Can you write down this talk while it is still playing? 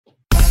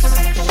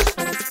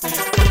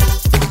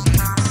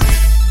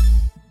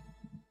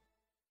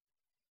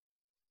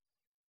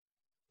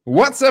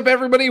What's up,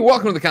 everybody?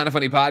 Welcome to the Kind of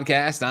Funny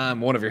Podcast.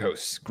 I'm one of your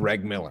hosts,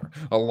 Greg Miller,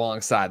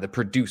 alongside the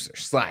producer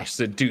 /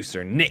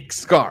 seducer, Nick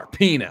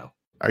Scarpino.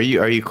 Are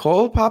you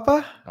cold,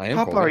 Papa? I am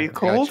Papa, cold. are you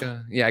cold?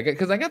 Gotcha. Yeah,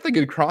 because I got the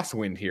good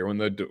crosswind here when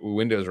the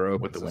windows are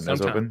open. With the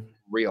windows open?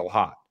 Real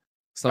hot.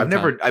 I've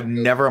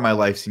never in my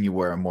life seen you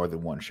wear more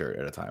than one shirt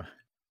at a time.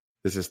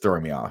 This is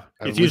throwing me off.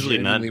 I've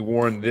usually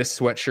worn this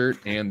sweatshirt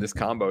and this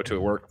combo to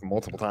work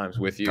multiple times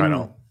with you.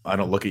 I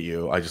don't look at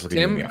you. I just look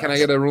Tim, at you. Tim, can I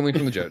get a ruling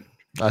from the judge?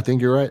 I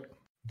think you're right.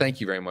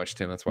 Thank you very much,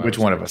 Tim. That's why. Which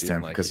one of us,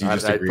 Tim? Because you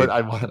just I did that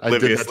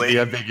to be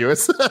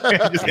ambiguous.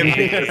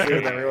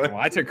 Well,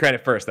 I took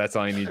credit first. That's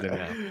all you need to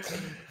know.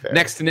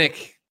 Next to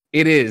Nick,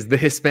 it is the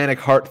Hispanic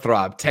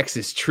heartthrob,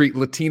 Texas treat,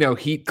 Latino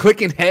heat,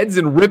 clicking heads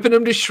and ripping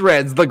them to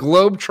shreds, the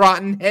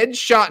globe-trotting,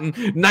 head-shotting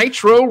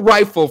nitro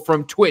rifle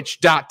from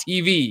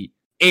Twitch.tv,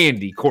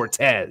 Andy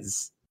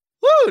Cortez.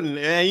 Woo!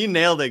 Man, you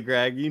nailed it,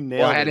 Greg. You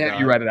nailed it. I had to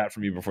have you write it out for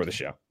me before the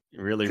show.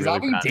 Really I'll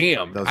be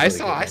damned. I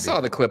saw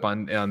the clip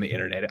on the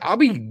internet. I'll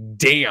be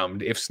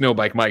damned if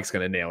Snowbike Mike's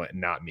going to nail it and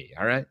not me.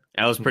 All right.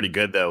 That was pretty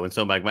good though. When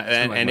Snowbike Mike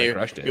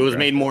it was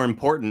made more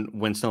important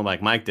when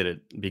Snowbike Mike did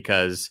it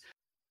because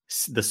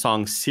the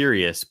song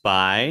 "Serious"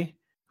 by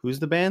who's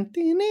the band?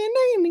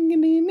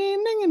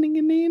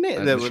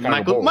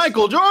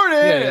 Michael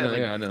Jordan.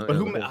 Yeah, I know. But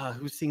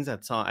who sings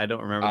that song? I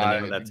don't remember the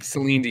name of that.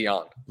 Celine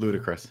Dion.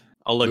 Ludicrous.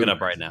 I'll look it up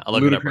right now.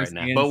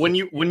 But when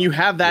you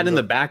have that in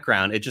the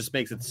background, it just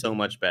makes it so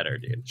much better,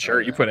 dude.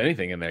 Sure, you put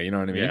anything in there. You know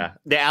what I mean? Yeah.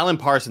 The Alan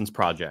Parsons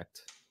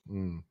Project.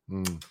 I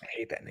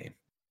hate that name.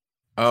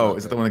 Oh,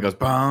 is it the one that goes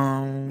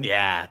boom?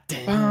 Yeah.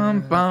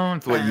 Boom, boom.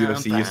 It's what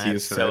UFC used to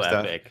use for so that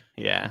epic. stuff.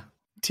 Yeah.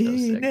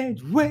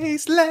 Teenage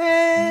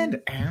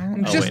Wasteland.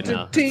 Just wait,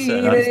 no. a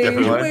teenage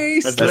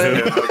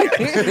wasteland.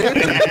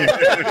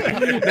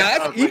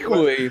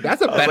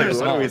 That's a better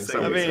song.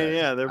 I mean,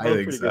 yeah, they're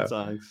both pretty good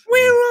songs.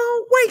 We're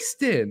all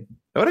wasted.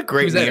 What a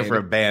great Who's that, name for a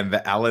Andy? band,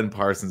 the Alan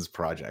Parsons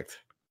Project.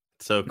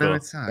 So cool. No,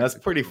 it's not. That's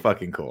pretty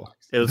fucking cool.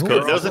 It was No, cool.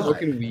 it's There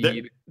was, not.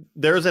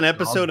 there was an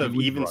episode of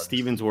Weed Even Brothers.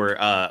 Stevens where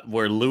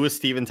Lewis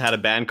Stevens had a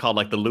band called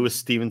like the Lewis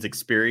Stevens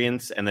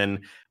Experience, and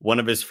then one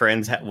of his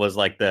friends was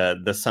like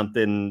the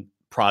something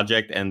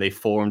project, and they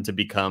formed to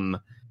become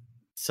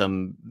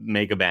some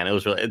mega band. It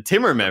was really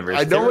Tim remembers.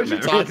 I know Tim what you're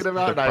remembers. talking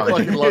about, and I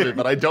fucking love it,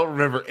 but I don't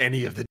remember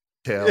any of the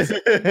details.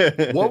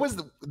 What was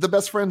the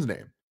best friend's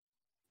name?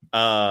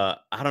 I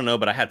don't know,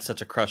 but I had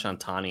such a crush on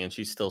Tani, and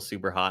she's still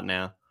super hot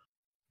now.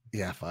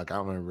 Yeah, fuck, I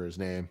don't remember his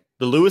name.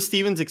 The Lewis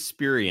Stevens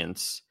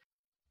Experience,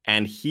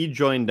 and he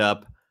joined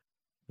up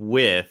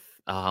with.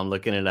 I'm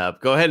looking it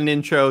up. Go ahead and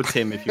intro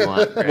Tim if you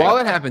want. Greg. While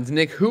that happens,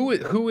 Nick, who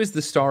is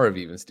the star of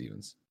Even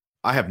Stevens?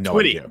 I have no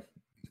Twitty. idea.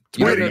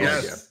 You I have don't no know?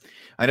 idea.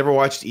 I never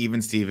watched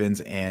Even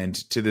Stevens, and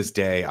to this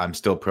day, I'm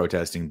still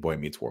protesting Boy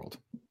Meets World.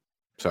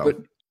 So, But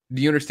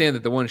do you understand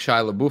that the one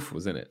Shia LaBeouf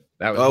was in it?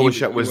 That was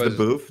the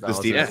booth, the That was,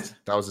 Stevens.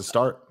 that was the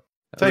start.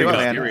 Tell you Here what,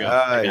 we go, man, here we go.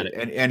 I got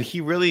it. and he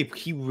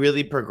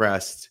really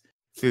progressed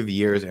through the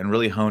years and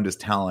really honed his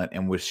talent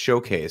and was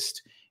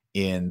showcased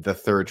in the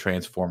third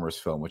Transformers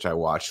film, which I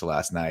watched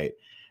last night.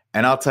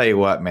 And I'll tell you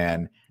what,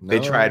 man, they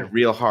tried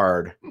real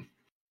hard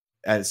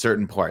at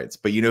certain parts,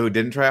 but you know who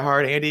didn't try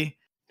hard, Andy?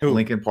 Who?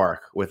 Linkin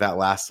Park with that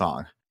last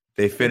song.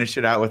 They finished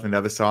it out with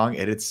another song,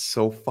 and it's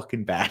so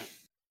fucking bad.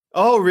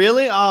 Oh,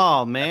 really?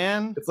 Oh,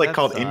 man. It's like That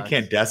called sucks.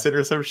 Incandescent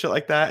or some shit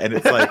like that, and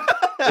it's like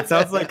it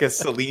sounds like a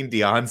Celine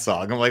Dion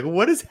song. I'm like,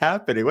 what is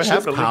happening? What It's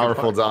happened? to Linkin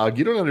powerful, Park? dog.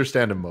 You don't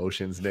understand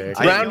emotions, Nick.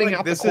 I feel Rounding like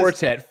out the this is-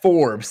 quartet,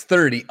 Forbes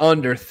 30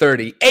 under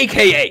 30,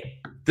 aka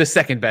the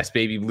second best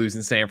baby blues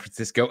in San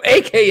Francisco,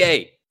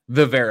 aka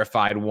the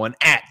verified one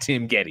at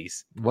Tim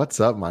Geddes. What's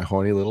up, my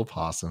horny little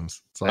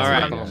possums? That's All what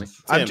right. I'm calling it.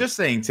 I'm Tim. just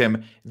saying,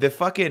 Tim, the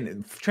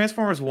fucking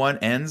Transformers 1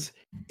 ends,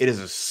 it is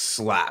a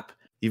slap.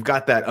 You've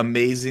got that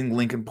amazing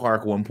Linkin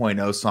Park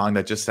 1.0 song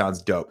that just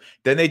sounds dope.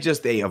 Then they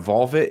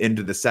evolve it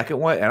into the second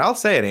one. And I'll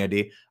say it,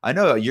 Andy. I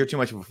know you're too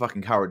much of a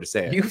fucking coward to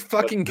say it. You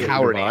fucking New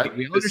coward, Divide? Andy.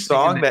 We The understand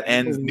song that people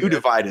ends who- New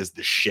Divide is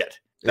the shit.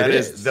 That It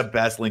is is. the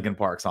best Linkin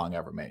Park song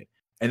ever made.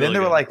 And then Really they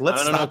were good. like,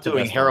 let's I don't know stop if the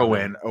doing best one,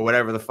 heroin or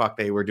whatever the fuck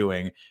they were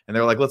doing. And they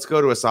were like, let's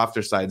go to a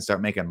softer side and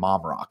start making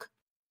mom rock.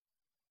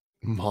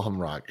 Mom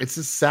rock. It's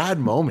a sad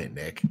moment,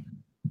 Nick.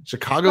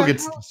 Chicago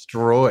gets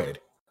destroyed.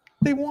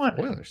 They won.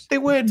 Spoilers. They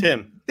win.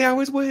 Tim. They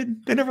always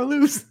win. They never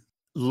lose.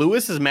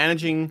 Lewis is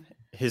managing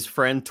his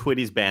friend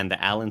Twitty's band,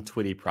 the Alan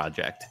Twitty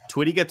Project.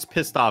 Twitty gets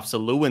pissed off, so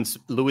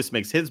Lewis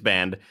makes his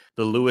band,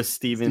 the Lewis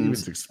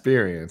Stevens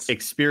Experience.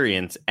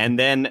 Experience, and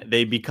then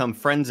they become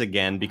friends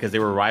again because they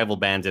were rival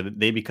bands, and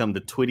they become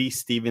the Twitty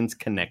Stevens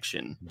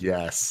Connection.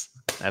 Yes.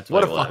 That's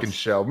What a it was. fucking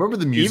show. Remember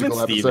the Even musical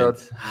episode?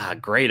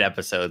 Stevens. Great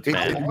episodes, It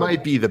man.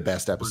 might be the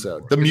best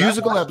episode. The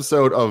musical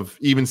episode of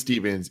Even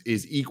Stevens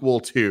is equal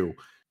to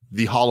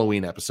the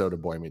Halloween episode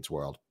of Boy Meets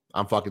World.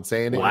 I'm fucking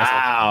saying it.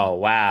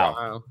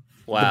 Wow.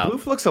 The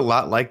Boof looks a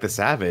lot like the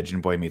Savage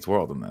in Boy Meets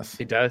World in this.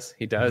 He does.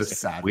 He The does.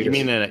 Savage. You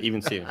mean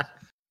Even Stevens?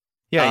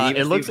 Yeah, It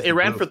even looks. Stevens It is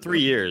ran Boof. for 3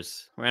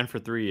 years. Ran for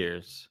 3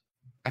 years.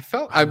 I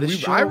felt The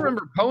show- I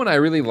remember Poe and I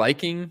really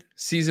liking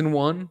season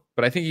 1,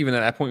 but I think even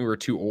at that point we were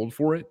too old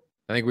for it.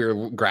 I think we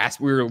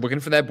were looking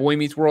for that Boy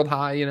Meets World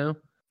high, and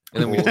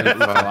then we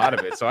didn't a lot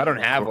of it. So I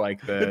don't have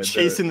like the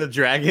chasing the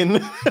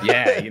dragon.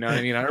 Yeah, you know what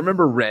I mean? I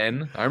remember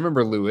Ren. I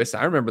remember Lewis.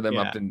 I remember them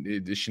up in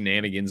the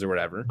shenanigans or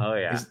whatever. Oh,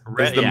 yeah. Is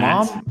the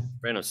mom...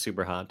 Ren was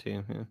super hot,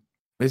 too. Yeah.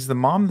 Is the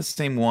mom the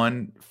same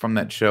one from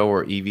that show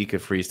where Evie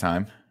could freeze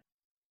time?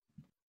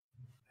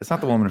 It's not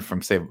the woman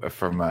from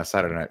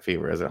Saturday Night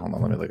Fever, is it? Hold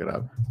on, let me look it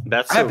up.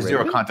 I have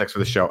zero context for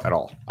the show at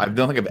all. I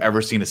don't think I've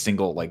ever seen a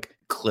single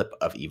clip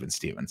of Even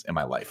Stevens in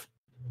my life.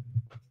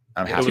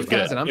 I'm happy. It was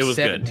good. I'm it was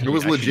 17. good. It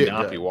was I should legit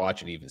not good. be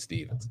watching Even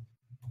Stevens.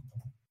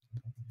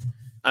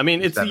 I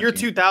mean, it's the year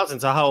 2000.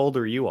 So how old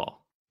are you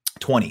all?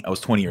 20. I was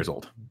 20 years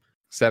old.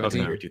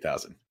 17. Year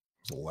 2000.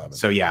 11.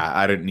 So yeah,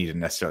 I didn't need to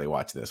necessarily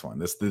watch this one.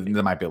 This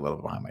might be a little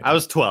bit behind my time. I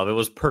was 12. It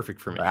was perfect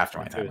for me. After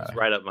my time, It was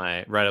right up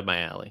my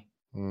alley.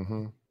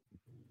 Mm-hmm.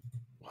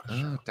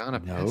 Oh, Donna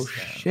No Pest.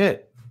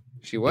 shit.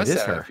 She was It is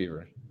Saturday her. Night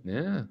Fever.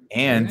 Yeah.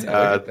 And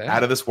Yeah, look at that.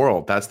 Out of This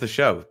World. That's the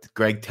show.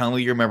 Greg, tell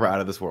me you remember Out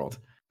of This World.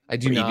 I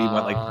do Where not.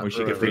 Evie went, when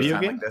she could freeze Video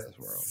time game? like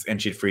this,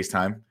 and she'd freeze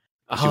time.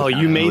 She Oh, was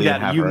you made Emily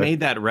that. and You Havre. made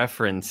that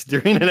reference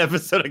during an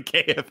episode of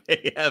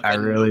KFAF. I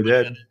really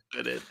did.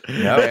 Yep.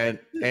 And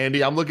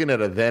Andy, I'm looking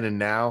at a then and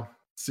now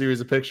series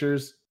of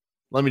pictures.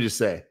 Let me just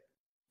say,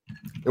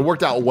 it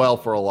worked out well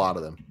for a lot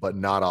of them, but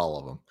not all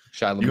of them.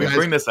 Shia You LaBeouf. can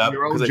bring this up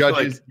Your own because I feel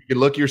judges. You can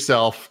look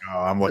yourself.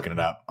 I'm looking it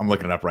up. I'm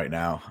looking it up right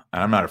now,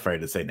 and I'm not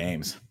afraid to say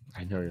names.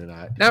 I know you're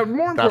not. Now,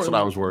 more That's what importantly,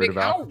 I was worried Nick,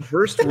 about. How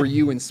versed were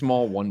you in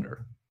Small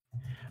Wonder?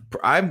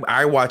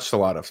 I watched a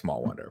lot of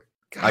Small Wonder.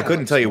 God, I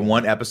couldn't love tell you Small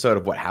one episode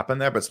of what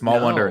happened there, but Small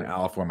No. Wonder and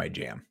Aleph were my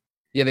jam.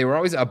 Yeah, they were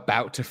always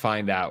about to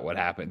find out what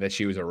happened, that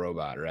she was a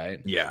robot, right?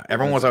 Yeah,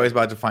 everyone was always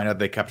about to find out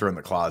they kept her in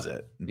the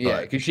closet. Yeah,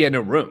 But, because she had no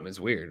room. It's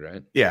weird,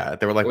 right? yeah,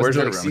 they were like, "Where's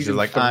Wasn't your it room?" She was season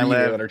like, 3 "I they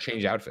live let her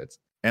change outfits.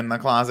 in the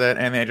closet,"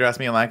 and they dressed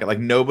me like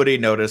nobody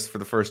noticed for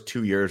the first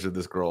 2 years of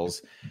this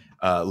girl's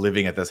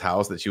living at this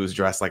house that she was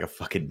dressed like a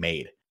fucking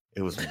maid.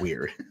 It was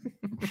weird.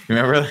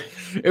 Remember?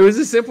 It was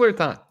a simpler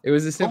time. It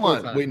was a Come simpler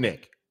on, time. wait,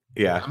 Nick.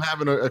 Yeah. I'm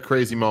having a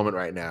crazy moment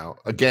right now.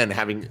 Again,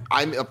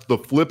 I'm up the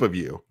flip of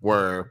you,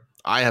 where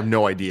I have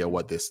no idea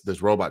what this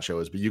robot show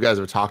is, but you guys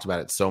have talked about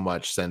it so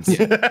much since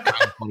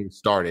when it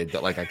started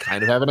that I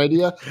kind of have an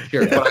idea.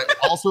 Sure. But I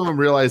also am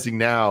realizing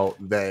now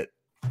that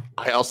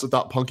I also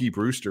thought Punky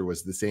Brewster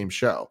was the same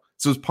show.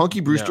 So is Punky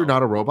Brewster No.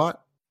 not a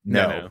robot?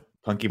 No.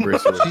 Punky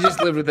Brewster. She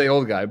just lived with the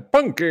old guy,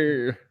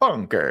 Bunker.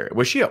 Bunker.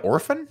 Was she an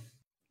orphan?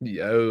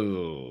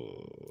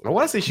 Yo. I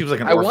want to say she was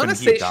like an I orphan. want to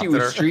He say she adopted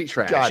was her. street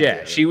trash. God Yeah,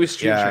 damn it. she was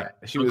street Yeah, trash.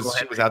 she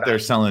was out there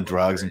selling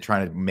drugs and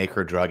trying to make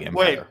her drug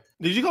empire. Wait,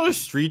 did you call her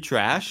street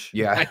trash?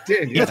 Yeah, I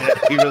did. he did.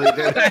 He really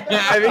did.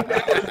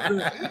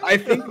 I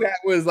think that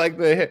was like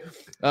the.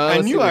 I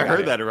let's see knew what I we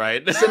heard got. that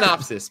right.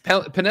 Synopsis: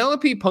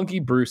 Penelope Punky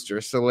Brewster,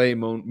 Soleil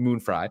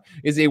Moonfry,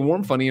 is a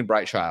warm, funny, and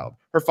bright child.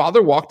 Her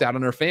father walked out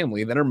on her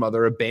family, then her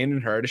mother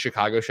abandoned her at a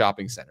Chicago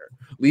shopping center,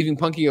 leaving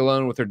Punky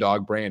alone with her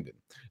dog Brandon.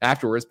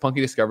 Afterwards, Punky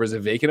discovers a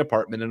vacant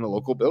apartment in a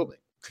local building.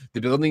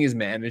 The building is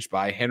managed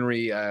by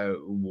Henry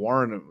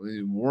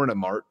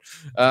Warnemart,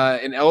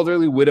 an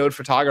elderly widowed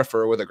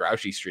photographer with a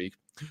grouchy streak.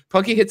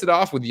 Punky hits it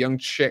off with young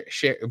it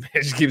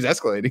just keeps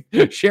escalating.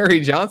 Sherry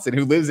Johnson,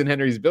 who lives in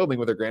Henry's building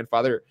with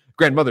her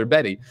grandmother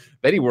Betty.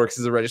 Betty works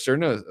as a registered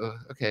nurse.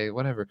 Okay,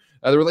 whatever.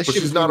 The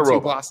relationship she's not between a the two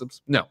robot.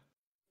 blossoms. No.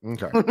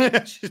 Okay.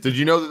 Did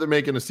you know that they're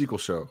making a sequel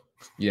show?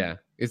 Yeah.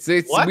 It's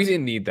What? we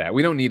didn't need that.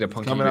 We don't need a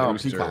Punky Coming out on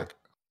Brewster. Peacock.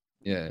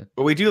 Yeah.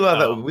 But we do love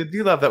Oh. that. We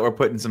do love that we're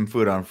putting some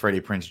food on Freddie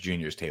Prinze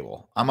Jr.'s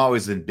table. I'm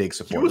always in big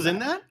support. He was of in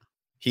that?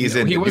 He's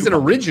No, in. he the new wasn't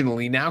Punky.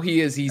 originally. Now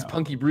he's No.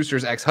 Punky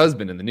Brewster's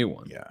ex-husband in the new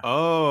one. Yeah.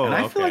 Oh, And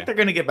I okay. feel like they're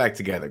going to get back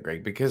together,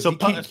 Greg, because So you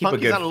can't keep a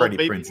Punky's good not a Freddie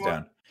little baby Prinze anymore?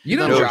 down. You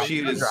don't No, drop, she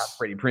you don't is drop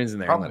Freddie Prinze in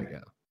there and let it go.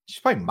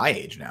 She's probably my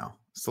age now.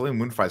 Celine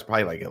Moonfry's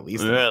probably like at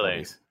least in the Really?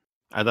 40s.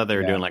 I thought they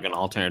were Yeah. doing like an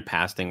alternate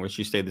past thing where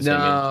she stayed the same age.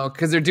 No,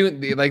 because they're doing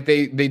they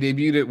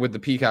debuted it with the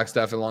Peacock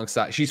stuff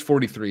alongside. She's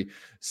 43,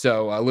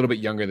 so a little bit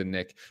younger than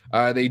Nick.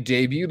 They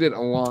debuted it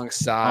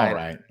alongside. All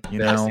right. You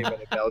Did I know, say by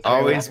the Bell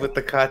always Tower? with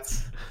the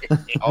cuts,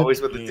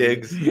 always with the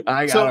digs.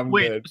 I got So him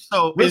wait, good.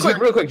 so Real is quick,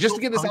 there- real quick, just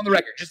to get this on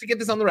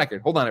the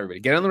record. Hold on, everybody.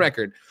 Get on the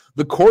record.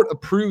 The court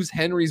approves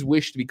Henry's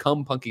wish to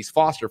become Punky's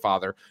foster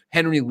father.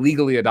 Henry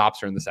legally adopts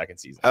her in the second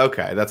season.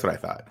 Okay, that's what I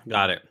thought.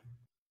 Got it.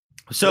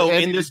 So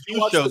Andy, in this did you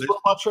new watch show, this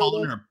robot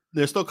show,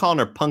 they're still calling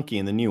her Punky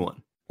in the new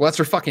one. Well, that's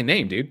her fucking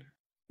name, dude.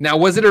 Now,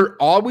 was it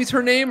always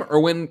her name, or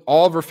when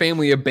all of her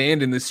family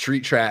abandoned the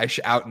street trash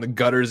out in the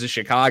gutters of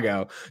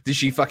Chicago, did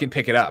she fucking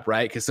pick it up,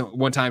 right? Because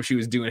one time she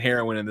was doing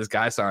heroin and this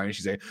guy saw her and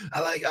she's like,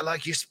 I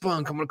like your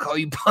spunk. I'm gonna call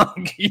you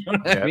Punk. You know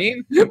what I Yep.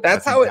 mean? That's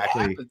That's how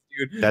exactly- it happens,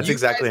 dude. That's You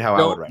exactly guys how I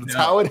don't would write it. That's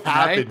know, how it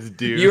right? happens,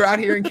 dude. You're out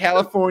here in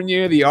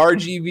California, the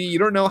RGV. You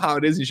don't know how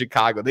it is in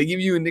Chicago. They give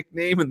you a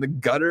nickname in the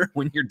gutter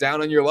when you're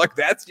down on your luck.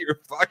 That's your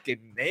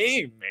fucking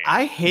name, man.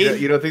 I hate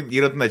You don't think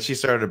that she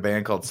started a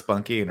band called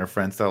Spunky and her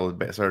friend started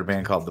a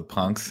band called the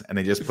Punks and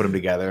they just put them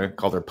together,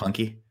 called her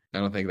Punky? I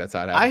don't think that's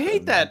how it I happens.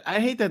 hate that. I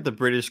hate that the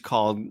British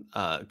call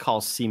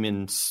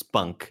semen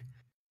spunk.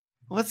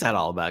 What's that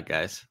all about,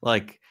 guys?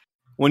 Like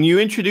when you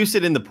introduce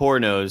it in the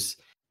pornos,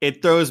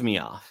 it throws me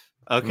off.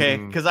 Okay,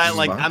 because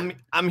Spunk?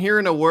 I'm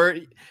hearing a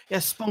word,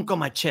 spunk on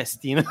my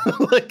chest, you know.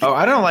 Like,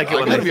 I don't like it I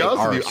when gotta they be say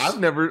honest with you.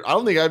 arse. I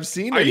don't think I've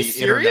seen Are you any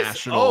serious?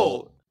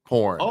 international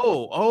porn.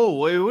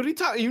 Wait, what are you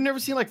talking? You've never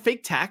seen like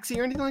Fake Taxi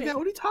or anything like that?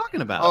 What are you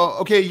talking about? Oh,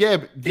 okay, yeah,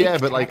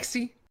 but like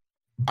Taxi?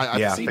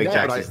 I've seen Fake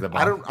that, Taxi's but the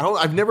I bomb. don't.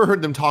 I've never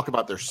heard them talk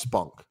about their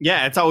spunk.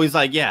 Yeah, it's always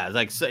like,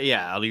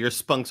 your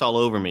spunk's all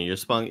over me. Your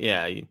spunk,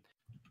 you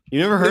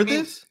never heard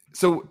this?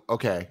 So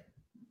okay,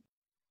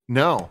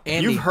 no,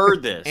 Andy, You've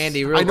heard this,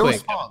 Andy, I real know quick.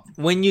 spunk.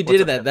 When you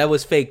did that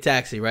was Fake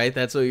Taxi, right?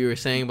 That's what you were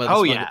saying about.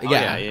 Oh, the yeah. spunk? Oh,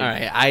 yeah.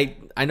 All right,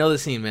 I know the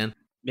scene, man.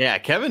 Yeah,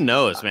 Kevin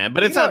knows, man,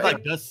 but it's You know, not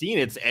like the scene.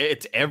 It's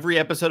every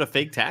episode of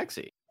Fake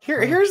Taxi.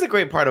 Here's the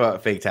great part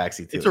about Fake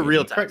Taxi too. It's a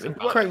real Correct- taxi.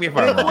 Correct me if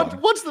I'm wrong.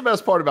 What's the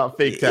best part about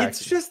Fake It's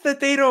Taxi? just that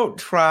they don't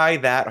try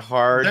that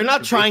hard. They're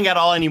not trying at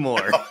all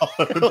anymore.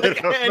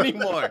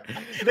 Anymore.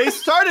 They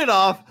started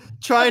off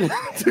trying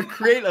to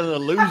create an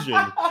illusion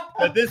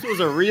that this was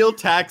a real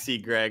taxi,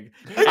 Greg.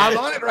 I'm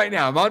on it right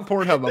now. I'm on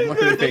Pornhub. I'm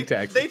looking at Fake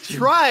Taxi. They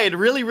tried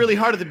really, really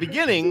hard at the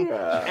beginning,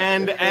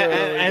 and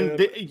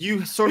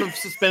you sort of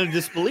suspended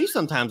disbelief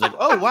sometimes, like,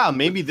 oh wow,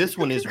 maybe this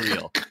one is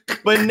real.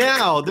 But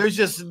now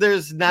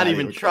there's not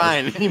even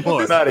trying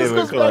anymore. Not This even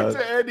goes close.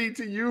 back to Andy,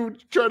 to you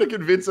trying to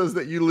convince us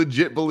that you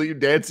legit believe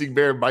Dancing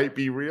Bear might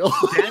be real.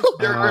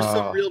 There are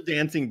some real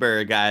Dancing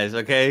Bear guys.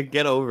 Okay,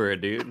 get over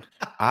it, dude.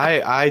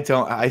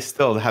 I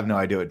still have no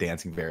idea what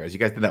Dancing Bear is. You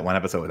guys did that one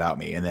episode without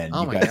me, and then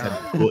Oh you my guys God.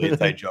 had a cool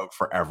inside joke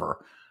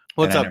forever.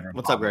 What's And I up? never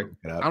What's up, bothered Greg?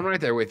 to look it up. I'm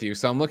right there with you.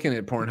 So I'm looking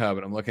at Pornhub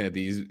and I'm looking at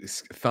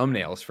these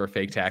thumbnails for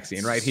Fake Taxi.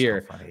 And right So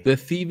here, funny. the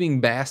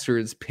thieving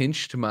bastards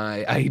pinched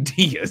my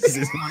ideas.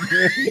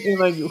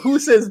 Like, who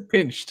says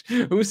pinched?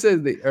 Who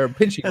says they are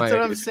pinching my That's what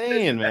I'm ideas?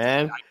 saying,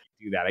 man.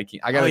 Do that. I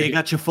can't. I Oh, gotta. you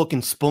got your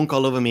fucking spunk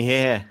all over me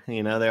hair.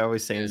 You know, they're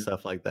always saying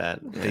stuff like that.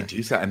 They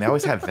do so, and they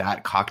always have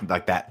that cock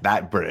like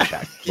that British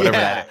accent, whatever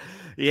that is.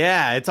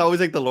 Yeah, it's always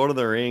like the Lord of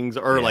the Rings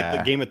or like the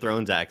Yeah. Game of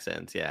Thrones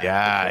accents. Yeah,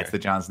 Yeah, for it's the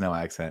Jon Snow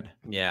accent. sure.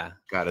 Yeah.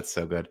 God, it's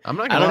so good. I'm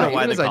not I gonna don't lie, know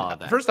why even they as call it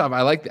that. First off,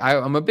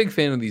 I'm a big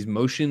fan of these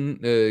motion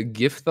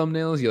GIF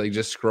thumbnails. You like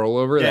just scroll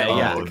over. Yeah, that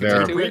yeah. Oh, click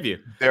they're- into it. Preview.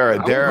 They're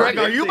Greg,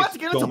 are you about to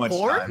get so into much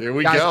porn? time. Here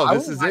we Guys, go. I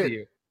This won't is lie to it.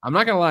 you. I'm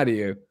not gonna lie to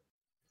you.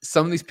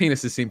 Some of these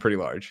penises seem pretty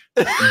large.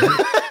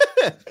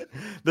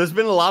 There's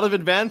been a lot of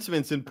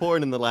advancements in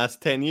porn in the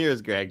last 10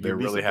 years, Greg. There You'd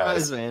be really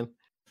surprised, has. man.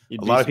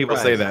 You'd A be lot of people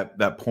say surprised.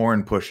 that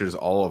porn pushes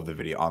all of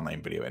the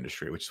online video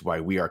industry, which is why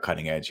we are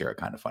cutting edge here at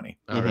Kind of Funny.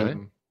 Oh, Mhm. really?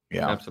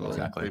 Yeah, Absolutely.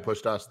 They exactly.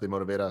 pushed us. They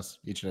motivate us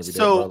each and every day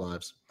So- of our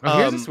lives. Oh,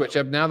 here's a Um, switch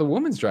up. Now the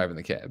woman's driving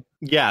the cab.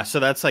 Yeah, so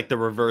that's like the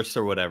reverse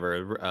or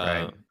whatever.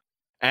 Right.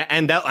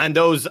 And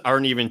those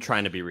aren't even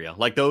trying to be real.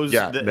 Like those,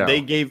 Yeah, no. they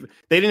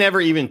didn't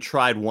ever even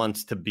tried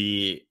once to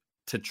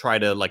try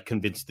to like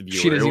convince the viewer.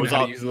 She doesn't It even was know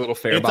how all- to use the little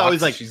fare it's box.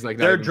 always like she's like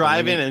not they're even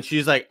driving believing and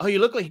she's like, "Oh, you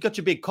look like you got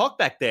your big cock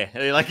back there."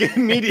 And they're like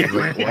immediately.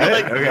 What?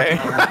 Like, Okay.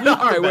 it. All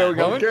right, where are we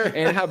going?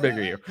 Okay. And how big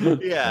are you?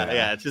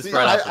 yeah. It's just See,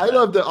 right off the I bat.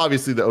 love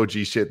obviously the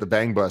OG shit, the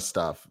bang bus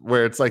stuff,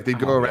 where it's like they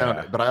go Oh, around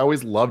yeah. it. But I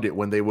always loved it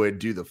when they would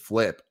do the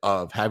flip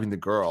of having the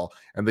girl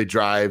and they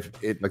drive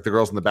it, like the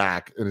girl's in the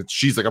back, and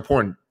she's like a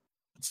porn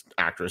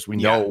actress. We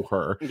know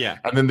her. Yeah.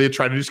 And then they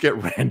try to just get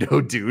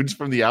rando dudes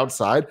from the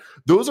outside.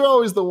 Those are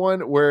always the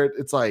one where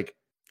it's like,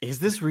 Is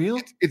this real?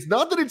 it's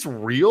not that it's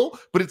real,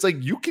 but it's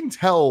like you can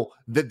tell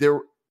that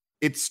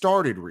it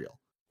started real.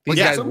 These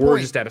Like, at guys some were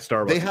point, just at a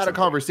Starbucks. They or had a something.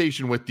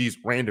 conversation with these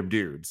random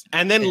dudes.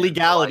 And then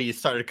legality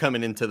started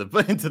coming into the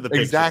picture.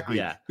 Exactly.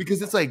 Yeah.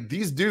 Because it's like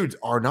these dudes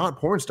are not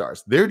porn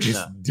stars. They're just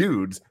No.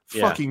 dudes,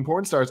 Yeah. fucking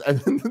porn stars. And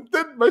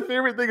then my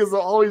favorite thing is they'll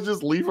always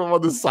just leave them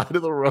on the side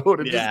of the road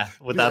and Yeah, just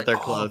be without like, their "Oh,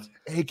 clothes.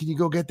 hey, can you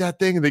go get that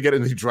thing? And they get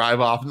it and they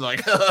drive off and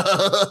like,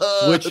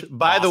 Which, It's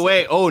by the awesome.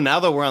 way, now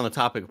that we're on the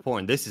topic of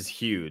porn, this is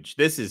huge.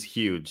 This is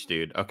huge,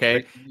 dude. Okay.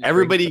 Breaking news,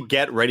 Everybody breaking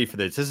get ready for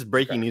this. This is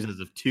breaking news as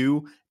of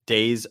 2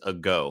 days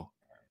ago.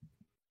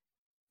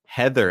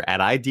 Heather at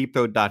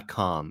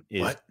iDeepthroat.com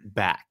is What?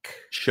 back.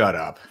 Shut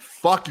up.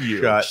 fuck you.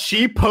 Shut.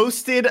 She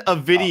posted a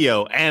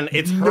video and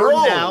it's her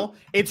No. now.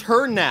 It's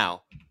her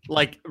now.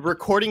 Like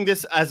recording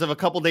this as of a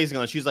couple days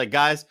ago. And she's like,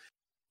 guys,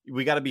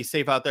 we got to be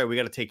safe out there. We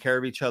got to take care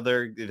of each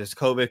other. There's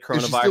COVID, coronavirus.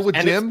 Is she still with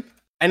and Jim?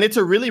 it's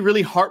a really,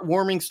 really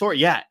heartwarming story.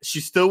 Yeah,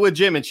 she's still with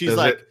Jim, and she's Does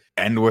like, it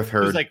end with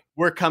her she's like,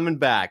 we're coming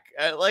back.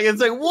 Like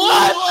it's like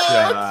what?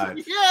 Shut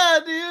Yeah,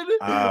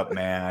 dude. up,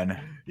 man?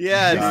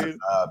 Yeah, Shut dude.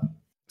 up.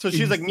 So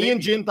she's like, me and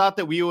Insane. Jim thought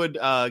that we would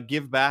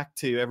give back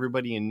to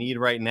everybody in need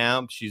right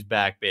now. She's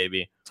back,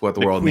 baby. It's what the,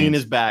 The world queen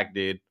needs. is back,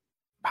 dude.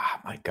 Oh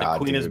my The god,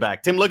 queen is dude.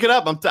 back. Tim, look it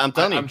up. I'm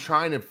telling I'm you.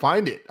 trying to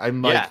find it.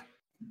 I'm like Yeah.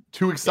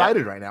 too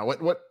excited right now. Where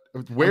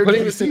I'm did putting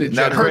you this see into it?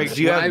 Now, general. Greg,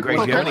 do you When have- I- Greg,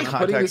 when do you have I'm any putting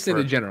this context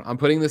into for- general. I'm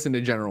putting this into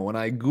general. When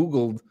I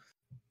Googled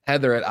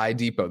Heather at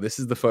iDepot, this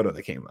is the photo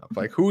that came up.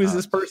 Like, who is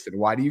this person?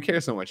 Why do you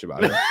care so much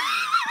about her?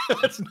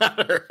 That's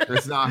not her.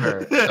 It's not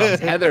her.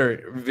 It's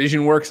Heather,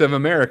 Vision Works of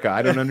America.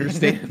 I don't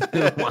understand.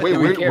 Why Wait, do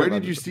we where, care where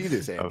about did you this? see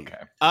this, Andy?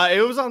 Okay.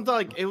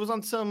 It was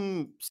on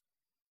some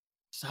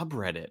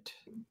subreddit.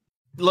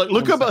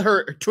 Look up at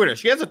her Twitter.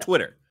 She has a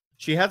Twitter.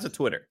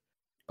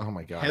 Oh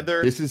my god,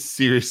 Heather- this is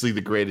seriously the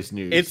greatest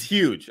news. It's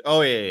huge.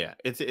 Oh yeah.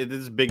 This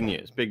is big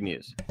news. Big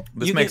news.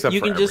 This you makes can, up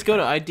you for can just go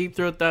to everything.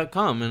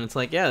 ideepthroat.com and it's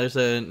like, yeah, there's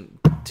a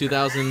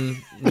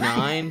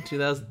 2009,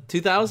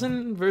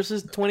 2000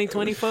 versus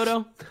 2020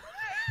 photo.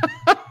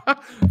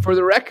 For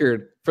the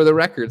record,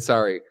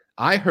 sorry,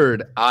 I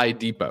heard I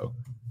Depot.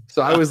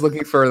 So I was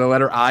looking for the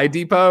letter I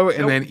Depot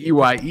and then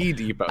EYE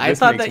Depot. I This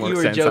thought makes that more you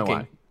were sense on joking.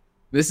 why.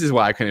 This is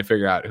why I couldn't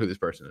figure out who this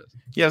person is.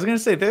 Yeah, I was gonna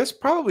say there's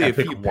probably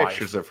Epic a few wife.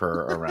 pictures of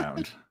her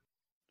around.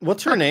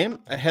 What's her name?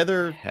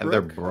 Heather.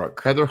 Heather Brooke?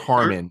 Brooke. Heather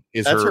Harmon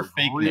is That's her her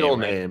fake real name,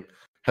 right? name.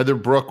 Heather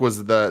Brooke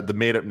was the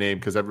made up name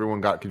because everyone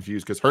got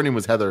confused because her name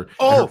was Heather.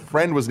 Oh! and her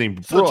friend was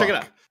named So Brooke. check it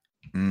out.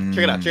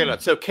 Check it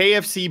out. So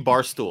KFC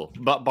Barstool,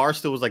 but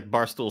Barstool was like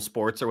Barstool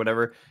Sports or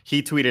whatever.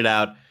 He retweeted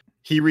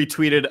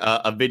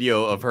a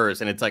video of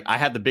hers, and it's like, I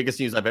had the biggest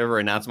news I've ever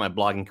announced in my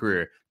blogging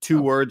career. 2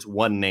 words,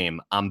 1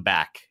 name. I'm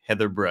back.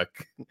 Heather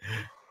Brooke.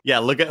 Yeah,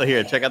 look at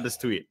here. Check out this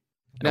tweet.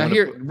 Now,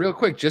 here, real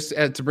quick, just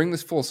to bring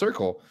this full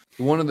circle,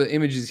 one of the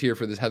images here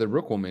for this Heather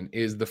Brooke woman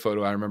is the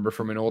photo I remember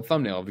from an old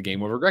thumbnail of the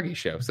Game Over Greggy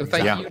show. So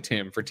thank Yeah. you,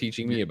 Tim, for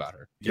teaching me about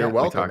her. You're We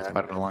welcome. talked man.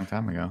 about it a long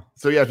time ago.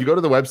 So yeah, if you go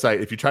to the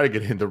website, if you try to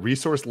get in, the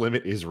resource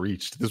limit is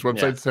reached. This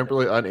website's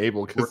temporarily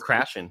unable We're because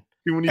crashing.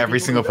 Every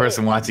single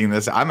person watching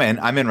this, I'm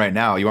in right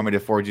now. You want me to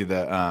forward you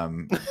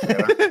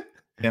the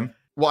Tim?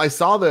 Well, I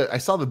saw the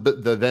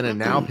then and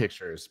now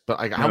pictures, but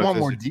I No, want this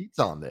more is- deets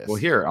on this. Well,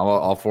 here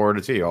I'll forward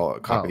it to you. I'll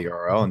copy the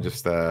URL and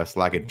just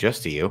Slack it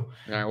just to you. All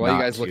right, while you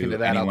Not guys look to into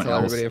that, I'll anyone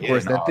tell else everybody, of in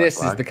course, that our this is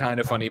Slack. the Kind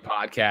of Funny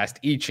podcast.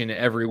 Each and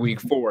every week,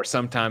 4,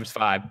 sometimes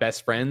 5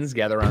 best friends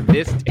gather on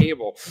this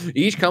table,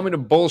 each coming to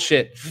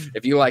bullshit.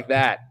 If you like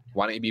that,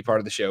 why don't you be part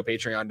of the show?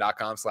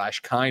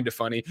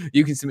 Patreon.com/kindafunny.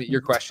 You can submit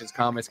your questions,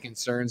 comments,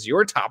 concerns,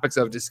 your topics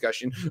of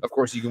discussion. Of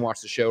course, you can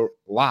watch the show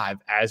live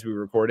as we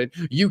record it.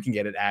 You can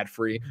get it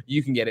ad-free.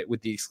 You can get it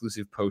with the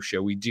exclusive post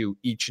show we do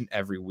each and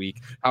every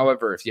week.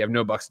 However, if you have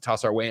no bucks to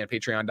toss our way on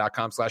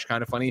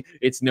patreon.com/kindafunny,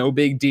 it's no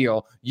big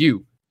deal.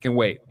 You can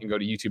wait and go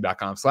to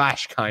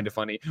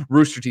youtube.com/kindafunny,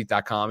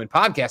 roosterteeth.com, and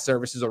podcast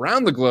services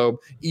around the globe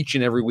each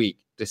and every week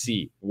to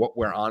see what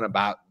we're on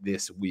about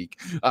this week.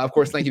 Of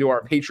course, thank you to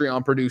our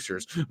Patreon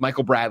producers,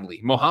 Michael Bradley,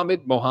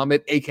 Mohammed,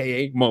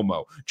 aka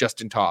Momo,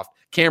 Justin Toft,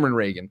 Cameron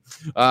Reagan,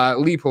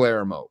 Lee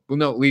Palermo. Well,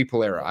 no, Lee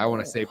Palermo. I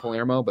want to say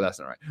Palermo, but that's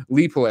not right.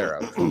 Lee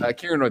Palermo,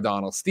 Kieran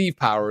O'Donnell, Steve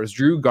Powers,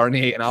 Drew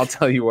Garnier, and I'll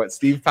tell you what,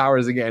 Steve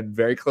Powers, again,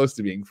 very close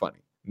to being funny.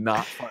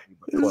 Not funny,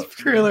 but close. This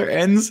trailer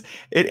ends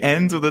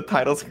with a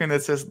title screen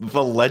that says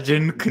 "The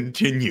Legend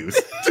Continues."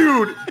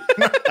 dude,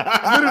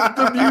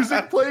 the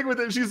music playing with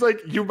it. She's like,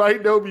 you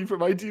might know me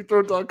from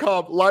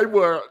ideepthroat.com,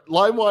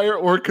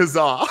 LimeWire, or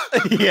Kazaa.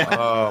 Yeah.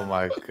 Oh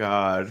my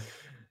god,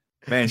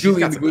 man, she's Julian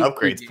got some the Glue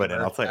upgrades Freak put in.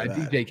 I'll tell you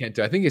Gamer, that. DJ Kento.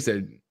 I think it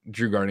said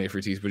Drew Garnier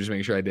for teas, but just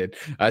making sure I did.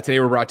 Today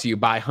we're brought to you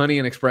by Honey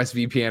and Express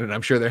VPN, and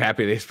I'm sure they're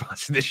happy they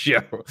sponsored this show.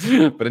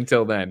 But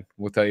until then,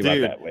 we'll tell you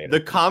Dude, about that later.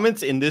 the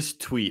comments in this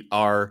tweet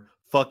are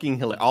fucking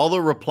hilarious. All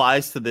the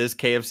replies to this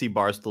KFC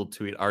Barstool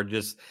tweet are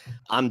just,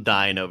 I'm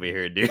dying over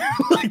here, dude.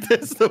 Like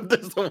there's the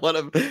one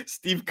of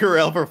Steve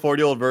Carell for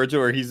 40-Year-Old Virgin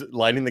where he's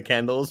lighting the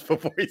candles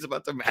before he's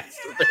about to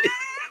masturbate.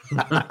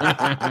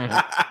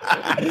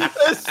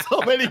 There's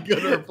so many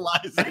good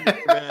replies in here,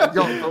 man.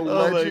 Yo, the Oh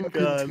my legend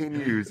God.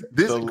 continues.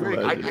 This The Greg,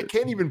 I legend.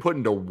 can't even put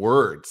into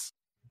words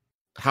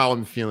how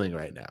I'm feeling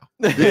right now.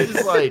 This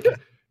is like,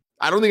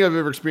 I don't think I've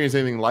ever experienced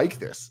anything like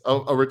this.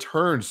 A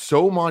return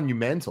so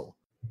monumental.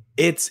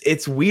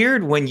 It's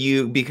weird when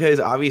because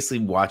obviously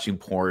watching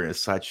porn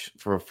is such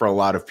for a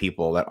lot of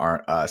people that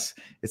aren't us.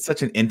 It's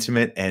such an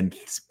intimate and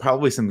it's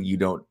probably something you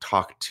don't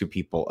talk to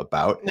people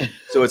about.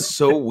 So it's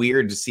so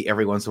weird to see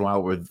every once in a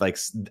while where like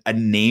a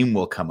name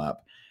will come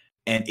up,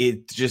 and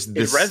it just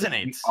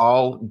resonates. We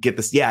all get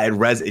this. Yeah,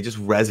 it just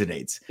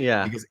resonates.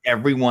 Yeah. Because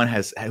everyone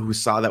who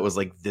saw that was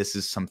like, this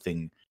is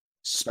something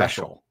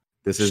special.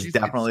 This is She's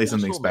definitely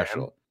something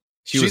special, man. special.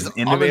 She was an on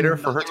innovator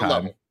for her another time.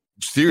 level.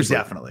 Seriously.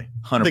 Definitely,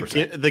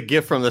 100%. The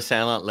gift from the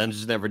Sandlot,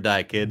 Legends Never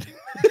Die, kid.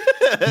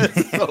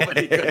 So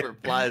many good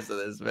replies to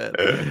this,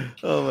 man.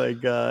 Oh my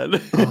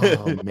god.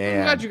 Oh I'm glad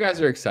man, you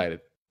guys are excited.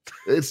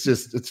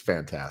 it's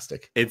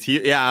fantastic.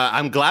 Yeah,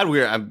 I'm glad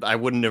I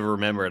wouldn't have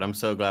remembered. I'm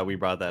so glad we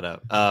brought that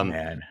up.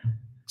 Man,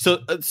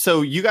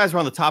 So you guys were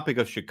on the topic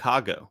of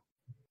Chicago.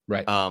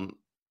 Right.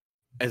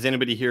 Has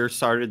anybody here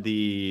started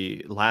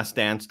the Last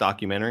Dance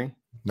documentary?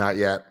 Not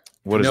yet.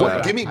 what is No,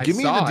 that? Give me I the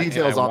saw it, and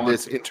details I on want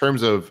this in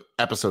terms of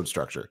episode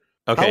structure.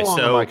 Okay, How long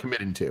so am I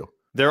committing to?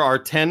 there are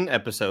 10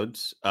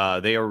 episodes.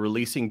 They are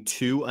releasing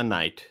 2 a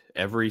night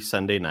every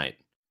Sunday night.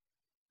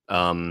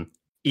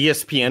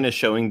 ESPN is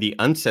showing the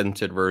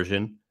uncensored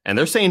version, and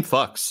they're saying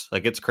fucks.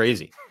 Like, it's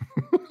crazy.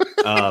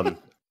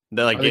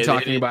 They're like, Are they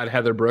talking about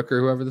Heather Brooke or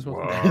whoever this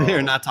was?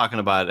 They're not talking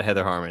about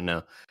Heather Harmon,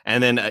 no.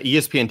 And then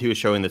ESPN2 is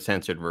showing the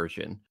censored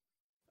version.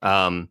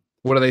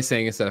 What are they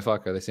saying instead of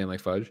fuck? Are they saying like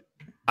fudge?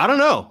 I don't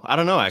know,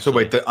 actually. So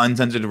wait, the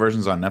uncensored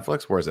version's on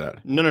Netflix? Where's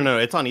that? No,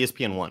 it's on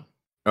ESPN1.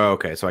 Oh,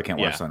 okay. So I can't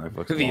watch Yeah. this on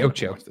Netflix. The Well,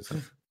 Ocho. watch this.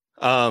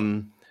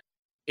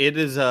 It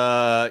is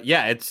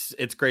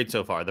it's great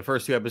so far. The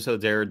first 2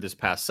 episodes aired this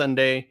past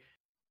Sunday.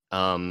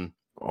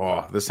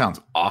 Oh, this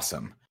sounds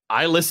awesome.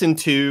 I listened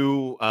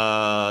to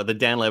the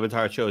Dan Le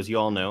Batard show, as you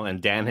all know,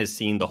 and Dan has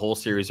seen the whole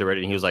series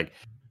already. And he was like,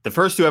 the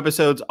first 2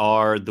 episodes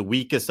are the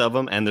weakest of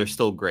them, and they're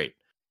still great.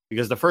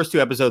 Because the first 2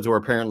 episodes were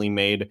apparently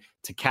made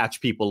to catch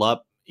people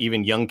up,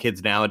 even young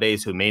kids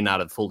nowadays who may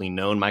not have fully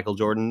known Michael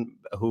Jordan,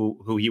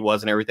 who he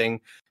was and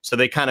everything. So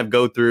they kind of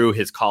go through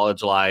his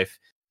college life,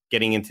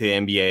 getting into the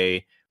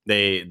NBA.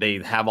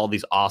 They have all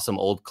these awesome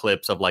old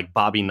clips of like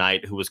Bobby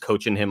Knight, who was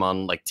coaching him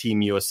on like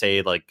Team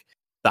USA, like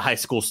the high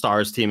school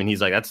stars team, and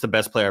he's like, that's the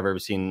best player I've ever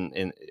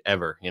seen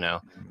ever. You know,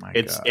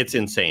 it's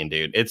insane,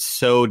 dude. It's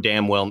so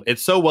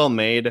well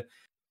made.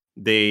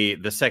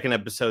 The second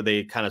episode,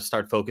 they kind of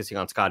start focusing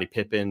on Scottie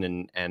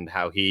Pippen and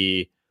how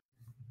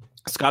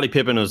Scottie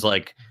Pippen was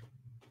like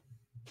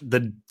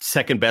the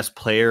second best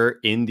player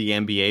in the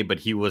NBA, but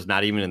he was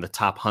not even in the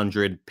top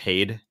 100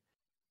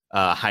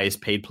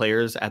 highest paid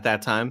players at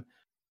that time.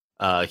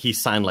 He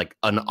signed like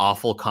an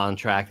awful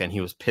contract and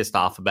he was pissed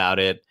off about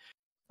it.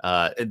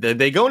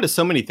 They go into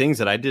so many things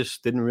that I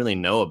just didn't really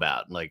know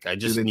about. Like I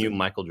just knew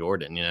Michael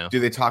Jordan, you know. Do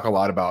they talk a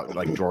lot about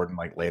like Jordan,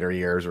 like later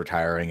years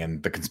retiring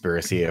and the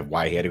conspiracy of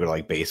why he had to go to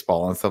like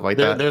baseball and stuff like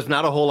that? There's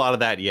not a whole lot of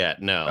that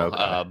yet, no.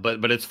 Okay.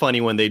 But it's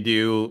funny when they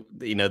do,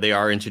 you know, they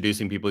are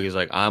introducing people. He's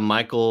like, I'm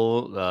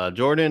Michael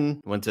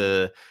Jordan, went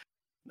to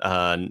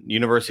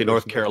University of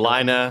North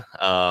Carolina.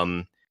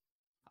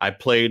 I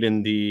played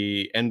in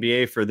the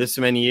NBA for this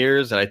many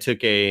years, and I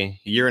took a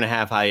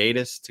 1.5-year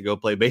hiatus to go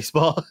play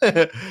baseball.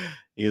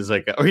 He was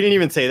like, or he didn't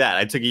even say that.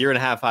 I took a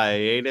 1.5-year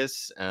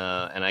hiatus,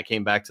 and I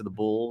came back to the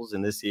Bulls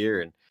in this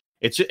year. And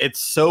it's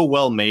so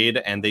well made,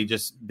 and they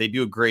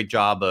do a great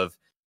job of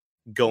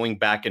going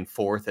back and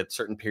forth at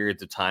certain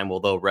periods of time. Well,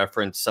 they'll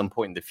reference some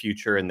point in the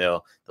future, and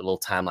the little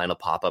timeline will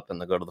pop up,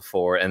 and they'll go to the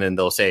fore, and then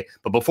they'll say,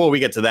 but before we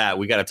get to that,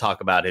 we got to talk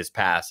about his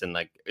past and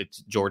like it's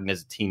Jordan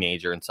as a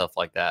teenager and stuff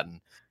like that.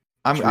 And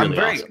I'm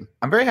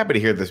very happy to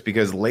hear this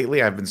because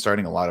lately I've been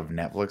starting a lot of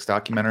Netflix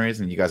documentaries,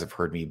 and you guys have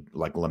heard me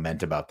like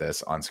lament about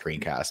this on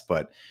Screencast.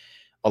 But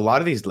a lot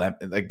of these,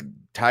 like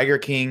Tiger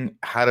King,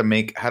 how to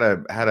make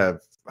a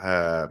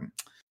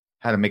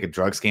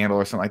drug scandal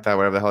or something like that,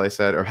 whatever the hell they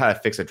said, or how to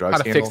fix a drug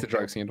scandal. How to fix the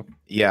drug scandal.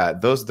 Yeah,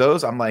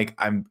 those I'm like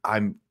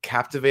I'm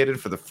captivated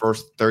for the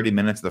first 30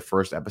 minutes of the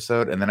first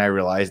episode, and then I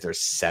realize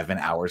there's 7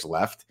 hours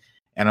left.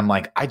 And I'm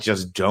like, I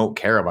just don't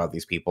care about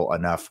these people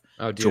enough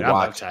to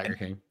watch Tiger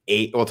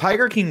King. Well,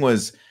 Tiger King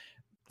was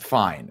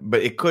fine,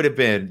 but it could have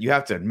been, you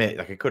have to admit,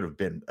 like it could have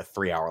been a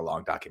 3-hour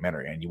long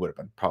documentary and you would have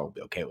been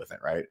probably okay with it,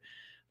 right?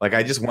 Like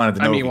I just wanted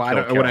to know. I mean,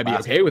 would I be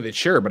okay with it?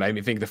 Sure, but I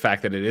think the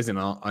fact that it isn't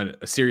on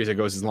a series that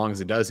goes as long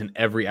as it does, and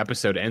every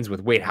episode ends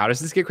with, "Wait, how does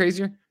this get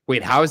crazier?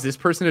 Wait, how is this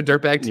person a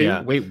dirtbag too?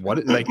 Yeah. Wait,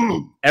 what?" Like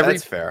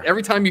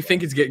every time you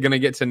think it's going to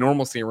get to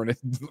normalcy, we're going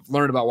to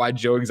learn about why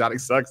Joe Exotic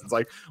sucks. It's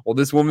like, well,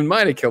 this woman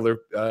might have killed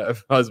her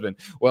husband.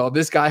 Well,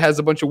 this guy has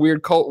a bunch of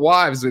weird cult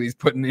wives that he's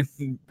putting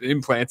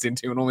implants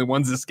into, and only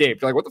one's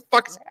escaped. You're like, what the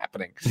fuck is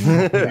happening?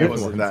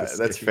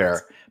 That's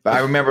fair. But I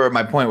remember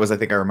my point was, I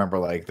remember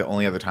like the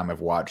only other time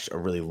I've watched a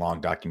really long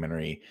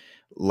documentary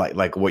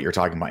like what you're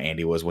talking about,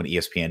 Andy, was when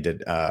ESPN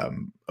did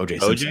O.J.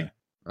 Simpson.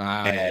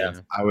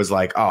 And I was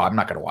like, oh, I'm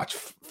not going to watch a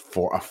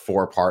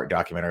 4-part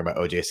documentary about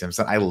O.J.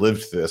 Simpson. I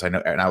lived through this. I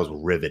know, and I was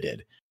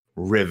riveted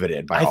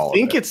by all of it.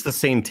 I think it's the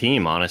same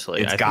team,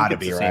 honestly. It's got to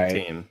be, right?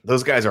 Same team.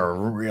 Those guys are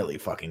really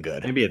fucking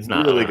good. Maybe it's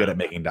not really good at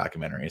making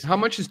documentaries. How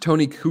much has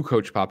Tony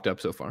Kukoc popped up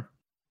so far?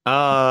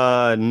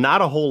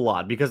 Not a whole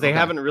lot, because they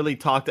haven't really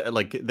talked.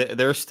 Like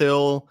they're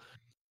still.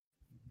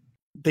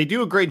 They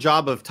do a great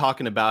job of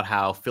talking about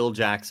how Phil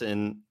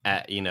Jackson,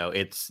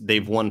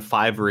 they've won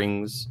 5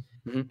 rings,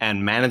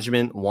 and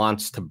management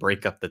wants to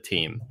break up the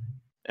team,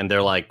 and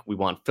they're like, we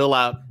want Phil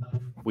out,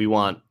 we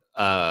want,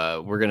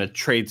 we're gonna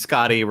trade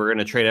Scotty, we're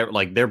gonna trade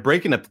like they're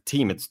breaking up the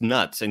team. It's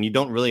nuts, and you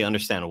don't really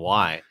understand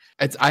why.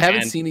 I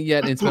haven't seen it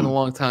yet, and it's been a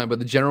long time. But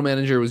the general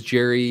manager was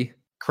Jerry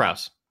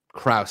Krause.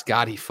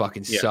 God, he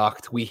fucking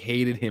sucked. We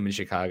hated him in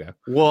Chicago.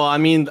 Well, I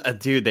mean,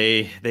 dude,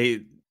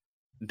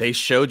 they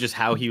showed just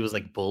how he was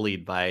like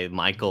bullied by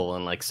Michael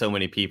and like so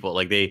many people.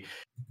 Like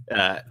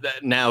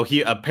now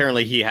he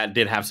apparently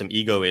did have some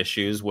ego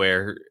issues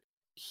where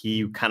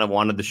he kind of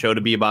wanted the show to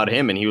be about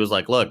him, and he was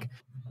like, look,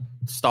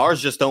 stars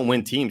just don't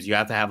win teams. You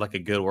have to have like a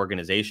good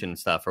organization and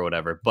stuff or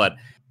whatever. But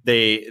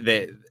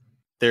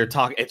they're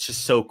talking. It's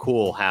just so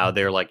cool how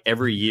they're like,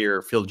 every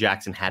year Phil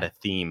Jackson had a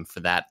theme for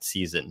that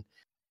season.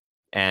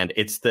 And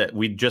it's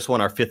we just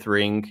won our 5th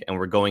ring, and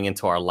we're going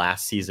into our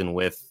last season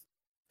with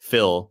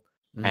Phil.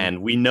 Mm-hmm.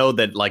 And we know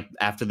that like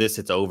after this,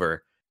 it's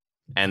over.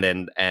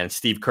 And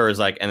Steve Kerr is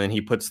like, and then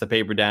he puts the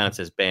paper down and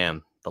says,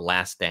 bam, the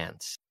last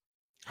dance.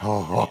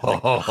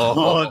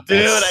 Oh,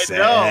 dude, I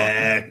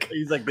know.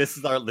 He's like, this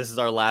is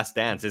our last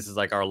dance. This is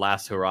like our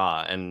last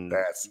hurrah. And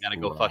you gotta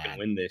go fucking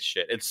win this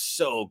shit. It's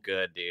so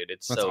good, dude.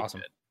 That's so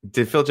awesome. Good.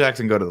 Did Phil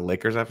Jackson go to the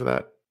Lakers after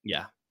that?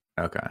 Yeah.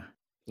 Okay.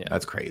 Yeah,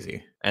 That's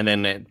crazy. And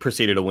then it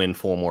proceeded to win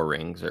 4 more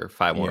rings or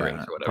 5 more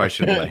rings or whatever. Probably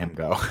should have let him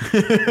go.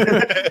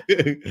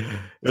 it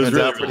was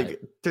really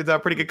turns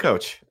out pretty good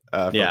coach.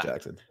 Phil Yeah.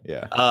 Jackson.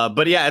 Yeah.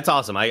 But yeah, it's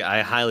awesome.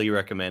 I highly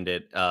recommend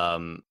it.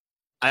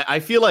 I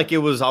feel like it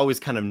was always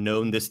kind of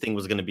known this thing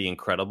was going to be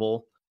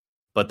incredible,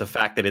 but the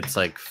fact that it's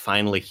like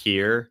finally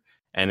here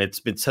and it's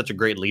been such a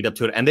great lead up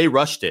to it, and they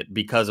rushed it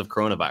because of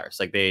coronavirus.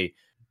 Like they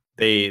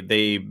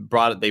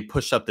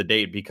pushed up the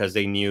date because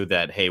they knew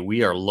that, hey,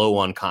 we are low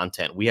on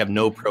content. We have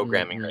no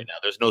programming right now.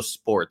 There's no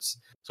sports,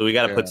 so we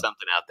got to put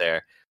something out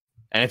there.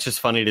 And it's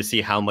just funny to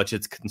see how much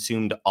it's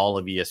consumed all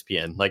of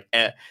ESPN. Like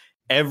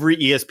every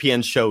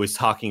ESPN show is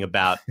talking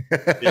about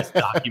this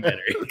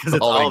documentary because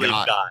it's all they've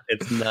got.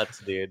 It's nuts,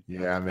 dude.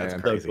 Yeah, man.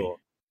 That's crazy. So cool.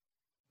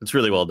 It's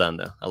really well done,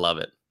 though. I love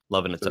it.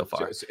 Loving it so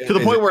far. To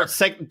the point where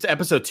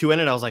episode 2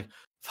 ended, I was like,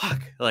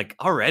 fuck, like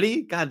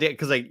already? God damn.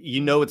 Because like,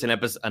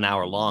 it's an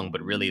hour long,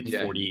 but really it's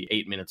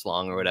 48 minutes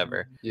long or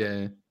whatever.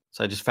 Yeah.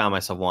 So I just found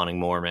myself wanting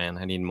more, man.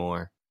 I need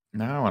more.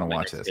 Now I want to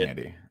watch this,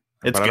 Andy.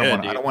 It's but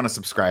good, I don't want to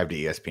subscribe to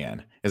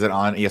ESPN. Is it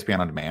on ESPN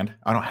on demand?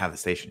 I don't have the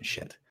station.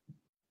 Shit.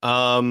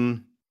 I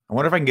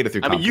wonder if I can get it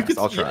through Comcast. I mean, you could.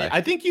 I'll try. I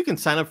think you can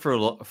sign up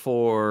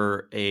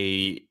for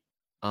a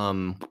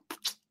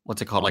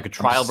what's it called? Like a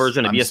trial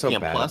version of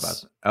ESPN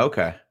Plus.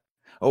 Okay.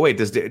 Oh wait,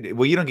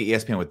 you don't get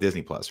ESPN with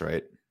Disney Plus,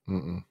 right?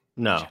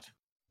 No, Shit.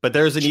 But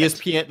there's an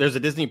ESPN. There's a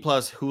Disney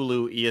Plus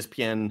Hulu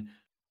ESPN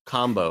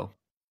combo.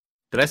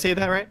 Did I say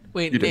that right?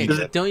 Wait, You Nick,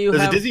 did. don't you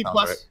There's have a Disney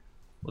Plus. right.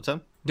 What's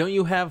up? Don't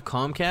you have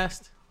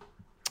Comcast?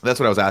 That's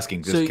what I was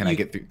asking. Just So can I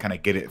get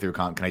it through?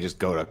 Can I just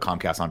go to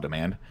Comcast on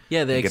demand?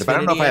 Yeah, the But I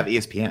don't know if I have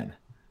Xfinity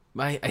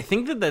ESPN. I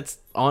think that's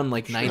on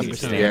like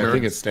 90%. Yeah, I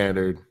think it's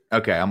standard.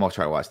 Okay, I'm gonna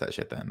try to watch that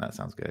shit then. That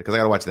sounds good because I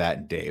gotta watch that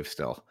and Dave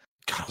still.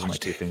 Those are my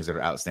 2 things that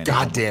are outstanding.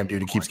 God damn,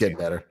 dude, it keeps getting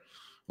better.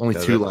 Only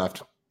Does 2 it?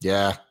 left.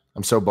 Yeah,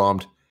 I'm so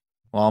bummed.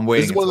 Well, I'm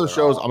waiting. This is one of those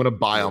until they're shows all- I'm going to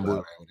buy on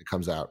Blu-ray when it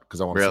comes out because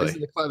I want to Really? This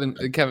is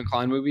the Kevin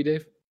Kline movie,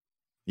 Dave.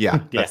 Yeah,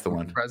 Yeah. that's the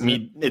one.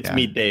 President.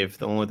 Meet Dave,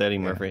 the one with Eddie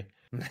Murphy.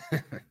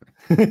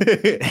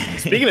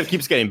 Speaking of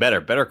keeps getting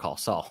better, Better Call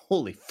Saul.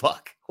 Holy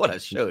fuck. What a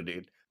show,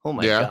 dude. Oh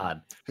my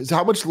God. So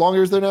how much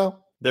longer is there now?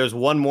 There's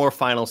one more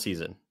final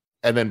season.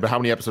 And then how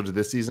many episodes of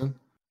this season?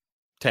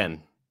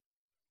 10.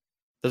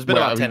 There's been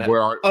Well, about I mean, 10.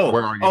 where are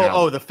you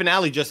now? The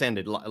finale just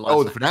ended.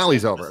 The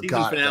finale's over. The season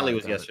God, finale God,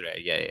 was God.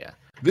 yesterday. Yeah.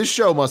 This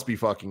show must be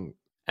fucking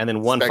And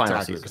then one final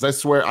spectacular season. because I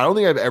swear I don't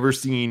think I've ever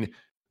seen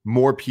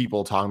more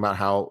people talking about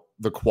how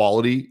the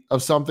quality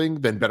of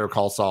something than Better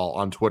Call Saul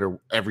on Twitter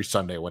every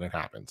Sunday when it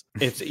happens.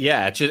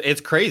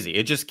 It's crazy.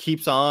 It just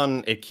keeps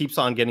on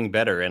getting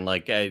better. And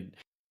like I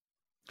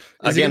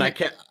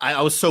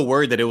was so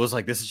worried that it was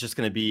like, this is just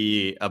going to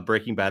be a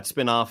Breaking Bad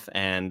spinoff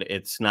and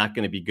it's not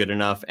going to be good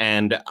enough.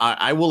 And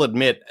I will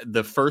admit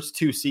the first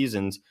 2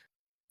 seasons,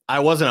 I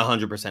wasn't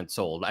 100%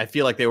 sold. I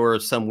feel like there were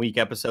some weak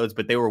episodes,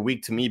 but they were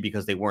weak to me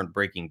because they weren't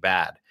Breaking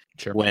Bad.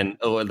 Sure.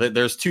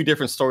 There's 2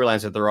 different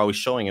storylines that they're always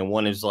showing. And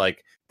one is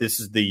like, this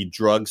is the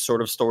drug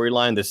sort of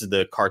storyline. This is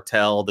the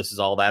cartel. This is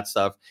all that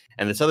stuff.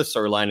 And this other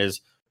storyline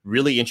is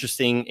really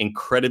interesting,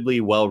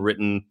 incredibly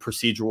well-written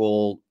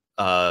procedural,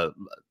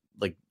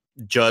 like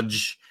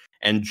judge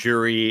and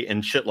jury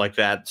and shit like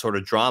that sort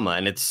of drama.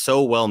 And it's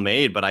so well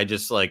made, but I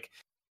just like,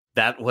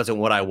 that wasn't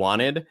what I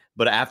wanted.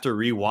 But after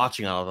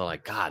rewatching, I was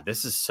like, God,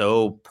 this is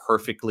so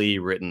perfectly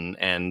written.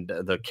 And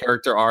the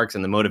character arcs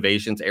and the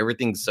motivations,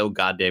 everything's so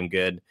goddamn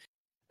good.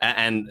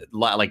 And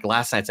like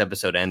last night's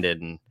episode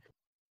ended. And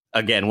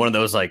again, one of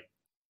those like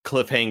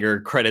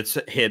cliffhanger credits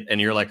hit. And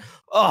you're like,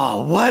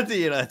 oh, what?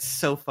 It's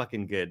so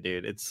fucking good,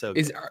 dude. It's so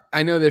good.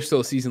 I know there's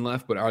still a season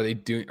left, but are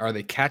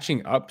they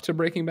catching up to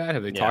Breaking Bad?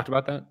 Have they talked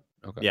about that?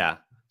 Okay. Yeah.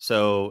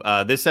 So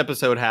this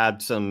episode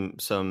had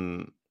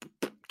some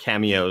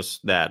cameos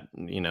that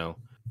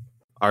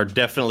are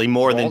definitely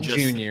more than just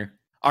Junior.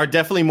 Are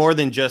definitely more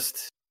than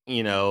just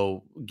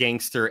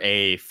Gangster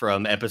A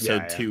from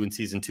episode 2 in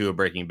season 2 of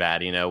Breaking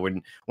Bad.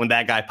 When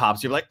that guy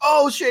pops, you're like,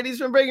 oh shit, he's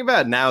from Breaking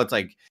Bad. Now it's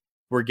like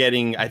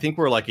I think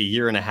we're like a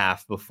year and a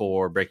half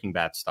before Breaking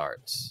Bad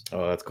starts.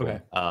 Oh, that's cool.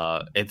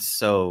 Okay.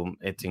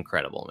 It's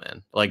incredible,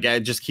 man. Like I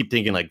just keep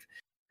thinking like,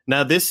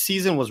 now this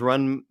season was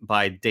run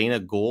by Dana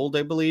Gould,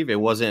 I believe. It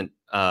wasn't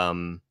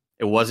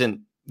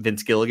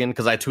Vince Gilligan,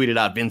 because I tweeted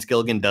out Vince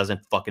Gilligan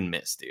doesn't fucking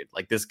miss, dude.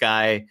 Like this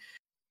guy,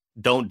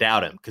 don't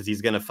doubt him because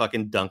he's gonna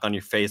fucking dunk on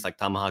your face like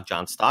Tomahawk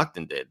John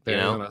Stockton did. There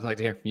you go. I'd like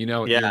to hear. You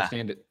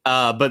understand it.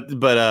 But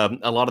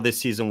a lot of this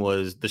season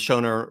was the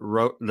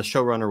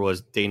showrunner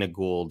was Dana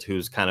Gould,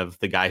 who's kind of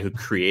the guy who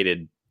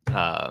created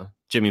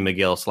Jimmy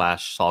McGill /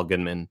 Saul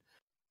Goodman.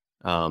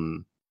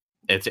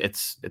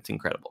 It's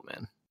incredible,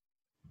 man.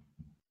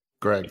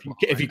 Greg,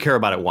 If you care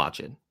about it,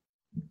 watch it.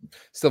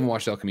 Still haven't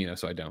watched El Camino,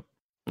 so I don't.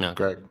 No,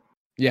 Greg.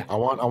 Yeah. I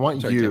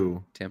want Sorry,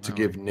 you Tim, to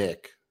give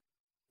Nick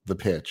the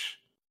pitch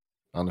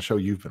on the show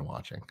you've been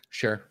watching.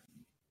 Sure.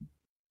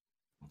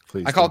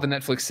 Please. I call it the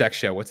Netflix sex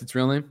show. What's its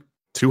real name?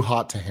 Too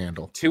Hot to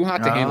Handle. Too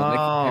Hot to Handle. Nick,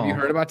 have you Oh.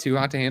 heard about Too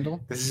Hot to Handle?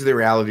 This is the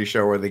reality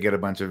show where they get a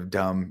bunch of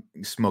dumb,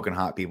 smoking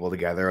hot people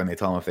together and they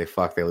tell them if they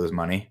fuck, they lose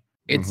money.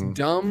 It's Mhm.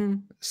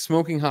 dumb,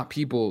 smoking hot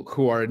people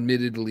who are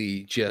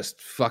admittedly just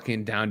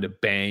fucking down to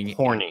bang.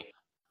 Horny.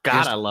 God,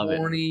 Just I love it.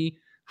 horny,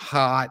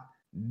 hot,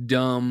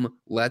 dumb.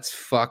 Let's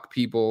fuck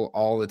people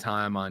all the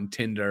time on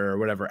Tinder or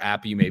whatever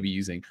app you may be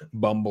using.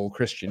 Bumble,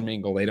 Christian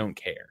Mingle. They don't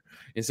care.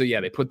 And so,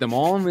 yeah, they put them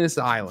all on this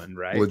island,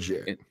 right?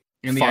 Legit.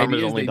 And the idea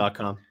is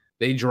Farmersonly.com.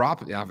 they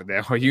drop it off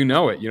there. You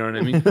know it. You know what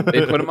I mean?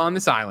 They put them on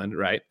this island,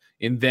 right?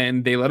 And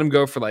then they let them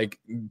go for like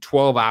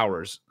 12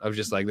 hours of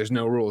just like, there's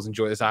no rules.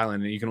 Enjoy this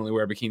island. And you can only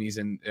wear bikinis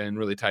and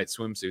really tight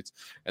swimsuits.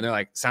 And they're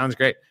like, sounds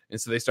great. And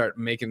so they start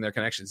making their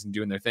connections and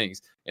doing their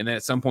things. And then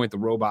at some point, the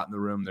robot in the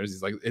room, there's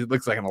these like, it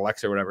looks like an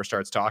Alexa or whatever,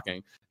 starts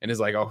talking and is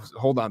like, oh,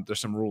 hold on. There's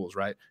some rules,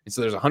 right? And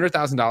so there's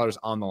 $100,000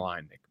 on the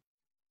line, Nick.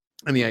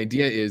 And the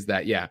idea is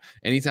that, yeah,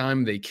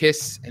 anytime they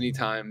kiss,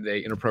 anytime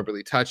they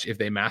inappropriately touch, if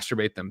they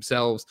masturbate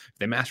themselves, if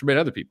they masturbate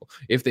other people,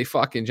 if they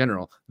fuck in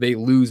general, they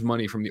lose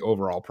money from the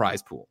overall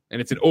prize pool. And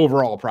it's an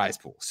overall prize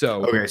pool.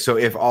 So, Okay, so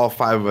if all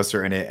 5 of us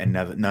are in it and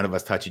none of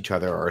us touch each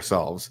other or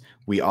ourselves,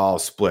 we all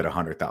split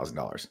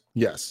 $100,000.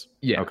 Yes.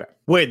 yeah, Okay.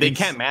 Wait, they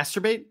can't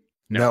masturbate?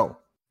 No.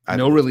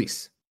 no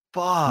release.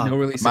 Fuck. No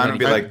release. Mine would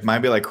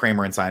be like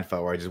Kramer and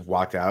Seinfeld, where I just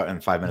walked out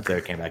and 5 minutes later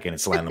came back in and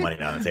slammed the money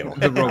down the table.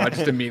 The robot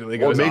just immediately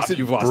goes What makes off. it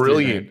You've lost your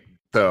brilliant, man.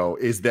 though,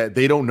 is that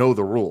they don't know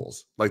the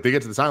rules. Like, they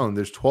get to this island,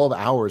 there's 12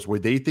 hours where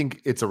they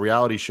think it's a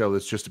reality show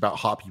that's just about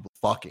hot people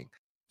fucking.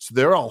 So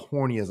they're all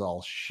horny as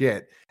all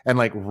shit. And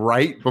like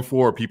right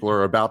before people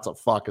are about to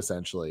fuck,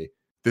 essentially,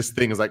 this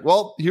thing is like,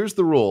 well, here's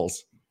the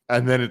rules.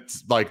 And then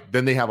it's like,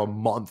 then they have a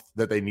month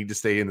that they need to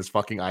stay in this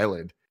fucking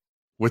island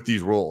with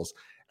these rules.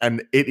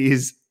 And it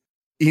is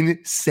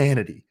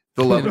insanity.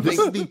 The level. This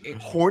is the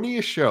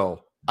horniest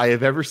show I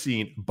have ever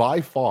seen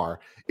by far.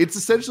 It's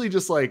essentially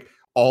just like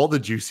all the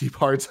juicy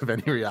parts of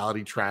any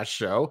reality trash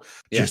show,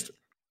 Yeah.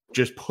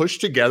 just pushed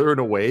together in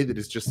a way that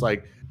is just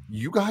like,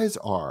 you guys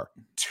are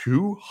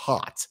too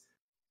hot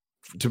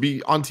to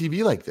be on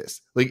TV like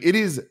this. Like,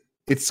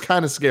 it's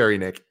kind of scary,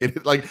 Nick.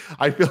 Like,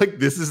 I feel like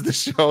this is the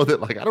show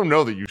that, like, I don't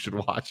know that you should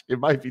watch. It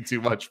might be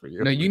too much for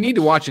you. No, you need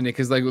to watch it, Nick,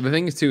 because like the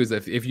thing is too is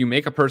that if you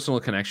make a personal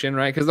connection,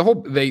 right? Because the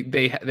whole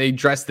they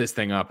dress this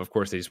thing up. Of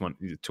course, they just want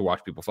to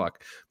watch people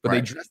fuck, but they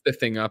Right. dress the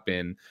thing up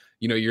in,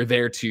 you're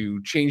there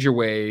to change your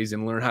ways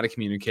and learn how to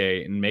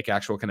communicate and make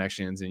actual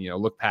connections and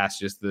look past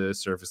just the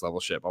surface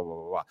level shit. Blah blah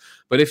blah blah.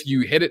 But if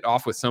you hit it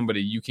off with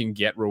somebody, you can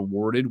get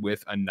rewarded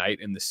with a night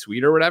in the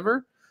suite or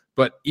whatever.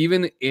 But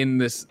even in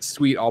this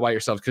suite all by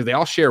yourself, because they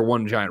all share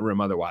one giant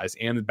room otherwise,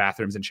 and the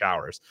bathrooms and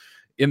showers,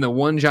 in the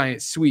one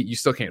giant suite, you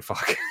still can't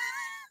fuck.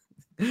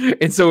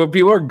 And so when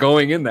people are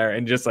going in there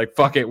and just like,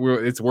 fuck it,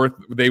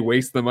 they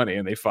waste the money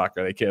and they fuck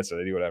or they kiss or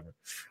they do whatever.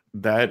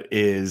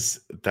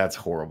 That's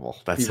horrible.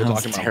 That People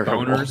sounds talking about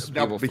terrible. boners.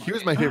 Now, but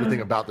here's my favorite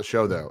thing about the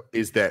show, though,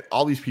 is that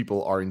all these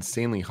people are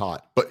insanely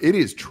hot, but it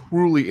is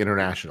truly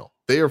international.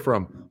 They are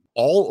from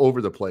all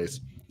over the place,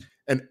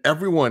 and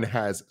everyone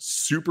has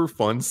super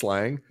fun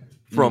slang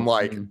from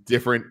like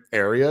different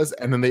areas.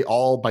 And then they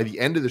all, by the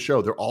end of the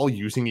show, they're all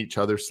using each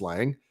other's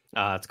slang.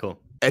 Ah, that's cool.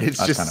 And it's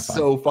That's kinda just fun.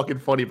 so fucking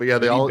funny. But yeah,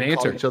 they They all banter.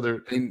 call each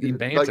other They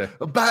banter.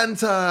 like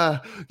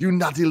banter, you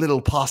nutty little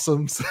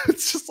possums.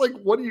 It's just like,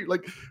 what is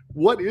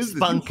this?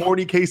 Spunk. You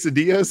horny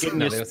quesadillas? Getting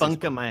No, your they don't say spunk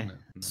spunk. on my, No. your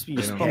They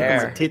don't spunk on my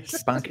care. tits.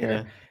 Spunk Yeah.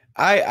 hair.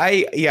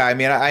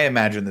 I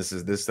imagine this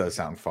does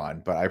sound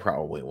fun, but I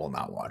probably will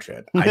not watch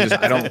it.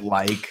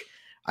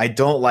 I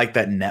don't like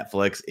that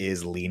Netflix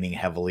is leaning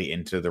heavily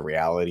into the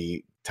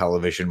reality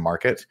television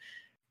market.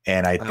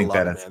 And I think love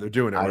that it, it's man. They're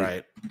doing it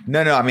right.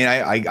 no, I mean,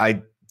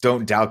 I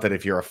don't doubt that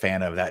if you're a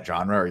fan of that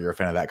genre or you're a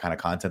fan of that kind of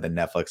content, then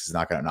Netflix is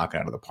not going to knock it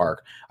out of the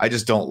park. I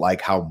just don't like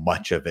how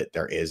much of it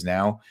there is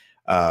now.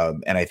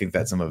 And I think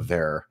that some of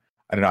their,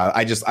 I don't know,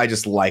 I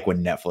just like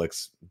when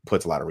Netflix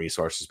puts a lot of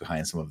resources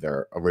behind some of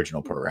their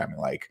original programming.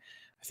 Like,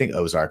 I think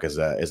Ozark is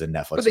a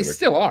Netflix. But they original.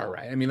 still are,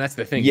 right? I mean, that's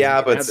the thing. Yeah,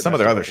 You can but have the some of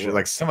best their other both shit, worlds.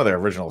 like some of their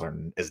originals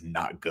is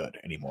not good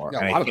anymore. Yeah,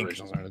 And a I lot of the think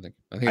originals aren't.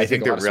 I they think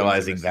take a they're lot of swings at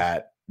realizing this.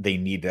 that they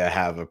need to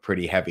have a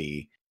pretty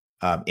heavy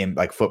in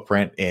like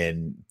footprint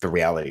in the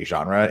reality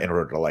genre in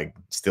order to like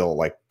still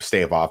like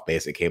stave off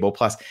basic cable.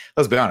 Plus,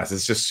 let's be honest,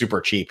 it's just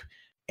super cheap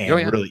and Oh,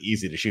 yeah. really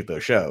easy to shoot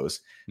those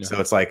shows. Yeah. So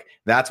it's like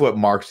that's what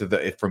marked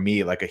for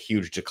me like a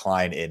huge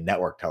decline in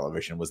network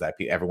television was that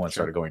everyone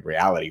started going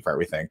reality for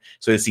everything.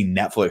 So to see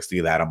Netflix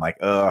do that, I'm like,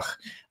 ugh,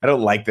 I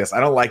don't like this.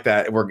 I don't like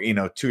that. We're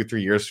 2 or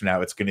 3 years from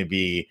now, it's going to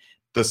be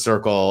The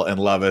Circle and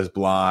Love Is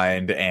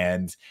Blind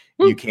and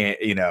you can't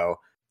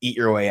Eat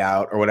Your Way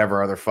Out or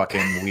whatever other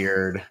fucking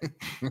weird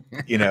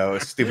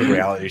stupid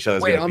reality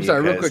shows. Wait, gonna I'm be,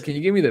 sorry, real 'cause- quick. Can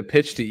you give me the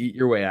pitch to Eat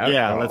Your Way Out?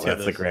 Yeah, Oh, let's hear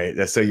that's this. a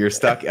great. So you're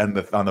stuck on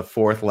the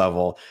fourth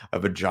level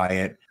of a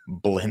giant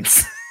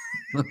blintz.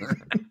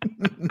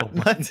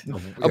 What?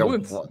 A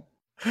blintz. what?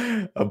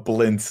 A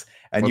blintz,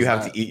 and What's you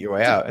have that? to eat your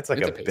way out. It's like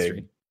It's a a pastry.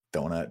 big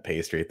donut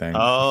pastry thing.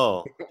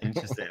 Oh,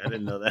 interesting. I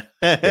didn't know that.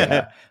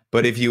 Yeah.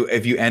 But if you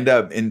end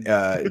up in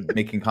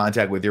making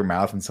contact with your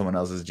mouth and someone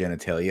else's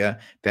genitalia,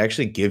 they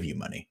actually give you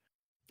money.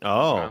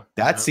 Oh,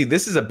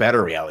 This is a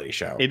better reality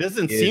show. it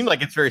doesn't seem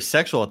like it's very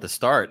sexual at the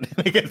start.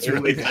 It's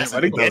really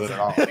fascinating. It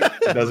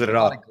does it at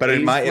all. But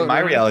in my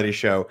reality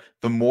show,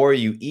 the more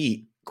you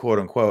eat, quote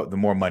unquote, the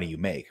more money you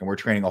make. And we're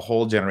training a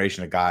whole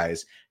generation of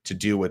guys to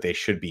do what they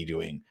should be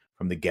doing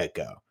from the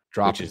get-go.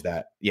 Which is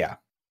that, you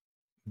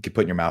can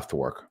put your mouth to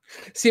work.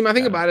 See, my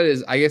thing about it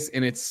is, I guess,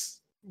 and it's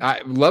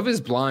Love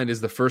is Blind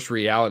is the first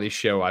reality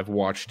show I've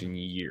watched in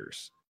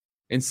years.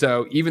 And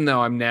so even though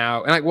I'm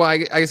now, and I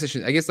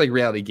guess like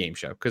reality game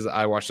show, because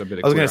I watched a bit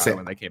of Queer Eye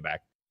when they came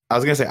back. I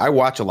was gonna say I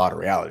watch a lot of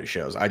reality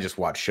shows. I just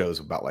watch shows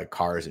about like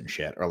cars and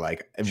shit, or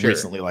like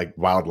recently like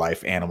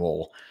wildlife,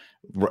 animal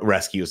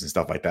rescues and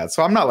stuff like that.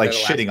 So I'm not like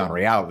shitting on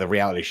the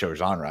reality show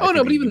genre. Oh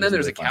no, but even then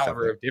there's a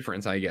caliber of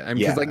difference. I get. I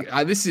mean,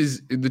 because this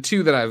is the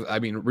two that I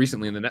mean,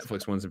 recently in the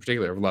Netflix ones in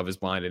particular, of Love is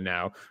Blind, and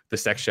now the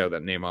sex show,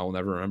 that name I will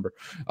never remember.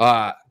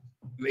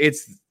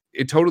 It's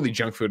totally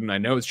junk food, and I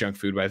know it's junk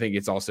food, but I think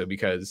it's also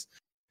because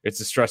it's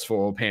a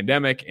stressful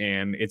pandemic,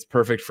 and it's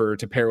perfect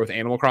to pair with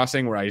Animal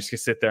Crossing, where I just can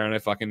sit there and I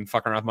fucking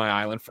fuck around with my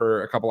island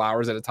for a couple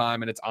hours at a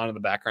time, and it's on in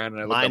the background,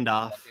 and I Mind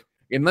off.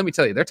 And let me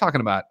tell you, they're talking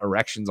about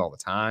erections all the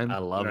time. I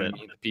love it.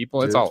 The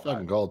people, it's all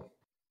fucking gold.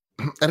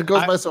 And it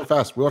goes by so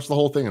fast. We watched the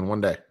whole thing in one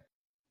day.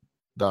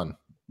 Done.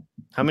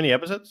 How many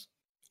episodes?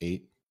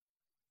 8.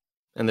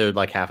 And they're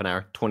like half an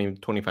hour, 20,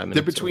 25 minutes.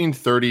 They're between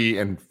 30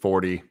 and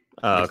 40.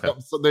 Oh, okay.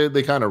 So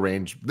they kind of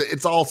range.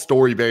 It's all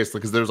story based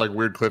because there's like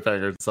weird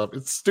cliffhangers and stuff.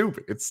 It's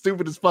stupid. It's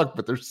stupid as fuck,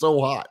 but they're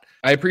so hot.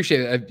 I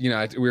appreciate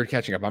it. We were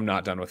catching up. I'm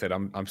not done with it.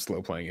 I'm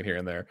slow playing it here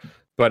and there.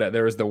 But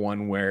there was the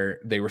one where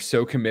they were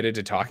so committed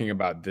to talking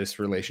about this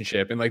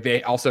relationship, and like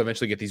they also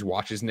eventually get these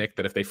watches, Nick,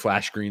 that if they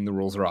flash green, the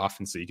rules are off,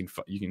 and so you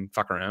can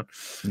fuck around.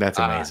 That's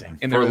amazing.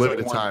 And for a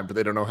limited time, but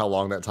they don't know how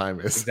long that time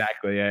is.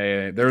 Exactly.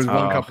 Yeah. There was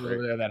one couple over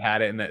there that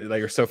had it, and that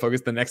like are so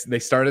focused. They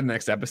started the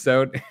next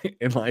episode,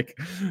 and like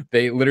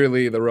they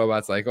literally, the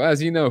robot's like, well,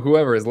 as you know,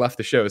 whoever has left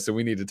the show, so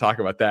we need to talk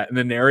about that. And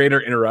the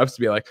narrator interrupts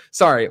to be like,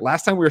 sorry,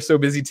 last time we were so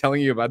busy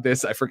telling you about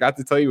this, I forgot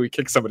to tell you we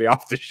kicked somebody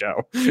off the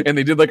show. And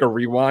they did like a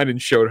rewind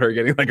and showed her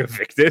getting like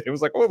evicted. It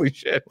was like, holy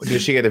shit.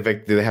 Did she get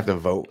evicted? Do they have to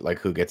vote like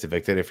who gets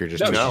evicted if you're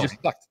just she just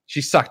sucked.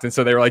 She sucked. And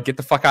so they were like, get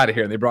the fuck out of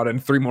here. And they brought in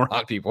 3 more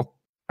hot people.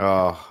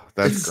 Oh,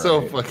 that's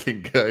so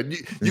fucking good.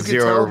 You can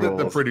tell that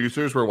the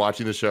producers were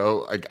watching the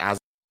show like as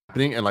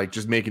happening and like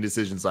just making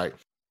decisions like,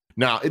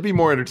 now it'd be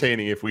more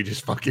entertaining if we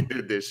just fucking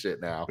did this shit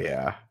now.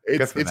 Yeah.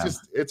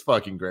 It's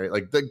fucking great.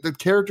 Like the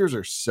characters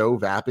are so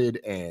vapid,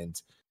 and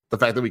the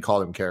fact that we call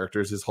them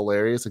characters is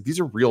hilarious. Like these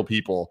are real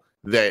people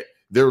that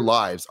their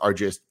lives are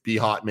just be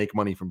hot, make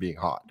money from being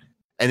hot.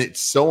 And it's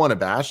so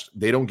unabashed.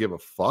 They don't give a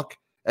fuck.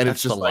 And That's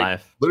it's just like,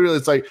 life. literally,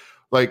 it's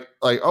like,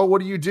 oh,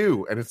 what do you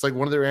do? And it's like,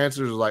 one of their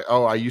answers is like,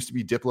 oh, I used to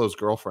be Diplo's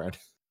girlfriend.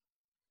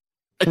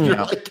 And you're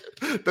like,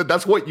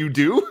 that's what you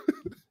do?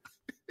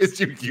 Is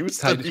you used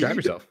to describe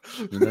yourself.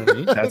 You know what I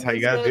mean? That's how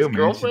you gotta do,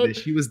 man.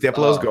 She was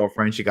Diplo's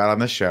girlfriend. She got on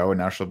the show, and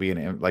now she'll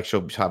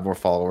have more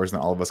followers than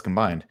all of us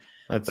combined.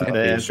 That's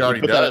it. She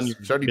already does.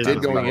 She already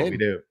did going in. We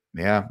do.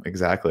 Yeah,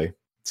 exactly.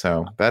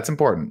 So that's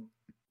important.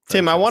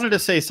 Tim, I wanted to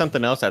say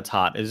something else that's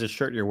hot. Is the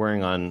shirt you're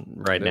wearing on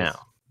right now?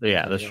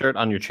 Yeah, the shirt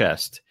on your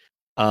chest.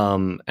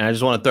 And I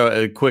just want to throw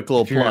a quick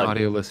little plug. If you're an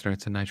audio listener,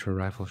 it's a Nitro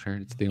Rifle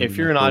shirt. It's the if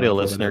you're an audio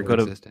listener, go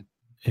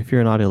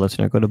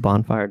to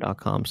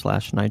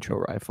bonfire.com/Nitro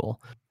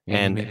Rifle.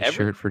 And made a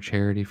shirt for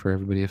charity for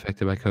everybody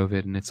affected by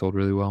COVID, and it sold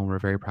really well, and we're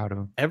very proud of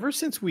them. Ever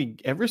since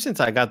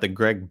I got the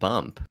Greg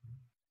bump,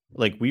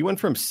 like we went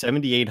from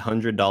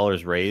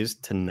 $7,800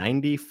 raised to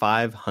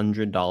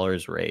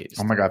 $9,500 raised.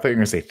 Oh my god, I thought you were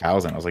gonna say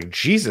 1,000. I was like,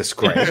 Jesus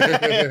Christ.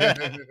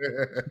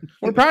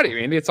 We're proud of you,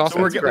 Andy. It's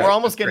awesome. So we're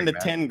almost getting to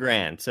 10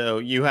 grand. So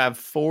you have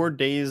 4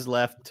 days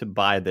left to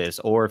buy this,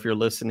 or if you're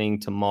listening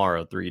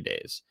tomorrow, 3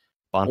 days.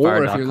 Bonfire.com.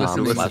 Or if you're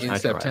listening in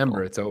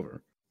September, it's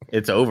over.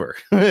 It's over.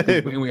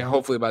 we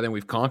hopefully by then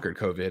we've conquered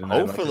COVID. And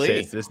hopefully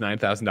it's this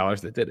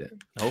 $9,000 that did it.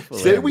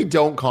 Hopefully. Say we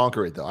don't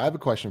conquer it though. I have a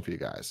question for you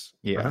guys.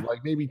 Yeah.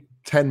 Like maybe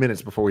 10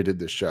 minutes before we did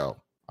this show,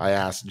 I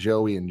asked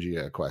Joey and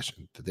Gia a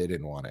question that they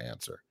didn't want to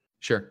answer.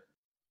 Sure.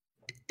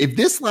 If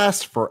this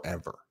lasts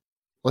forever,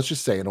 let's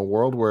just say in a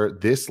world where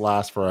this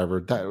lasts forever,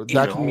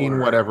 that can mean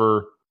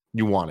whatever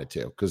you want it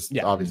to, because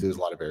obviously there's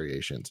a lot of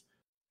variations.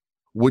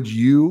 Would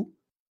you,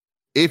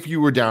 if you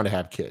were down to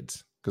have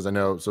kids? Because I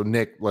know, so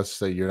Nick, let's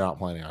say you're not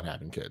planning on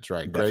having kids,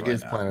 right? Definitely Greg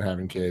is not. planning on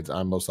having kids.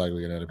 I'm most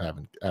likely going to end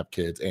up have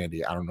kids.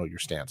 Andy, I don't know your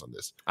stance on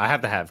this. I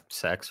have to have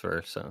sex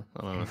first, so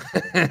I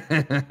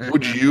don't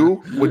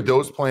know. Would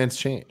those plans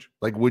change?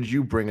 Like, would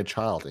you bring a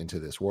child into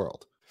this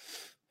world?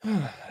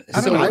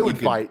 I would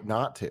fight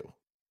not to.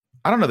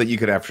 I don't know that you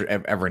could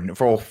ever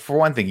for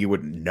one thing, you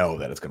wouldn't know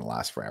that it's going to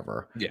last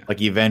forever. Yeah.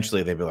 Like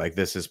eventually they'd be like,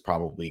 this is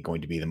probably going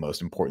to be the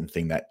most important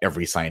thing that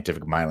every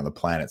scientific mind on the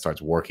planet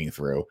starts working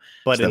through.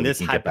 But so in this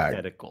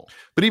hypothetical.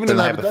 But even in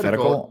the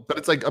hypothetical, but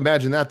it's like,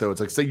 imagine that though. It's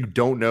like, say you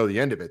don't know the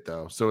end of it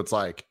though. So it's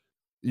like,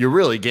 you're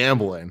really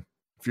gambling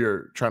if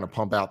you're trying to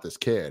pump out this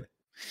kid.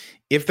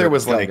 If there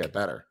was like, get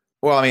better.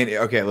 Well, I mean,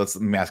 okay, let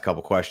me ask a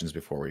couple questions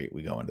before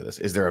we go into this.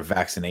 Is there a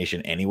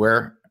vaccination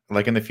anywhere?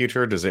 like in the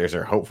future? Is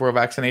there hope for a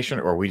vaccination,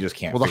 or we just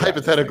can't? Well, the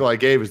hypothetical I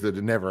gave is that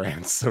it never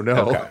ends, so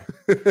no.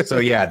 Okay. So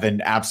yeah,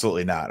 then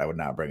absolutely not. I would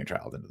not bring a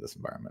child into this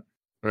environment.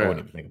 Right. I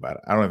wouldn't even think about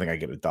it. I don't think I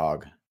get a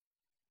dog.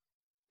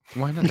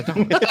 Why not the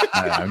dog?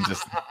 I'm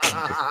just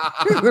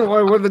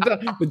Why would the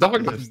dog? The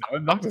dog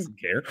doesn't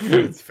care.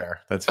 That's fair.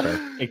 That's fair.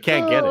 It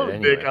can't get it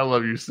anyway. Nick, I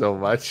love you so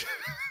much.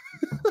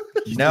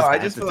 No, I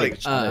just feel like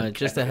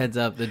Just a heads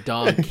up, the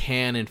dog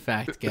can in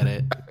fact get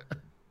it.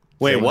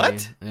 Wait, So,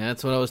 what? Yeah,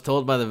 that's what I was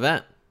told by the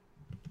vet.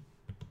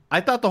 I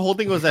thought the whole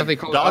thing was that They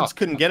call it dogs off.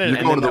 couldn't get it, You're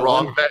and going then to the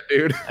wrong vet,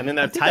 dude. and then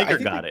that I think tiger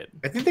got it.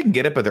 I think they can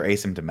get it, but they're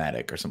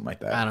asymptomatic or something like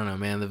that. I don't know,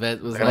 man. The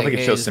vet was I don't like, think it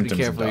 "Hey, shows just be symptoms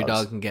in careful, your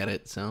dogs." dog can get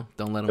it, so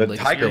don't let him." The lick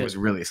tiger shit." was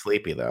really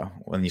sleepy though.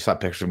 When you saw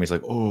pictures of him, he's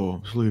like, "Oh,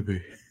 I'm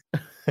sleepy."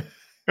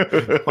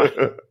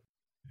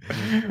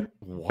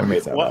 I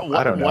made that up.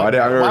 I don't know.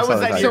 why was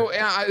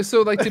that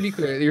So like to be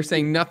clear, you're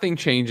saying nothing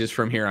changes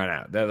from here on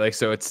out. That like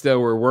so it's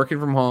still we're working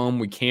from home.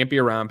 We can't be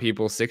around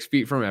people 6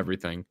 feet from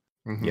everything.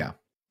 Mhm. Yeah.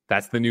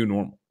 That's the new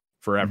normal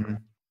forever. Mhm.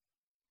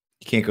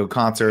 You can't go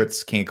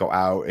concerts. Can't go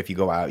out. If you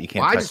go out, you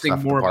can't. Well, I touch just think stuff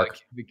at the more of park. like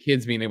the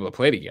kids being able to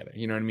play together.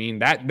 You know what I mean?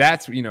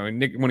 That's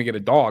Nick want to get a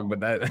dog, but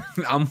that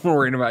I'm more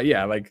worried about.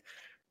 Yeah, like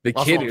the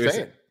That's kid what I'm is.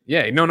 saying.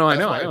 Yeah, no, I That's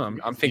know. why I'm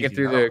it's thinking easy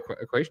through now. the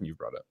equation you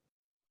brought up.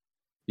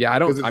 Yeah, I 'Cause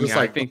don't. it's I mean, just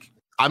I like- think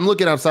I'm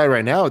looking outside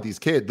right now at these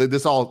kids.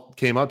 This all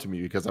came up to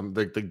me because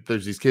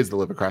there's these kids that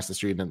live across the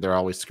street and they're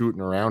always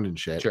scooting around and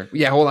shit. sure.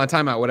 Yeah, hold on,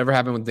 time out. Whatever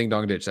happened with Ding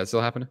Dong Ditch? That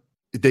still happening?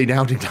 They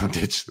now ding dong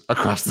ditch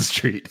across the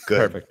street.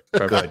 Good.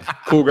 Perfect.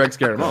 Cool. Greg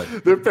scared them all.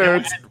 Their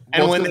parents.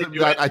 And most when of they them-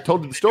 do it- I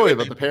told you the story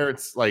about the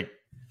parents like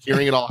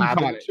hearing it all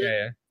happen. Got and it. shit.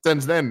 Yeah,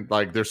 Since then,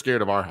 like they're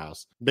scared of our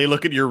house. They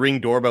look at your Ring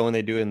doorbell when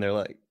they do it, and they're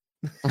like,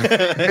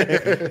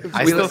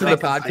 I We still listen to the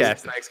think- podcast.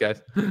 Thanks,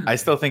 guys. I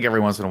still think every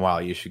once in a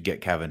while you should get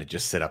Kevin to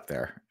just sit up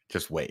there,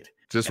 just wait.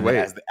 Just And then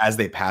wait. as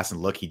they pass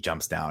and look, he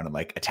jumps down and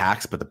like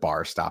attacks, but the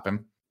bars stop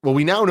him. Well,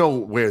 we now know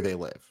where they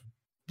live.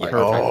 Like,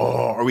 Perfect.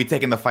 oh, are we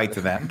taking the fight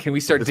to them? Can we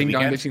start This ding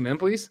dong weekend? ditching them,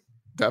 please?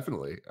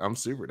 Definitely. I'm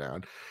super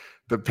down.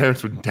 The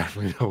parents would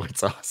definitely know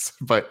it's us.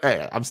 But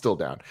hey, I'm still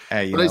down.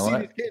 Hey, you But I know see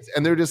what? these kids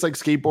and they're just like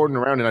skateboarding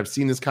around. And I've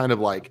seen this kind of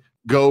like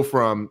go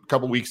from a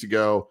couple weeks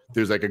ago.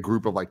 There's like a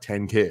group of like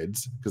 10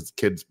 kids because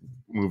kids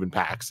move in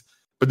packs.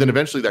 But then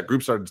eventually that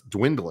group started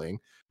dwindling.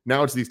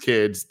 Now it's these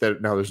kids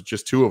that now there's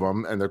just 2 of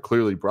them and they're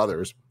clearly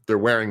brothers. They're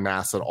wearing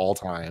masks at all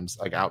times,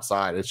 like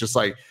outside. It's just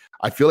like,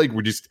 I feel like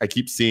I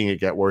keep seeing it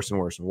get worse and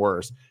worse and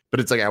worse. But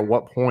it's like, at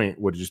what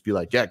point would it just be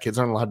like, yeah, kids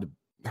aren't allowed to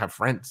have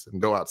friends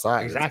and go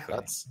outside? Exactly.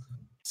 That's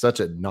such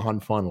a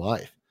non-fun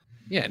life.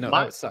 Yeah, no, My-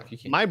 that would suck. You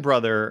can't. my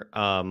brother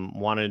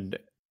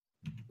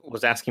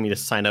was asking me to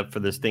sign up for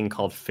this thing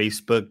called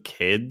Facebook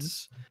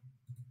Kids.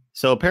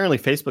 So apparently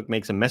Facebook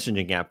makes a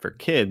messaging app for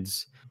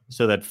kids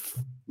so that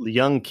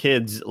young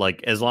kids,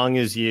 like as long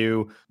as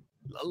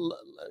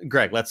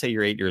Greg, let's say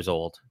you're 8 years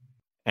old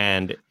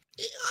and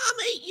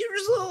I'm 8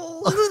 years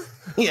old.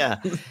 Yeah.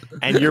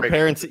 And your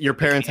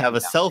parents have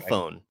a cell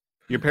phone.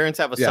 Your parents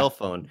have a Yeah. cell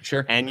phone.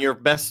 Sure. And your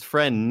best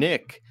friend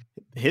Nick,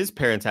 his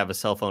parents have a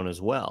cell phone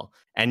as well.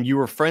 And you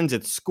were friends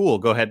at school.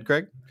 Go ahead,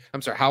 Greg.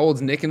 I'm sorry. How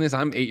old's Nick in this?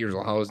 I'm 8 years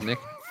old. How old is Nick?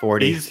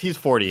 40. He's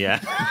 40, yeah.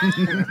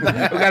 We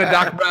got a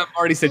Doc Brown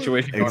party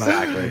situation going on.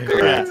 Exactly.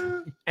 Yeah.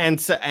 And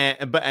so,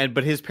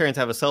 but his parents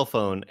have a cell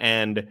phone,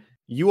 and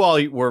you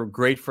all were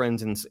great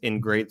friends in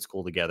grade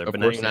school together. Of But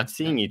now course, you're yeah. not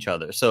seeing each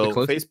other. So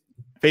Close.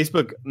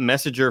 Facebook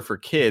Messenger for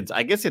kids,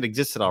 I guess it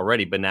existed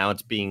already, but now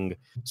it's being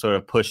sort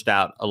of pushed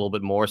out a little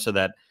bit more, so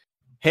that,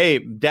 hey,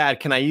 Dad,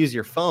 can I use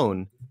your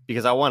phone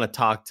because I want to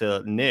talk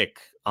to Nick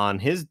on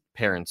his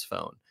parents'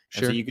 phone.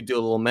 And Sure. so you could do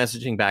a little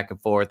messaging back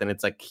and forth, and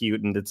it's like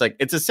cute, and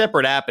it's a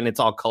separate app, and it's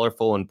all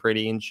colorful and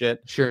pretty and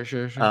shit. Sure.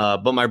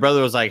 But my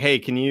brother was like, "Hey,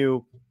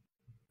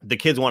 the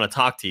kids want to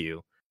talk to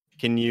you.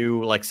 Can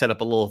you like set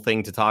up a little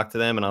thing to talk to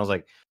them?" And I was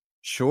like,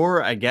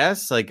 "Sure, I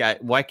guess. Like,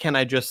 why can't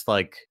I just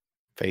like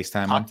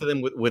FaceTime. talk to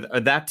them with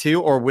that too,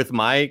 or with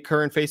my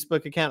current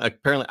Facebook account?"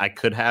 Apparently, I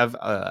could have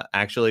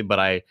actually, but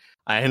I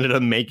ended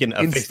up making a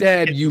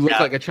Instead, Facebook you look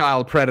account. like a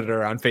child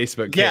predator on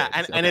Facebook. Yeah,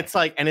 Kids. and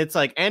it's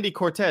like Andy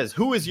Cortez,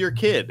 who is your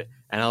kid?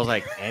 And I was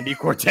like, Andy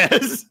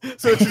Cortez.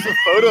 So it's just a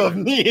photo of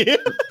me.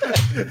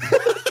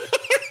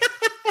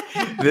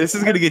 This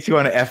is gonna get you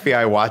on an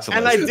FBI watch list.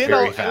 and I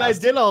very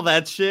did all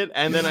that shit,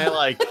 and then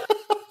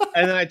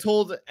and then I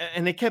told,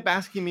 and they kept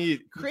asking me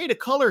create a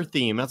color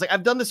theme. I was like,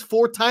 I've done this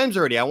 4 times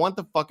already. I want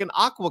the fucking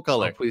aqua Oh,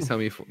 color. please tell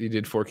me you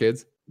did 4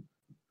 kids.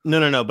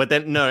 No. But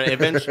then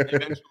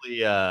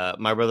eventually,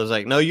 my brother's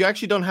like, no, you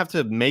actually don't have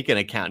to make an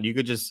account. You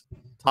could just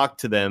talk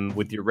to them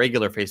with your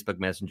regular Facebook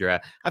Messenger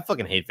app. I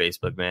fucking hate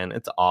Facebook, man.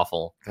 It's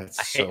awful.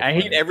 That's I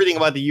hate everything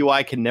about the UI.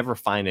 I can never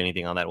find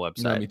anything on that No,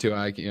 website. me too.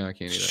 I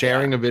can't either.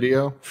 Sharing a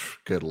video,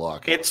 good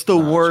luck. It's the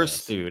Not worst,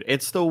 just- dude.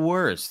 It's the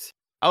worst.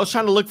 I was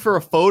trying to look for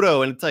a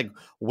photo, and it's like,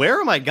 where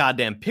are my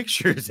goddamn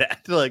pictures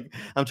at? Like,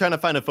 I'm trying to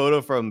find a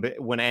photo from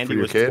when Andy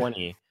your was kid?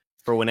 20.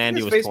 For when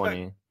Andy was Facebook-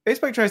 20.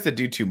 Facebook tries to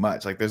do too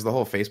much. Like there's the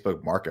whole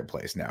Facebook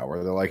marketplace now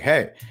where they're like,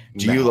 hey,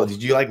 No.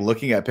 did you like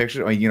looking at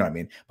pictures? I mean, you know what I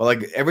mean? But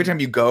like every time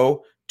you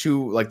go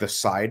to like the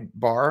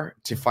sidebar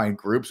to find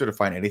groups or to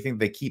find anything,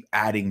 they keep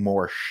adding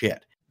more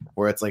shit.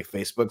 Where it's like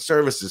Facebook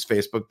services,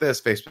 Facebook this,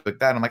 Facebook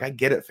that. I'm like, I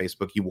get it,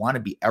 Facebook. You want to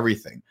be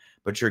everything,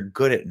 but you're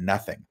good at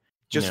nothing.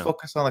 Just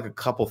focus on like a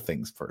couple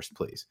things first,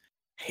 please.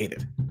 Hate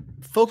it.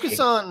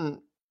 Focus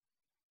on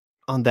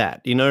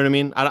that. You know what I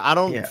mean? I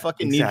don't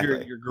need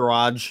your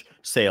garage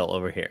sale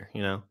over here,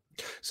 you know?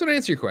 So to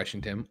answer your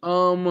question, Tim,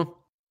 what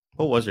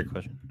was your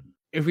question?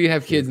 If we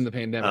have kids in the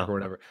pandemic or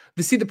whatever.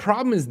 The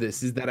problem is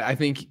that I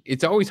think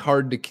it's always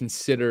hard to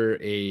consider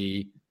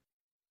a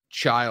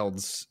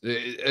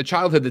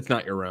childhood that's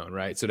not your own,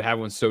 right? So to have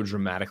one so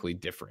dramatically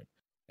different.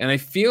 And I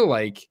feel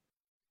like,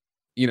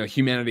 you know,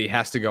 humanity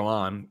has to go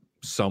on,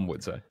 some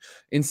would say.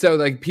 And so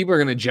like people are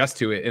going to adjust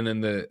to it. And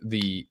then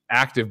the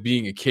act of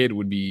being a kid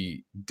would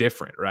be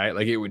different, right?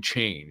 Like it would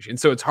change. And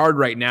so it's hard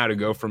right now to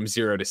go from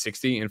 0 to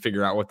 60 and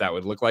figure out what that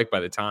would look like by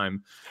the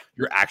time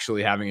you're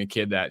actually having a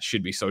kid that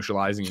should be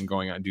socializing and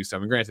going out and do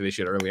stuff. And granted, they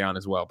should early on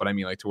as well. But I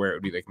mean, like to where it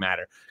would be like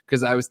matter.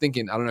 Because I was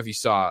thinking, I don't know if you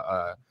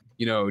saw,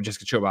 you know,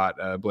 Jessica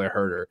Chobot, Blair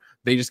Herter,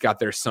 they just got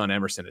their son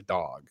Emerson a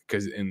dog.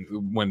 Because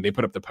when they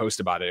put up the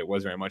post about it, it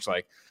was very much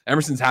like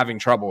Emerson's having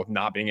trouble with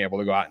not being able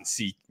to go out and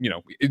see, you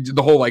know,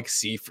 the whole like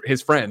see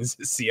his friends,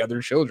 see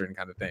other children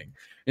kind of thing.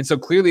 And so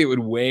clearly it would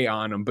weigh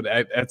on them, but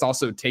that's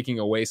also taking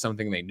away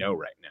something they know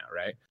right now,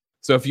 right?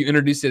 So if you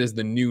introduce it as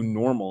the new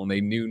normal and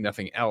they knew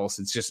nothing else,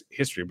 it's just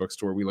history books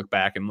to where we look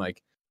back and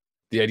like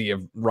the idea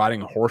of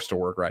riding a horse to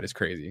work, right, is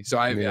crazy. So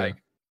I'm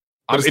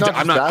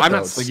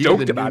not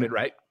stoked about it,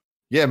 right?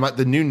 Yeah,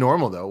 the new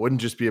normal though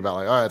wouldn't just be about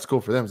like, oh, it's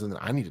cool for them, so then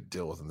I need to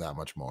deal with them that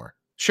much more.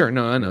 Sure,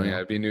 no, I know. Yeah,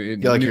 it'd be new.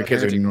 Like your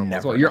kids are normal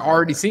as well. You're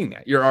already seeing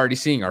that. You're already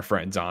seeing our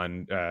friends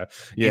on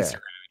Instagram,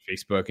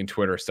 Facebook, and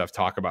Twitter stuff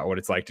talk about what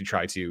it's like to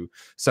try to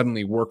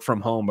suddenly work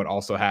from home, but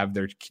also have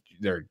their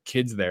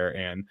kids there,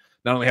 and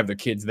not only have their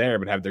kids there,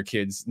 but have their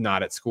kids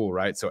not at school,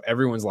 right? So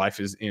everyone's life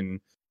is in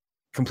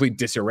complete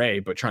disarray,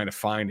 but trying to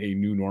find a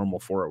new normal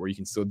for it, where you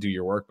can still do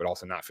your work, but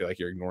also not feel like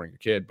you're ignoring your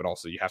kid, but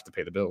also you have to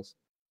pay the bills.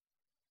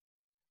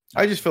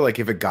 I just feel like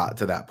if it got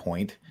to that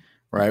point,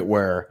 right,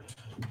 where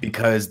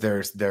because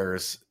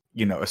there's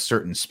you know a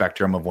certain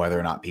spectrum of whether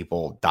or not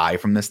people die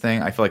from this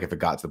thing, I feel like if it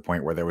got to the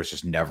point where there was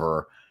just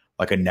never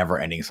like a never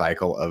ending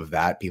cycle of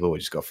that, people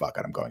would just go, fuck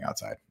it, I'm going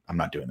outside. I'm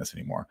not doing this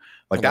anymore.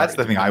 Like that's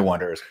the thing I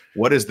wonder is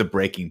what is the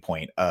breaking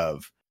point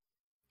of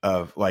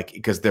like,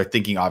 because they're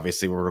thinking,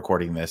 obviously we're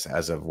recording this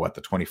as of what,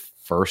 the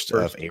 21st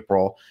of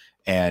April.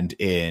 And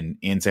in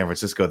San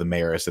Francisco, the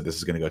mayor has said this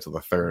is going to go to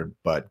the 3rd,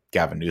 but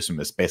Gavin Newsom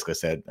has basically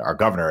said, our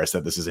governor has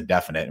said this is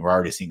indefinite, and we're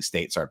already seeing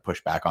states start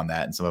push back on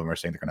that. And some of them are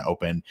saying they're going to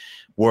open,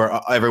 where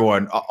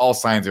all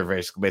signs are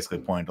basically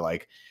pointing to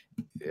like,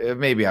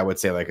 maybe I would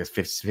say like a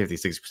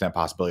 50-60%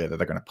 possibility that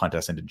they're going to punt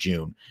us into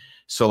June.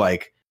 So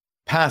like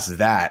past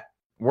that,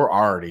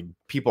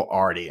 people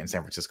already in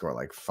San Francisco are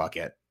like, fuck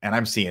it. And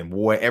I'm seeing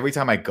every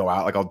time I go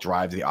out, like I'll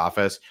drive to the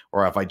office,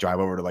 or if I drive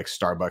over to like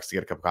Starbucks to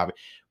get a cup of coffee,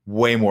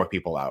 way more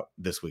people out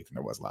this week than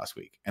there was last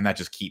week. And that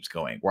just keeps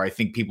going, where I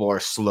think people are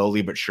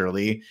slowly but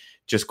surely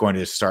just going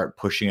to start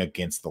pushing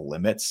against the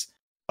limits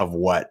of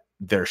what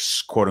they're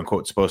quote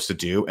unquote supposed to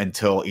do,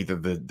 until either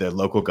the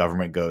local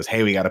government goes,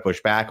 hey, we got to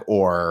push back,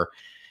 or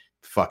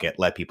fuck it,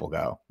 let people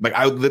go. Like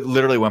I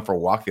literally went for a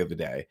walk the other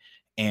day,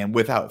 and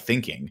without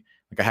thinking,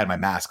 like I had my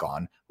mask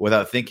on,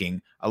 without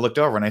thinking, I looked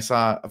over and I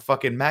saw a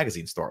fucking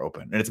magazine store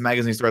open. And it's a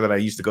magazine store that I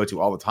used to go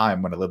to all the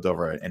time when I lived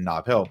over in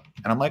Nob Hill.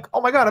 And I'm like,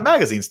 oh my God, a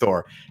magazine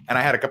store. And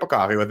I had a cup of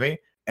coffee with me.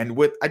 And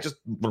I just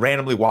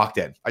randomly walked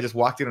in. I just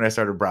walked in and I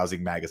started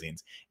browsing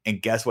magazines. And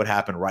guess what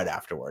happened right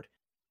afterward?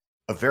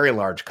 A very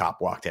large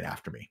cop walked in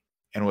after me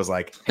and was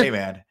like, hey,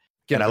 man.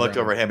 And I looked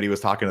over at him and he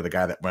was talking to the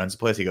guy that runs the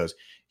place. He goes,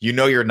 you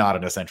know, you're not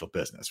an essential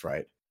business,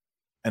 right?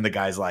 And the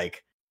guy was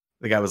like,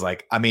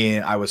 I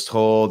mean, I was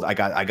told I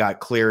got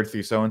cleared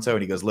through so-and-so.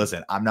 And he goes,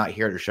 listen, I'm not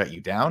here to shut you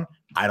down.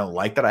 I don't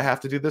like that I have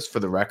to do this. For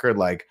the record,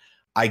 like,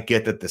 I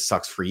get that this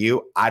sucks for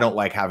you. I don't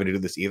like having to do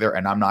this either.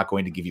 And I'm not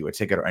going to give you a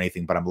ticket or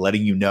anything, but I'm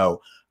letting you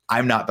know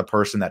I'm not the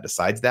person that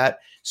decides that.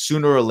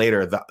 Sooner or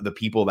later, the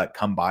people that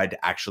come by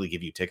to actually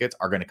give you tickets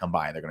are going to come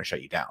by and they're going to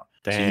shut you down.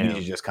 Damn. So you need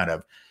to just kind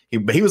of,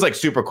 but he was like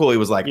super cool. He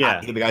was like,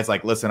 the guy's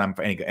like, listen,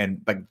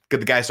 and like the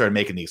guy started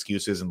making the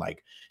excuses and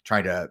like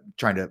trying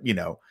to, you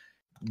know,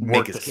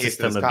 make his case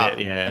to this cop.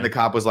 And the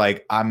cop was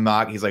like, I'm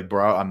not, he's like,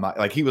 bro, I'm not,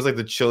 like, he was like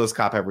the chillest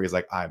cop ever. He's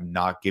like, I'm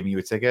not giving you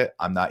a ticket.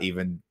 I'm not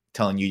even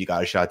telling you got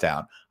to shut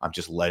down. I'm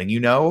just letting you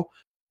know,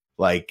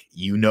 like,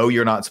 you know,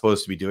 you're not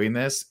supposed to be doing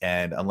this.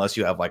 And unless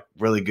you have like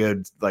really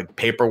good like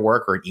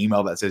paperwork or an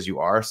email that says you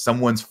are,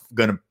 someone's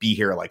going to be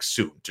here like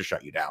soon to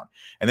shut you down.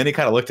 And then he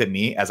kind of looked at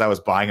me as I was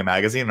buying a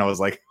magazine and I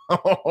was like,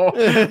 oh,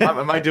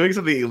 am I doing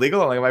something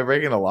illegal? Like, am I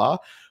breaking the law?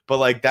 But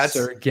like, that's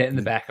get in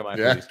the back of my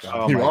police car.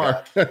 Oh, you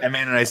are. And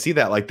man, and I see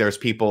that like there's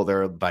people,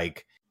 they're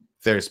like,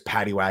 there's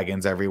paddy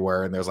wagons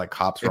everywhere, and there's like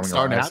cops roaming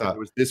around. It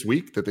was this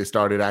week that they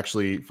started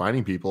actually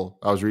finding people.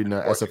 I was reading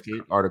an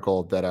SFK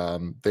article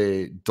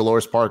that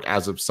Dolores Park,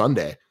 as of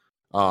Sunday,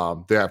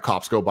 they have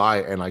cops go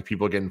by and like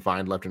people getting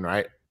fined left and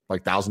right,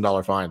 like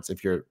 $1,000 fines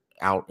if you're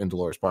out in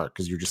Dolores Park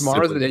because you're just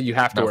Tomorrow's the simply day you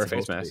have to not wear a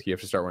face supposed to mask. be. You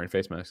have to start wearing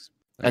face masks.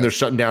 And they're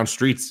shutting down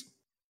streets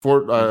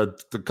for a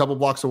couple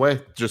blocks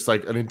away. Just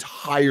like an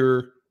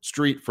entire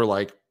street for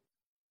like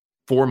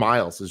 4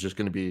 miles is just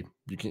going to be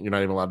you're not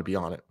even allowed to be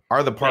on it.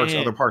 Are the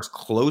other parks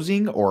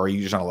closing, or are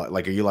you just not allowed,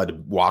 like, are you allowed to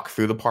walk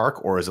through the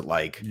park, or is it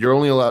like You're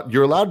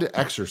allowed to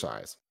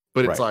exercise,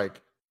 but it's Right.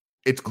 like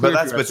it's clear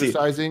But if you're that's- but see-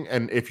 exercising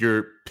and if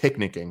you're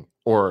picnicking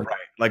or right?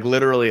 Like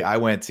literally, I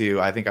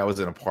think I was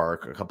in a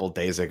park a couple of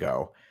days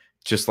ago,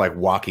 just like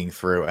walking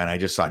through, and I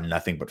just saw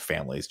nothing but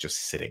families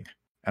just sitting.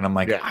 And I'm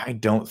like, Yeah. I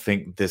don't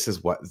think this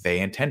is what they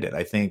intended.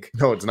 I think,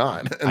 no, it's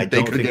not. And I they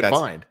don't could think get that's-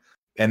 fined.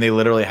 and they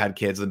literally had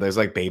kids, and there's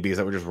like babies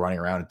that were just running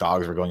around, and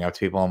dogs were going up to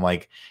people. I'm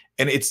like,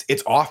 and it's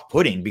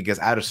off-putting because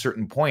at a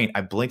certain point,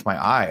 I blinked my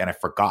eye and I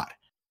forgot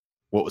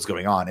what was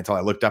going on until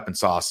I looked up and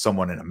saw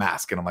someone in a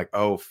mask, and I'm like,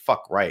 oh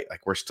fuck, right,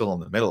 like we're still in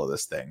the middle of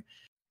this thing.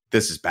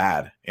 This is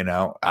bad, I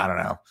don't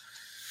know.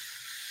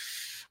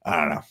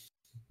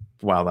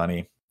 Wild on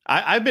E.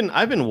 I've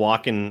been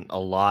walking a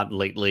lot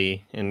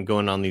lately and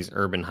going on these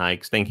urban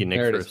hikes. Thank you, Nick,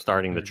 There it for is.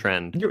 starting the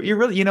trend. You're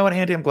really, you know what,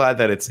 Andy? I'm glad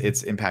that it's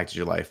impacted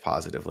your life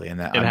positively, and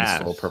that It I'm the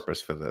has. sole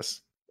purpose for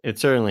this. It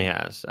certainly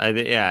has.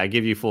 I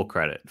give you full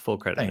credit.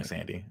 Thanks, Nick.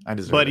 Andy. I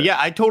deserve But it. yeah,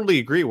 I totally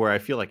agree. Where I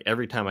feel like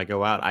every time I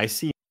go out, I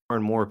see more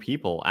and more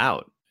people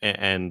out,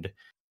 and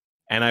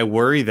I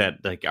worry that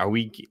like, are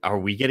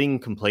we getting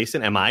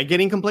complacent? Am I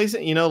getting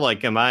complacent?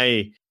 Like, am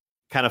I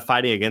kind of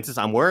fighting against this?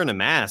 I'm wearing a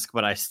mask,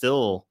 but I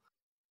still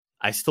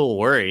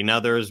worry. Now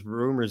there's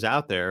rumors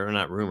out there, or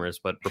not rumors,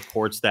 but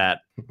reports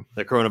that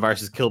the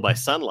coronavirus is killed by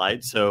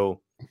sunlight.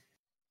 So,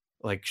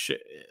 like,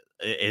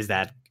 is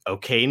that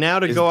okay now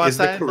to go Is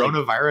the outside?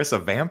 coronavirus a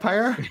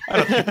vampire?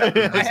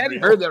 I hadn't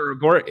heard that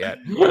report yet.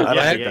 I don't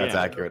Yeah, think yeah, that's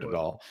yeah. accurate at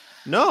all.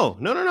 No.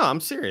 I'm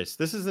serious.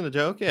 This isn't a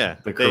joke. Yeah,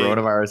 The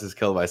coronavirus is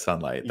killed by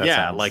sunlight. That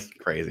Yeah, sounds like-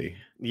 crazy.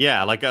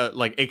 Yeah, like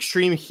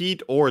extreme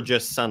heat or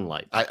just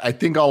sunlight. I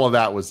think all of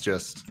that was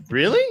just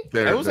Really?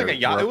 They're- It was like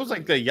they're- it was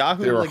like the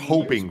Yahoo. they were like,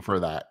 hoping news.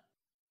 for that.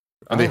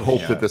 And they Oh, hope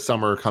yeah. that the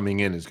summer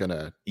coming in is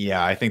gonna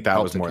Yeah, I think that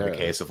Help was take more the care of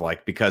case of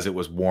like, because it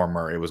was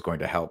warmer, it was going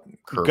to help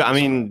curb. I the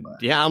mean, spread.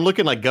 yeah, I'm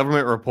looking like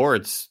government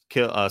reports.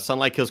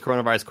 Sunlight kills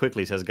coronavirus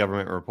quickly, says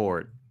government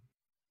report.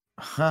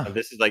 Huh.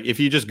 This is like, if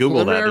you just Google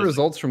that, Preliminary it's-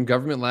 results from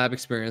government lab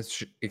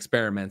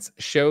experiments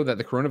show that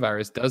the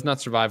coronavirus does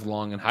not survive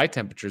long in high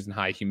temperatures and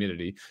high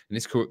humidity, and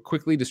is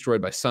quickly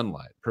destroyed by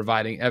sunlight,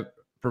 providing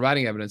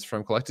evidence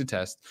from collected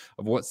tests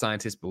of what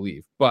scientists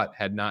believe, but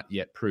had not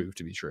yet proved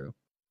to be true.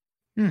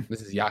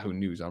 This is Yahoo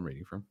News I'm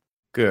reading from.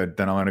 Good.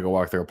 Then I'm going to go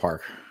walk through a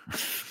park.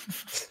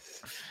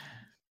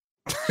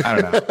 I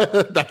don't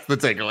know. that's the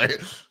takeaway.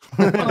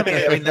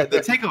 I mean,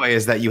 the takeaway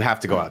is that you have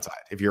to go outside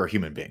if you're a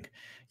human being.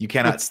 You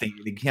cannot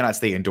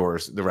stay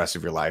indoors the rest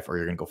of your life, or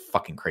you're going to go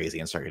fucking crazy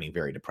and start getting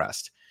very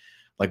depressed.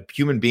 Like,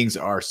 human beings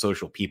are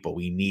social people.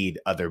 We need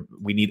other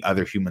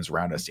humans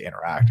around us to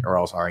interact, or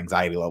else our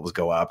anxiety levels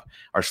go up,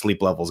 our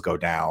sleep levels go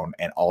down,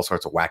 and all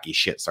sorts of wacky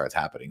shit starts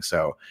happening.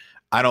 So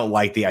I don't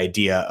like the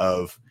idea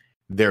of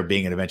there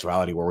being an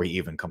eventuality where we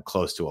even come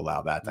close to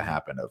allow that to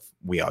happen, of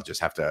we all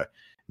just have to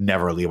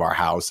never leave our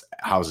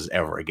houses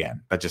ever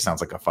again. That just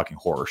sounds like a fucking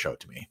horror show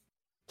to me.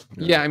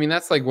 Yeah, I mean,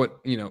 that's like what,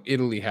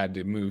 Italy had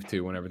to move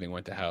to when everything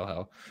went to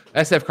hell.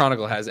 SF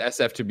Chronicle has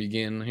SF to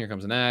begin. Here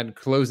comes an ad.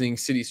 Closing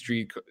city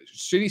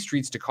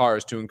streets to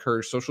cars to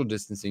encourage social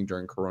distancing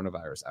during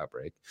coronavirus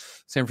outbreak.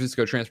 San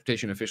Francisco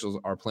transportation officials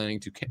are planning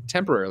to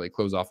temporarily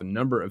close off a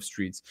number of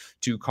streets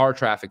to car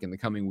traffic in the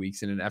coming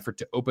weeks in an effort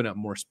to open up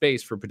more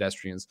space for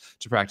pedestrians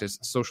to practice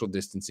social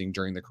distancing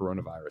during the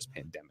coronavirus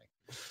pandemic.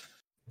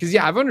 Because,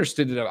 yeah, I've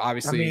understood it.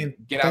 Obviously, I mean,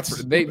 get out.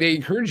 that's- They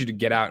encourage you to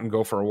get out and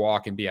go for a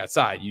walk and be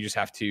outside. You just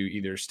have to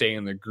either stay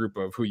in the group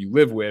of who you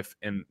live with,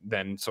 and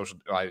then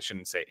I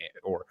shouldn't say,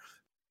 or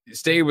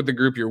stay with the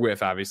group you're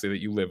with, obviously, that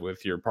you live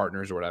with, your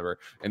partners or whatever,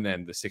 and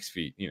then the 6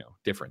 feet,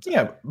 difference.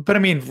 Yeah, but I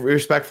mean,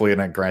 respectfully,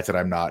 and granted,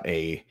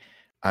 I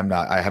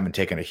haven't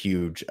taken a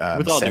huge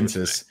With all due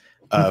census.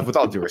 With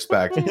all due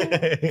respect,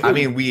 I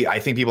mean, I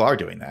think people are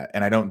doing that,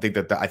 and I don't think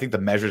that I think the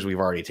measures we've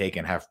already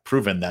taken have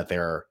proven that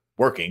they're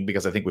working,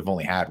 because I think we've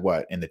only had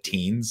in the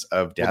teens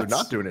of deaths. Well, they're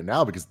not doing it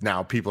now because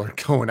now people are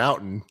going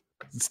out and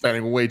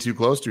standing way too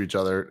close to each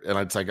other. And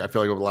it's like, I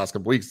feel like over the last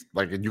couple weeks,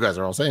 like you guys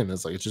are all saying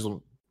this, like it's just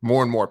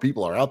more and more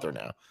people are out there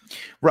now.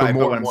 Right, So but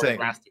more what and I'm more saying,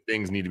 drastic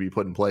things need to be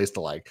put in place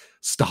to like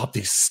stop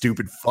these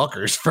stupid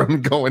fuckers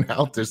from going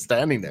out there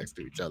standing next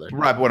to each other.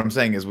 right, but what I'm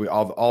saying is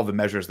all the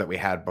measures that we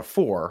had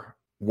before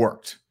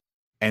worked.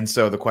 And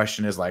so the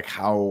question is, like,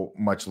 how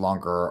much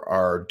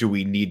longer do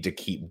we need to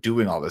keep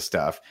doing all this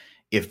stuff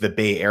if the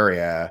Bay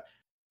Area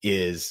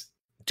is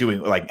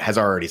has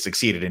already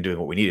succeeded in doing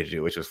what we needed to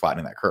do, which was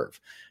flattening that curve?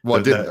 Well,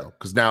 it The- did though,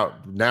 because now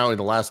in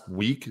the last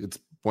week, it's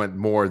went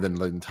more than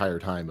the entire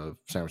time of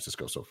San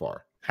Francisco so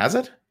far. Has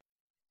it?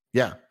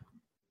 Yeah,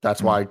 that's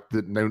Hmm. why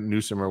the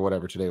Newsom or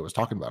whatever today was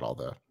talking about all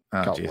the.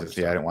 Oh, California Jesus.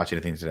 stuff. Yeah, I didn't watch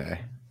anything today.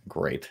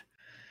 Great.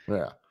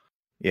 Yeah,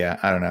 Yeah,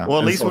 I don't know. well,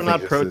 at This least whole we're not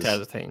thing is-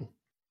 protesting.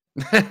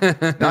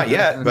 Not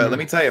yet, but let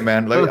me tell you,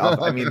 man.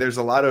 I mean, there's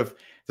a lot of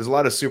there's a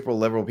lot of super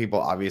liberal people,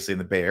 obviously, in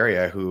the Bay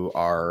Area who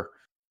are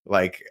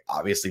like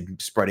obviously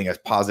spreading a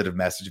positive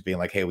message, being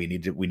like, hey, we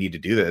need to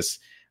do this.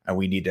 And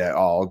we need to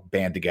all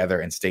band together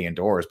and stay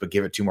indoors, but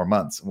give it 2 more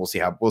months. And we'll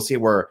see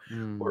where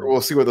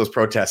those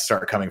protests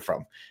start coming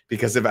from.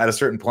 Because if at a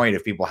certain point,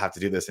 if people have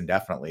to do this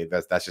indefinitely,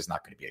 that's just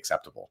not going to be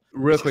acceptable.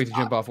 Real quick to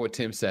jump off what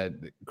Tim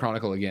said,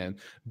 Chronicle again.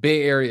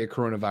 Bay Area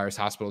coronavirus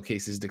hospital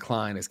cases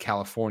decline as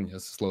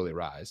California's slowly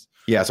rise.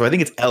 Yeah, so I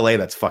think it's LA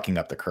that's fucking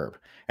up the curb.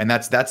 And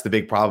that's the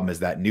big problem, is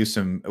that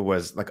Newsom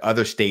was like,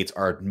 other states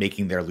are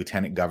making their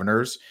lieutenant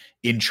governors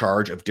in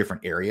charge of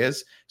different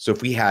areas. So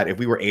if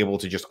we were able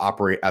to just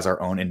operate as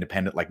our own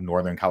independent, like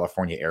Northern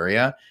California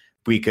area,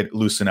 we could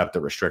loosen up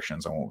the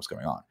restrictions on what was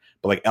going on.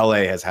 But like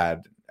LA has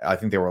had, I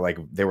think they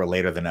were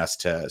later than us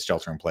to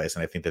shelter in place.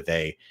 And I think that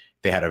they've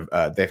had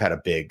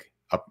a big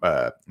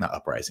not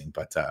uprising,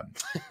 but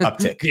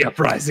uptick. The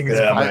uprising is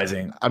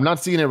uprising. I'm not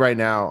seeing it right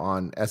now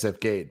on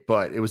SF Gate,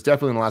 but it was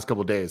definitely in the last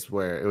couple of days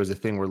where it was a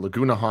thing where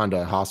Laguna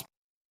Honda Hospital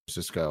in San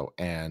Francisco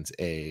and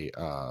a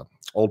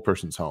old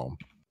person's home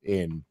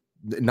in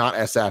not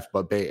SF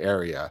but Bay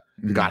Area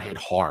got hit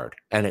hard,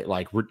 and it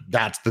like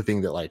that's the thing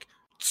that like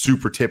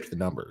super tipped the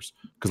numbers,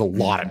 because a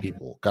lot of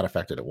people got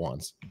affected at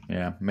once.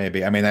 Yeah,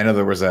 maybe. I mean, I know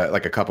there was a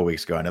couple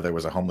weeks ago, I know there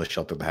was a homeless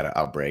shelter that had an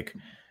outbreak,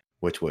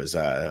 which was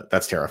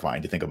that's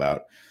terrifying to think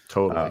about.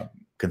 Totally.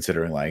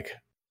 Considering like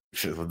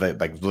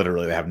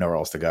literally they have nowhere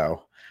else to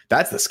go.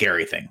 That's the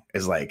scary thing,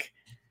 is like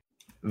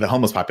the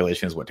homeless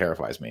population is what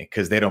terrifies me,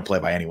 because they don't play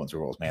by anyone's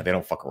rules, man. They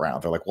don't fuck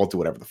around. They're like, we'll do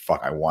whatever the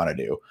fuck I want to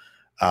do.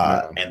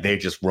 And they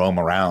just roam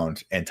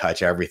around and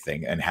touch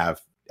everything and have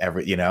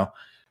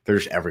they're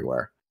just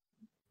everywhere.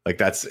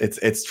 Like it's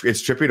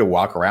trippy to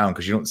walk around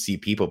because you don't see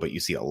people, but you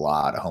see a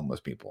lot of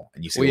homeless people,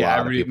 and you see a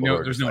lot of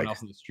people. There's no one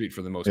else on the street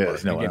for the most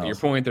part. No, to your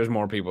point, there's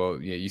more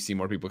people. Yeah, you see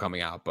more people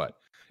coming out, but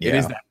it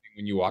is that thing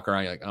when you walk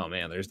around, you're like, oh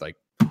man, there's like,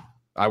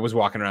 I was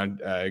walking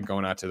around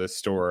going out to the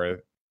store,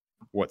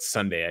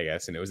 Sunday, I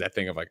guess, and it was that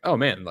thing of like, oh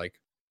man, like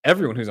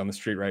everyone who's on the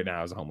street right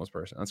now is a homeless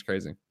person. That's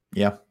crazy.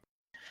 Yeah.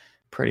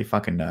 Pretty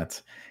fucking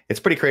nuts. It's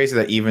pretty crazy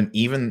that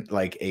even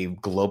like a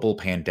global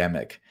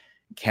pandemic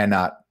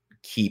cannot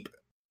give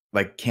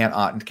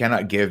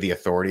the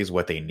authorities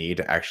what they need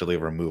to actually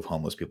remove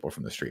homeless people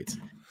from the streets.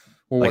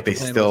 Well, like they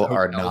still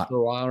are not for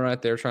a while,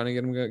 right? They're trying to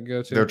get them to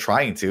go to. They're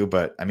trying to,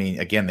 but I mean,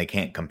 again, they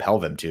can't compel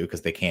them to,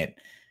 because they can't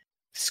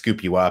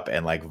scoop you up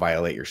and like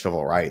violate your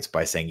civil rights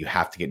by saying you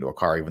have to get into a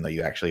car, even though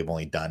you actually have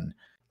only done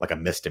like a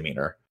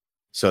misdemeanor.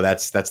 So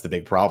that's the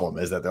big problem,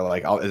 is that they're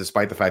like,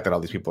 despite the fact that all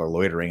these people are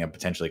loitering and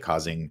potentially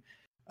causing,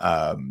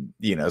 some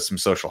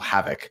social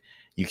havoc,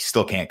 you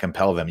still can't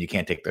compel them. You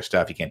can't take their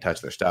stuff. You can't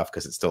touch their stuff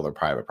because it's still their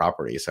private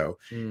property. So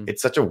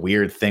it's such a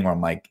weird thing where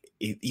I'm like,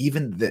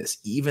 even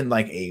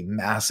like a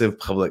massive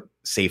public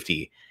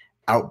safety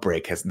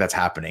outbreak that's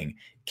happening,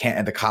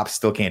 and the cops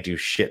still can't do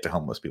shit to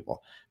homeless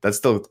people. That's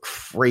still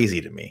crazy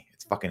to me.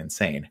 It's fucking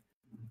insane.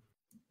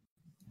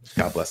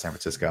 God bless San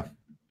Francisco.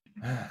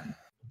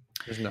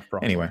 There's enough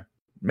problems. Anyway.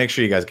 Make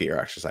sure you guys get your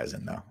exercise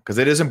in, though, because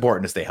it is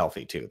important to stay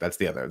healthy too. That's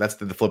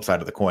the flip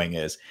side of the coin,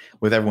 is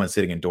with everyone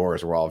sitting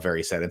indoors, we're all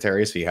very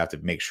sedentary. So you have to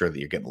make sure that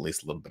you're getting at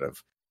least a little bit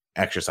of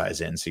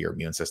exercise in, so your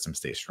immune system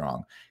stays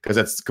strong, because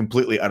that's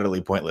completely, utterly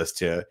pointless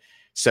to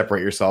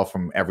separate yourself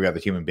from every other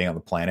human being on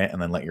the planet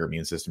and then let your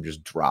immune system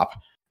just drop.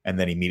 And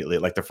then immediately,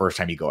 like the first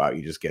time you go out,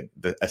 you just get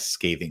a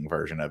scathing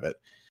version of it.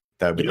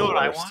 That would be the worst.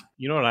 I want?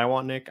 You know what I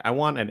want, Nick? I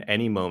want at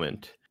any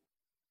moment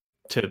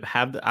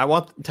I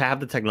want to have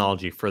the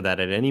technology for that.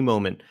 At any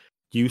moment,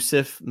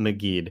 Yusuf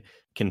Mageed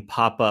can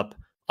pop up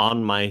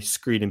on my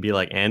screen and be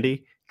like,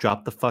 Andy,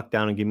 drop the fuck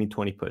down and give me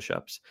 20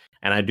 push-ups.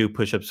 And I do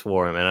push-ups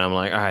for him. And I'm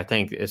like, all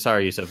right,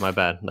 sorry, Yusuf, my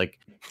bad. Like,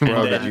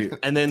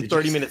 and then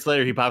 30 minutes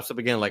later, he pops up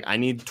again. Like, I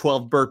need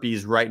 12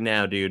 burpees right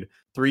now, dude.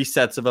 3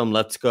 sets of them.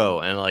 Let's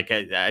go. And like,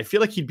 I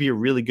feel like he'd be a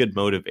really good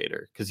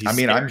motivator, because he's.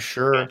 I'm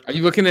sure. Are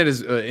you looking at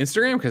his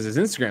Instagram? Because his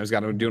Instagram's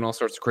got him doing all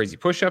sorts of crazy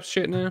push-ups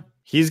shit now.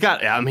 He's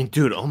got. I mean,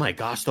 dude. Oh my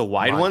gosh, the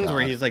wide ones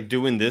where he's like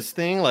doing this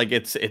thing. Like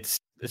it's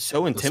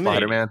so intimidating. The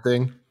Spider-Man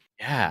thing.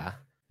 Yeah,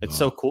 it's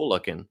so cool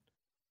looking.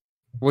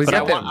 Well,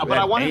 but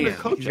I want him to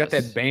coach. He's got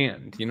that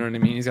band. You know what I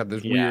mean? He's got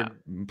this weird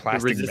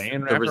plastic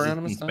band wrapped around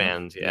him and stuff.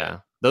 Bands, yeah.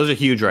 Those are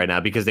huge right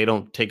now because they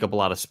don't take up a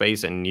lot of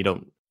space, and you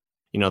don't.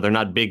 They're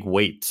not big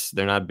weights.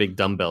 They're not big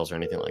dumbbells or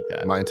anything like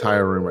that. My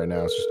entire room right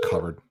now is just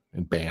covered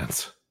in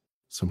bands.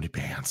 So many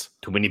bands.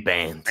 Too many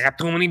bands. I got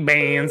too many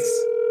bands.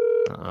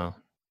 Uh-oh.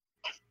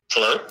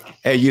 Hello?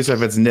 Hey,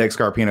 Yusuf, it's Nick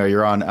Scarpino.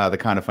 You're on the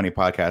Kind of Funny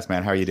podcast,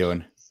 man. How are you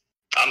doing?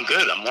 I'm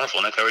good. I'm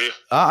wonderful, Nick. How are you?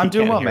 I'm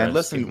doing well, man.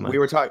 Listen, we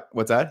were talking.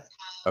 What's that?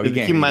 Oh, keep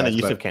in mind that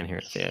Yusuf can't hear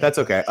us. Yeah. That's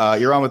okay.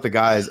 You're on with the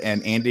guys,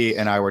 and Andy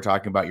and I were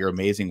talking about your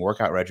amazing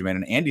workout regimen.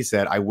 And Andy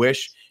said, I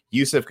wish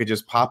Yusuf could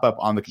just pop up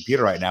on the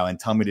computer right now and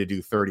tell me to do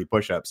 30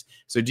 push-ups.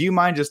 So do you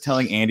mind just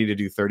telling Andy to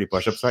do 30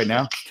 push-ups right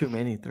now? Too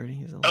many.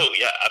 30. Oh,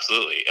 yeah,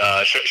 absolutely.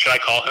 Should I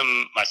call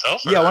him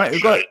myself? Yeah, go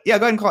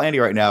ahead and call Andy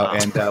right now,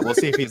 and we'll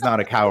see if he's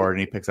not a coward and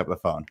he picks up the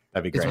phone.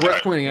 That'd be great. It's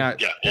worth pointing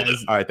out. Yeah,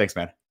 all right, thanks,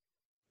 man.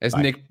 As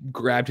Bye. Nick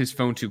grabbed his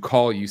phone to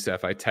call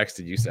Yusef, I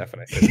texted Yusef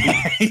and I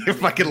said, You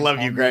fucking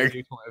love you,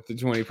 Greg. After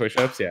 20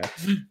 push-ups, yeah.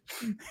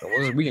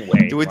 We can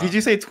wait. Did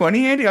you say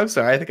 20, Andy? I'm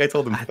sorry. I think I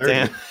told him 30.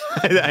 Damn.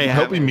 I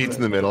hope he meets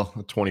in the middle,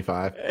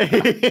 25.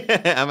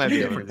 I might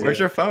be over Where's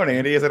your phone,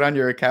 Andy? Is it on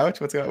your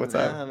couch? What's up?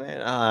 Nah,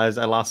 man. I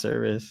lost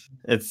service.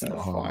 It's That's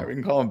fine. We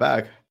can call him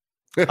back.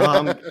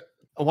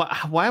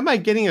 why am I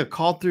getting a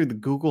call through the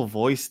Google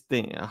Voice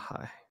thing?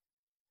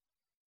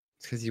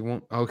 Because you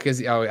won't.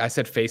 I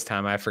said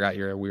FaceTime. I forgot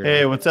you're a weird.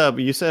 Hey, what's up,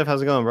 Yusef?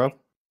 How's it going, bro?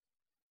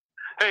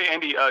 Hey,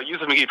 Andy.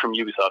 Yusuf McGee from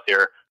Ubisoft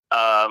here.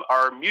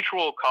 Our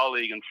mutual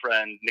colleague and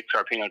friend Nick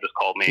Sarpino just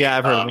called me. Yeah,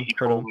 I've heard of him. He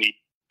told me.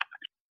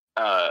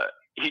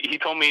 He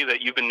told me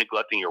that you've been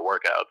neglecting your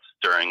workouts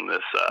during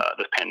this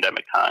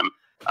pandemic time,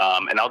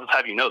 and I'll just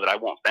have you know that I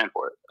won't stand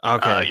for it.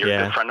 Okay, you're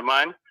a good friend of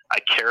mine. I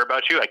care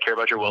about you. I care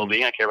about your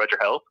well-being. I care about your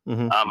health.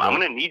 Mhm. I'm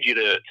going to need you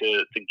to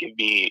give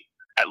me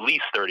at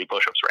least 30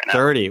 push-ups right now.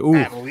 30. Ooh,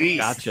 At least.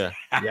 gotcha.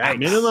 Yikes.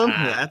 Minimum?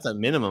 Yeah, that's a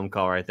minimum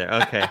call right there.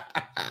 Okay.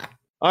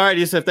 All right,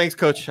 Yusef. Thanks,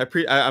 Coach.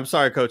 I'm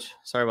sorry, Coach.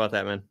 Sorry about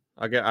that, man.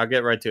 I'll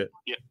get right to it.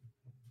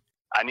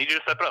 I need you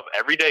to step it up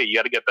every day. You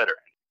got to get better.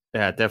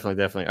 Yeah,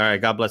 definitely. All right,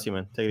 God bless you,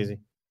 man. Take it easy.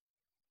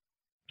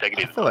 Take it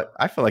easy.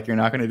 I feel like you're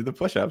not going to do the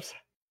push-ups.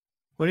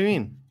 What do you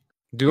mean?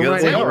 Do it right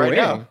Let's now. go Right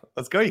now.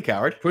 Let's go, you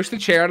coward. Push the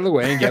chair out of the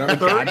way and get on the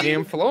 30?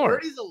 goddamn floor.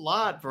 30's a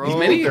lot, bro. As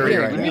many, 30 yeah,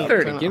 right give me now.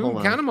 30. Give Hold him,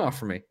 on. count them off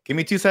for me. Give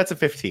me 2 sets of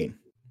 15.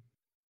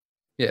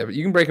 Yeah, but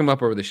you can break them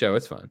up over the show.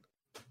 It's fine.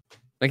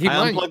 Like he I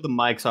might. unplugged the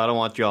mic, so I don't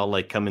want y'all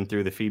like coming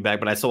through the feedback,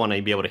 but I still want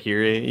to be able to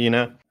hear it. You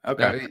know?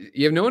 Okay.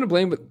 You have no one to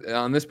blame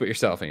on this but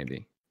yourself,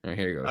 Andy. All right,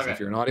 here you go. So Okay. if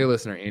you're an audio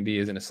listener, Andy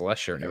is in a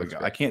Celeste shirt. There we It's go.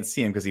 great. I can't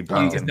see him because he He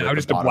blends is in now with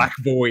just the a bottom. black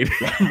void.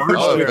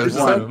 Oh, There's there's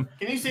one. one.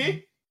 Can you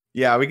see?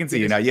 Yeah, we can see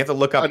you now. You have to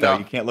look up, though. no.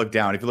 You can't look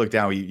down. If you look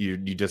down, you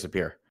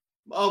disappear.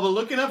 Oh, but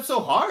looking up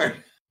so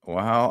hard.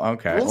 Wow.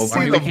 Okay. We'll Well, see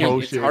I mean, the we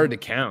can't- it's motion. hard to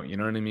count. You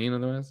know what I mean?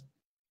 Otherwise, so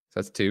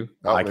that's 2,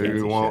 Oh, I can't maybe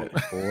see we won't.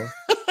 shit. 4,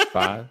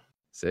 5,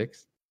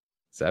 6,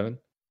 7,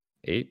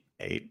 8,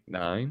 8,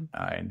 9,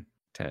 9.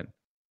 10,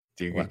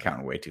 Dude, you're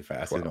counting way too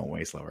fast. It's 12. going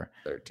way slower.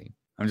 13,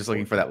 I'm just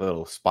looking for that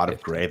little spot of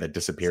 15, gray that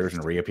disappears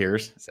and 16,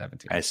 reappears.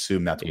 17, I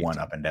assume that's 18. one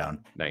up and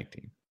down.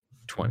 19,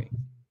 20,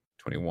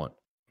 21,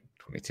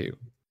 22,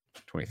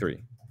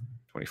 23,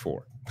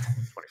 24,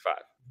 25,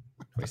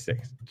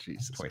 26,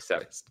 Jesus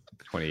 27, Christ.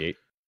 28,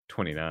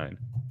 29,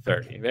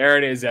 30. There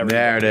it is, everybody.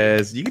 There it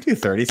is. You can do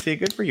 30. See,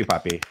 good for you,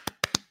 puppy.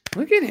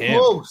 Look at him.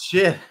 Oh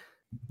shit!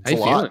 How you a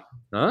lot. feeling?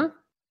 Huh?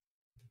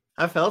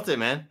 I felt it,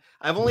 man.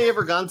 I've only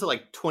ever gone to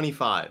like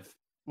 25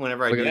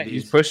 whenever I Look at do that. You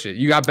these. just pushed it.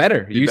 You got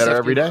better. Be better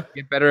every day.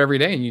 Get better every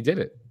day, and you did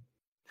it.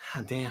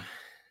 Ah, damn.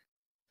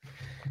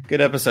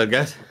 Good episode,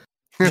 guys.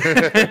 What's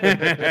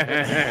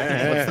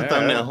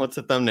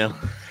the thumbnail?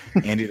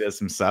 Andy does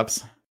some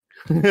subs.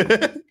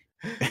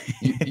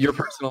 Your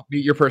personal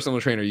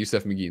trainer,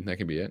 Yusef McGee. That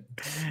could be it.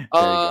 There you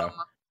go.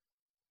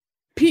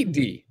 Pete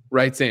D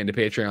writes in to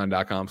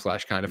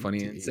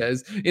patreon.com/kindafunny and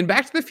says, in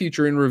Back to the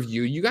Future in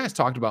review, you guys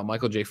talked about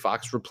Michael J.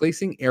 Fox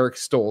replacing Eric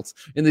Stoltz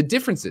and the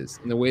differences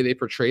in the way they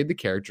portrayed the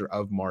character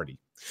of Marty.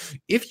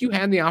 If you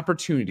had the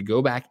opportunity to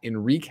go back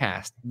and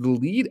recast the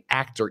lead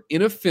actor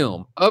in a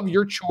film of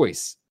your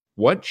choice,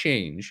 what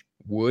change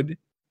would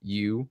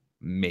you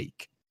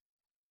make?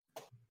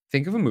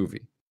 Think of a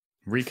movie.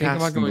 Think about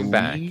Recasting going the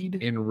back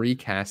lead? and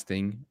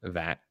recasting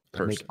that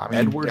person. I mean,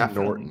 Edward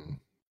definitely. Norton.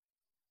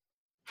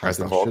 As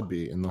the the Hulk? should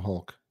be in the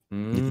Hulk.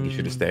 You think he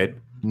should have stayed?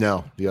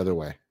 No, the other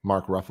way.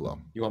 Mark Ruffalo.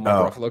 You want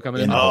Mark Oh, Ruffalo coming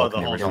in in? the Hulk, the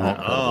the whole original time.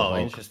 Hulk. Oh, Hulk.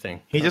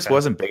 interesting. He just Okay.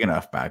 wasn't big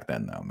enough back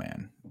then, though,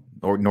 man.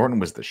 Norton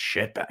was the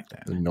shit back The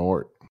then.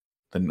 Nort.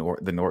 The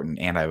Norton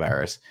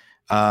antivirus.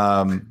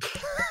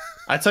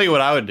 I tell you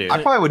what I would do.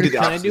 I probably would do the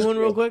Can I opposite. do one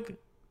real quick?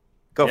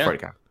 Go Yeah. for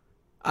it, Kyle.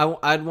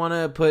 I'd want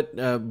to put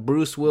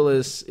Bruce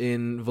Willis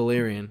in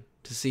Valerian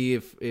to see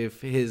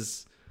if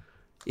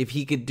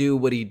he could do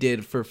what he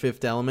did for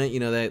Fifth Element.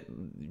 You know, that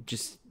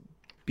just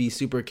be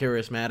super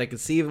charismatic and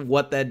see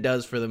what that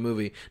does for the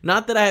movie.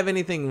 Not that I have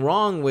anything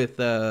wrong with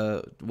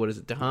what is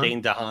it, DeHaan?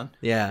 Dane DeHaan.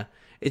 Yeah,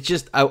 it's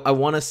just I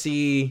want to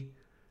see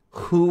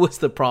who was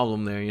the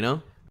problem there. You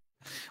know?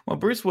 Well,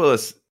 Bruce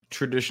Willis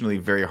traditionally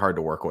very hard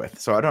to work with,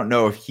 so I don't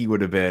know if he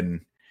would have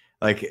been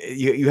like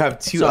you have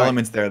two Sorry.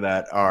 elements there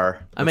that are.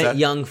 I what's meant that?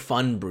 young,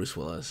 fun Bruce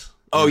Willis.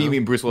 Oh, know? you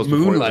mean Bruce Willis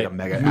before he was like a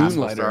Moonlight. mega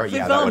asshole Moonlighter. star? Fifth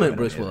Yeah, that would've Element been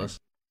Bruce amazing. Willis?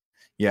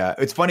 Yeah,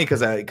 it's funny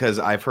because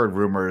I've heard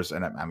rumors,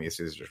 and I mean these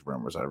are just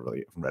rumors. I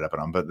really haven't read up on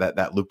them, but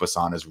that Luc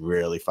Besson is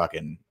really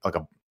fucking like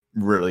a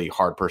really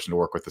hard person to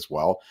work with as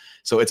well.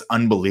 So it's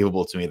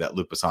unbelievable to me that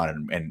Luc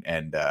Besson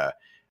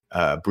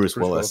and Bruce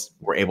Willis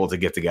were able to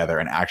get together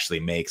and actually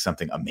make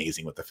something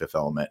amazing with the Fifth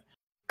Element,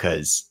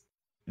 because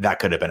that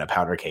could have been a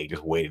powder keg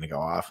just waiting to go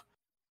off.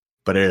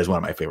 But it is one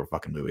of my favorite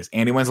fucking movies.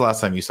 Andy, when's the last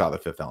time you saw the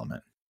Fifth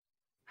Element?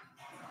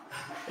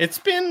 It's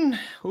been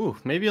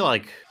maybe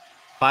like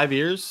 5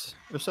 years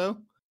or so.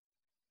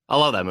 I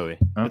love that movie.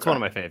 It's Okay.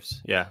 one of my faves.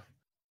 Yeah.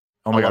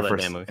 Oh my I god! love that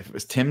First, damn movie. if it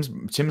was Tim's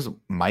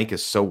mic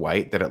is so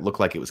white that it looked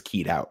like it was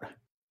keyed out.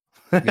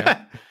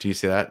 Yeah. Do you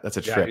see that? That's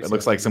a Yeah, I trip. do It see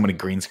looks that. like somebody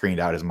green screened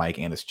out his mic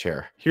and his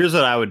chair. Here's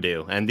what I would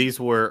do, and these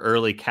were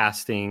early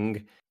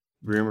casting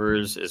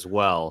rumors as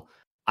well.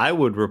 I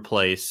would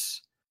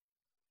replace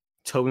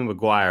Tobey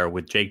Maguire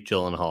with Jake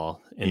Gyllenhaal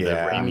in the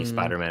Yeah. Raimi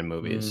Spider-Man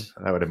movies.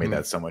 That would have made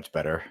that so much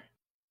better.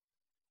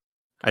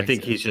 I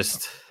think he's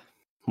just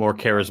more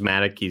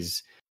charismatic.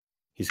 He's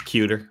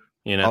cuter,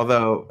 you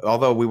know.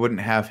 Although we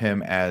wouldn't have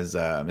him as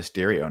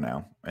Mysterio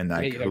now, and Yeah,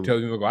 like you have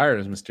Tobey Maguire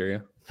as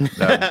Mysterio.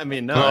 I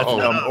mean, no. that's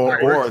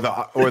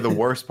not- or the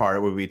worst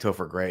part would be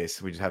Topher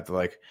Grace. We just have to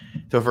like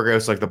Topher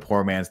Grace, like the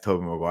poor man's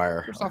Tobey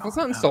Maguire. First off, let's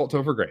not insult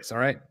Topher Grace. All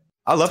right.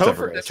 I love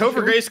Topher Grace.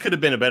 Topher Grace could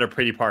have been a better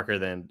Pretty Parker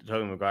than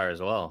Tobey Maguire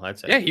as well, I'd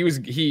say. Yeah, he was.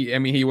 I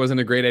mean, he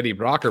wasn't a great Eddie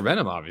Brock or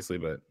Venom, obviously,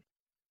 but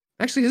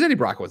actually, his Eddie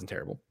Brock wasn't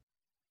terrible.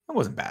 That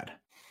wasn't bad.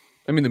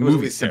 I mean, the It was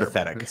movie's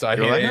sympathetic. So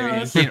You're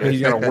like,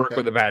 he's got to work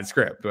with a bad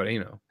script, but you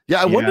know.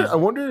 Yeah, I wonder. Yeah. I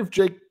wonder if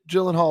Jake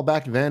Gyllenhaal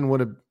back then would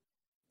have.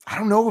 I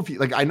don't know if he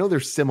I know they're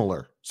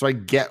similar, so I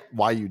get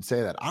why you'd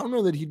say that. I don't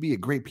know that he'd be a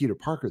great Peter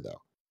Parker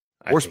though,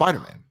 or Spider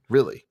Man.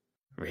 Really,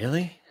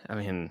 Really? I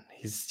mean,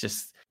 he's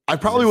just. I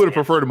probably would have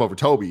preferred him over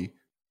Toby,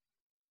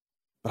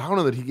 but I don't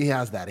know that he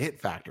has that hit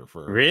factor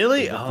for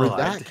Really? for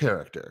that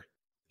character.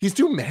 He's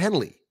too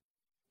manly.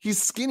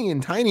 He's skinny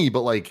and tiny,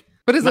 but like.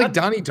 But it's like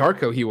Donnie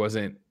Darko. He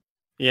wasn't.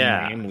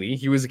 Yeah. Manly.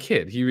 He was a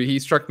kid. He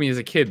struck me as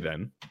a kid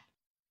then.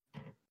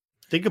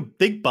 Think of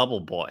Big Bubble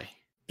Boy.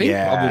 Think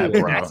Yeah, Bubble Boy.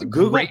 bro. That's a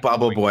Google great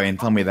Bubble movie. Boy and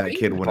tell me that Think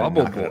kid wouldn't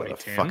Bubble knock it out Boy, of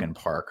the Tim. fucking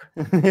park.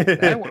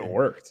 That would have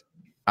worked.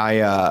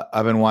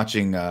 I've been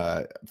watching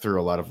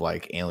through a lot of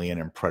like Alien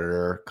and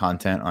Predator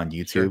content on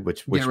YouTube, Sure.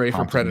 which Get ready for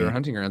prompted Predator me-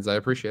 Hunting Grounds. I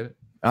appreciate it.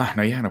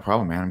 No, yeah, no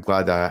problem, man. I'm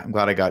glad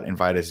I got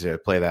invited to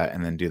play that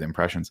and then do the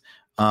impressions.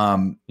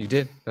 You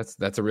did.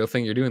 That's a real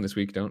thing you're doing this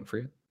week. Don't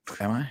forget.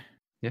 Am I?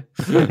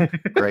 Yeah.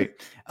 Great.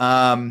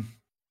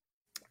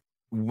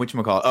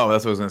 Whatchamacallit? Oh,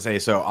 that's what I was gonna say.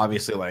 So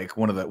obviously, like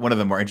one of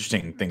the more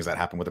interesting things that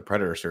happened with the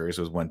Predator series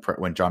was when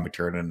John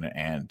McTiernan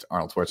and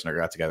Arnold Schwarzenegger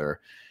got together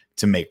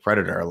to make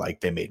Predator.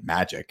 Like they made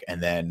magic,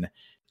 and then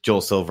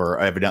Joel Silver,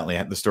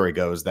 evidently, the story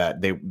goes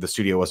that the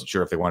studio wasn't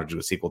sure if they wanted to do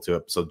a sequel to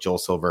it. So Joel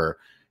Silver,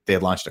 they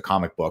had launched a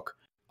comic book.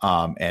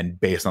 And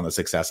based on the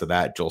success of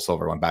that, Joel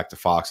Silver went back to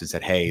Fox and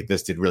said, "Hey,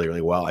 this did really,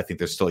 really well. I think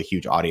there's still a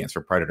huge audience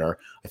for Predator.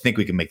 I think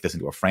we can make this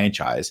into a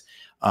franchise."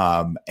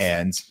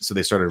 And so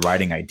they started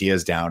writing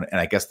ideas down.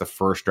 And I guess the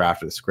first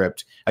draft of the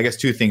script, I guess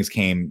two things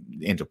came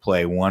into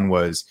play. One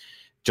was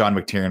John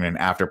McTiernan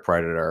after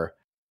Predator,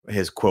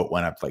 his quote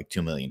went up to like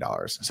 $2 million.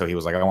 So he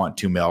was like, "I want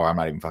 $2 million, or I'm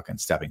not even fucking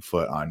stepping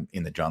foot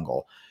in the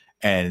jungle."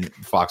 And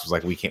Fox was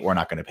like, we're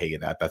not going to pay you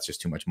that. That's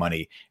just too much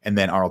money. And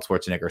then Arnold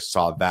Schwarzenegger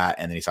saw that,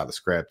 and then he saw the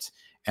script.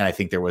 And I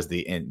think there was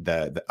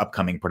the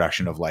upcoming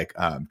production of like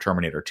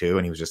Terminator 2.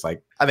 And he was just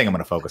like, I think I'm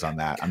going to focus on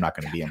that. I'm not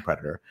going to be in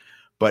Predator.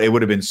 But it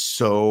would have been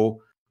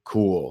so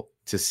cool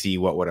to see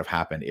what would have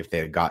happened if they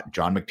had got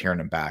John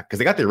McTiernan back. Because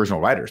they got the original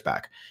writers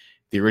back.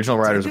 The original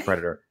writers of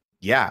Predator.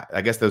 Yeah.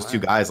 I guess those two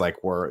guys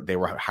were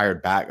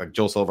hired back. Like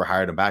Joel Silver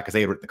hired them back because they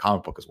had written the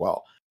comic book as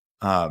well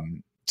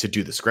to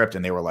do the script.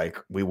 And they were like,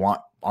 we want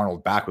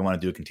Arnold back. We want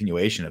to do a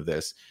continuation of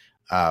this.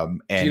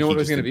 And do you know what it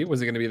was going to be?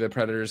 Was it going to be the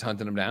Predators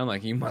hunting them down?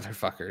 Like, you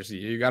motherfuckers,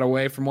 you got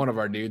away from one of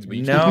our dudes. But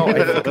No,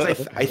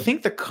 I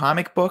think the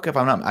comic book,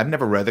 I've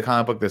never read the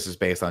comic book. This is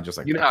based on just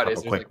like, you know how it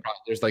is.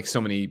 There's like so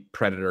many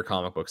Predator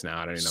comic books now.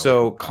 I don't even know.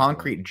 So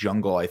Concrete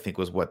Jungle, I think,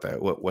 was what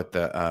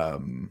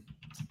the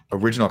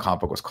original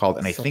comic book was called.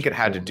 And I think it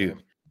had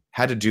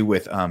to do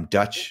with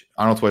Dutch,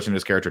 Arnold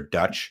Schwarzenegger's character,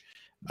 Dutch,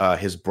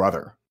 his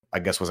brother, I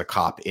guess, was a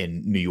cop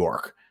in New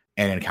York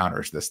and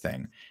encounters this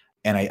thing.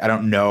 And I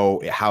don't know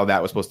how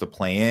that was supposed to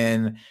play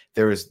in.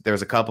 There was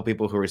a couple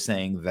people who were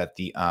saying that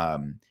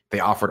they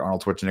offered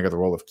Arnold Schwarzenegger the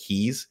role of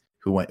Keys,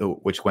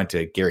 which went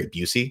to Gary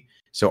Busey.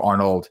 So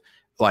Arnold,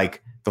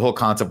 like the whole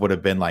concept would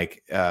have been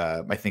like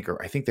I think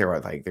they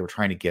were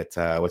trying to get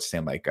what's his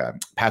name, like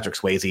Patrick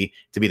Swayze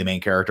to be the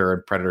main character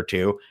in Predator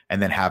 2,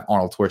 and then have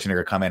Arnold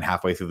Schwarzenegger come in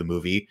halfway through the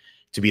movie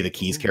to be the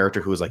Keys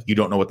character who was like, you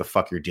don't know what the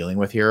fuck you're dealing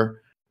with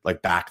here.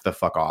 Like back the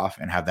fuck off,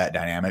 and have that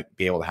dynamic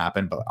be able to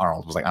happen. But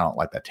Arnold was like, I don't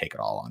like that take at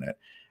all on it.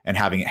 And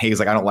he's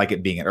like, I don't like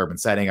it being an urban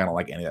setting. I don't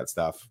like any of that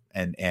stuff.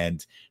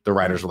 And the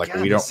writers were like,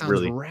 we don't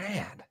really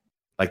rad.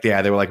 Like,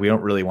 yeah, they were like, we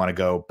don't really want to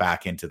go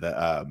back into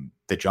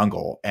the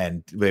jungle.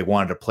 And they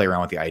wanted to play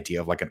around with the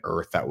idea of like an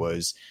Earth that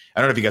was,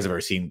 I don't know if you guys have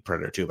ever seen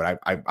Predator 2, but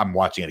I'm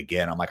watching it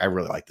again. I'm like, I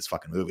really like this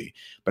fucking movie,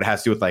 but it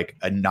has to do with like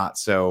a not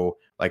so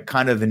like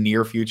kind of the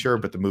near future,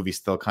 but the movie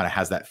still kind of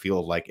has that feel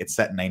of like it's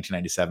set in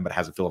 1997, but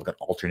has a feel of like an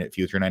alternate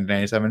future in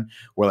 1997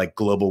 where like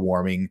global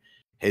warming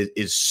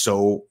is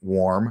so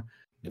warm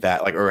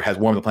that like, or has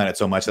warmed the planet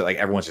so much that like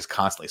everyone's just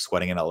constantly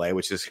sweating in LA,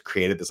 which has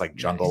created this like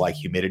jungle like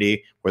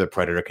humidity where the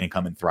Predator can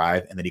come and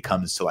thrive. And then he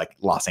comes to like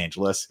Los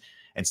Angeles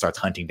and starts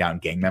hunting down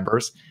gang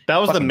members. That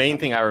was the main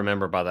thing I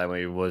remember about that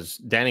movie was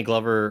Danny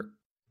Glover,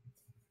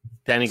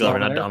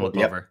 not Donald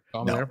Glover.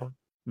 No.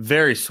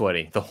 Very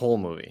sweaty, the whole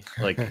movie.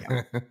 Like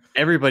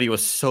everybody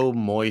was so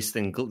moist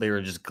and they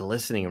were just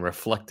glistening and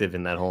reflective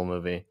in that whole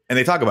movie. And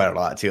they talk about it a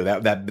lot too.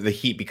 That the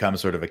heat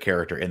becomes sort of a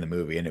character in the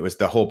movie, and it was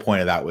the whole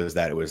point of that was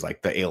that it was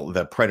like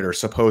the predator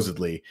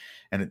supposedly,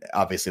 and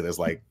obviously there's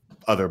like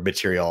other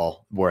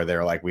material where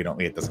they're like,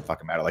 it doesn't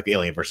fucking matter. Like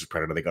Alien versus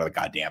Predator, they go to the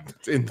goddamn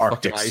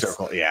Arctic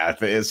Circle. Yeah,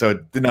 so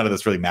none of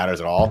this really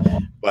matters at all.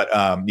 But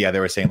yeah, they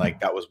were saying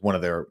like that was one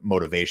of their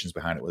motivations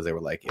behind it was they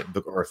were like,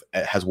 the Earth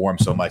has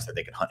warmed so much that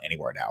they can hunt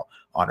anywhere now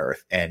on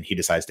Earth, and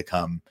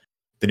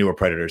the newer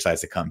Predator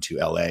decides to come to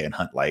LA and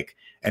hunt like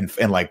and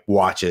like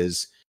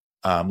watches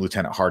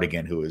Lieutenant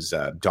Hartigan, who is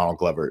Donald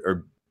Glover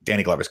or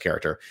Danny Glover's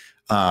character.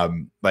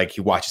 Like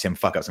he watches him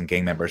fuck up some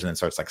gang members and then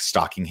starts like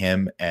stalking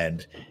him,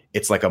 and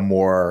it's like a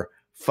more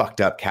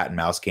fucked up cat and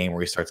mouse game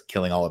where he starts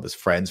killing all of his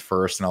friends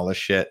first and all this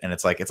shit. And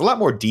it's like it's a lot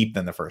more deep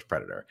than the first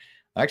Predator.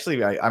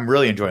 Actually, I'm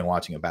really enjoying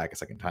watching it back a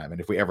second time.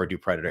 And if we ever do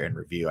Predator in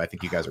review, I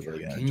think you guys are really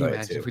going to enjoy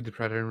it too. If we did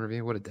Predator in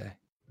review, what a day!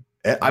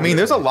 I mean,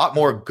 there's a lot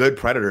more good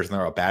Predators than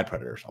there are bad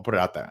Predators. I'll put it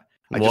out there.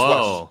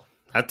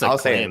 That's a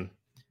claim.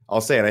 I'll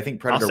say it. I think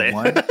Predator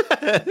 1,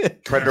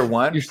 Predator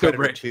 1, You're so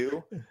Predator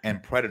 2,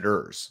 and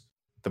Predators,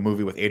 the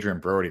movie with Adrian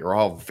Brody, are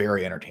all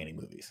very entertaining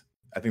movies.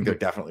 I think they're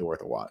definitely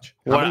worth a watch.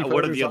 What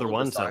are the other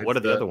ones? What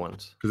are the other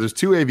ones? Because there's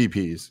 2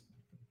 AVPs.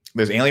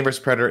 There's Alien vs.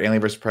 Predator,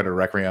 Alien vs. Predator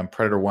Requiem,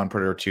 Predator 1,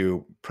 Predator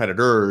 2,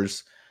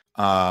 Predators,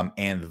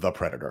 and The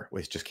Predator,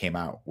 which just came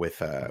out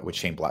with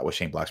Shane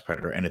Black's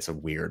Predator, and it's a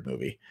weird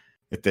movie.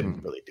 It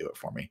didn't really do it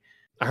for me.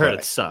 I heard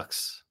it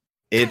sucks.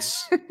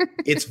 It's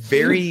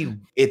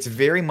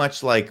very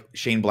much like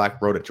Shane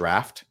Black wrote a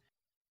draft,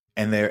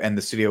 and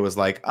the studio was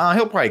like,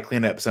 he'll probably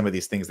clean up some of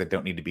these things that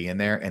don't need to be in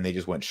there, and they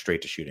just went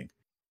straight to shooting.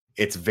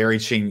 It's very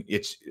Shane.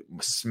 It's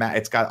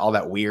got all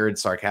that weird,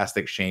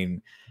 sarcastic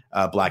Shane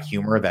Black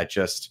humor that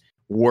just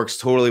works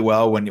totally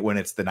well when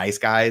it's the nice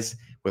guys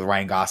with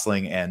Ryan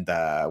Gosling and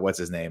what's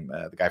his name,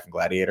 the guy from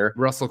Gladiator,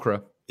 Russell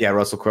Crowe. Yeah,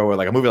 Russell Crowe. Or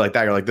like a movie like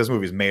that, you're like, this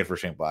movie's made for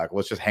Shane Black.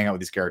 Let's just hang out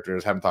with these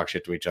characters, have them talk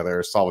shit to each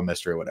other, solve a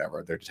mystery,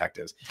 whatever. They're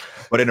detectives.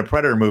 But in a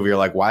Predator movie, you're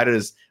like, why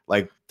does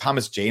like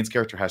Thomas Jane's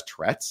character has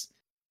Tourette's,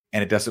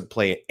 and it doesn't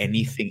play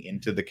anything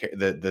into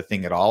the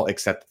thing at all,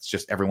 except it's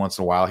just every once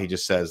in a while he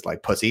just says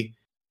like pussy.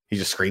 He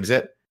just screams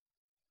it.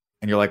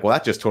 And you're like, well,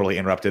 that just totally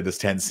interrupted this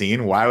tense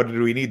scene. Why would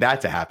we need that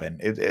to happen?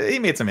 He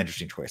made some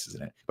interesting choices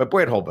in it. But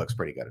Boyd Holbrook's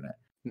pretty good in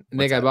it.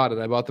 Nick, I bought it.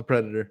 I bought the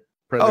Predator.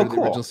 Cool.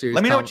 The original series.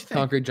 Let me know what you think.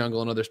 Concrete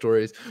Jungle and other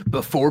stories.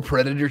 Before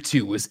Predator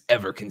 2 was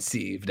ever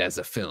conceived as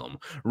a film,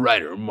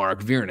 writer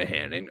Mark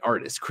Viernahan and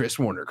artist Chris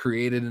Warner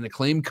created an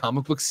acclaimed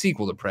comic book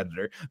sequel to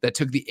Predator that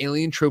took the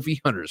alien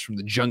trophy hunters from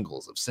the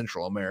jungles of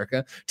Central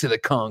America to the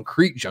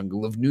concrete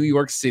jungle of New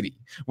York City,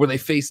 where they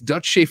faced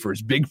Dutch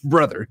Schaefer's big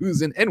brother,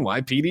 who's an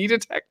NYPD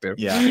detective.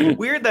 Yeah,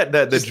 weird that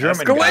the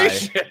German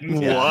escalation.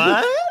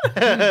 Guy.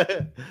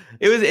 What?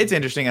 It's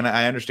interesting, and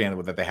I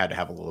understand that they had to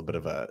have a little bit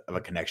of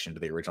a connection to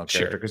the original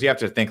character, because you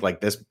have to think like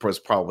this was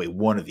probably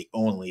one of the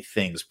only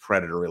things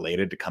Predator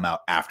related to come out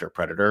after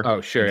Predator. Oh,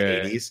 sure,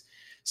 in the 80s.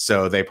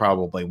 So they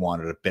probably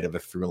wanted a bit of a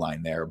through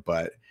line there,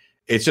 but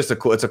it's just a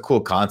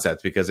cool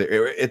concept, because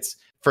it's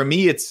for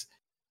me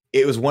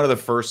it was one of the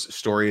first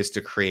stories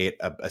to create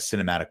a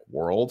cinematic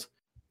world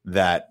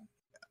that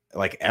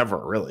like ever,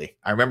 really.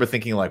 I remember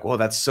thinking like, whoa,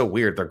 that's so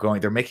weird.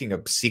 They're making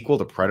a sequel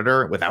to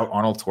Predator without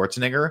Arnold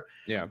Schwarzenegger.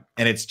 Yeah.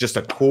 And it's just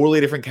a totally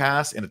different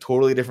cast in a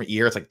totally different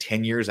year. It's like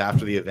 10 years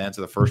after the events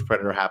of the first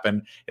Predator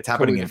happened. It's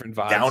happening in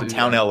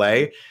downtown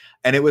LA.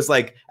 And it was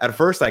like, at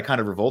first I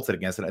kind of revolted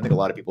against it. I think a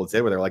lot of people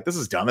did, where they're like, this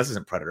is dumb. This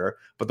isn't Predator.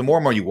 But the more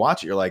and more you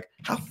watch it, you're like,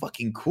 how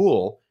fucking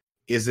cool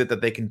is it that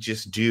they can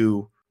just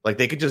do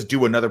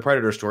another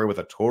Predator story with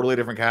a totally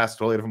different cast,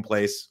 totally different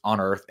place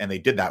on Earth. And they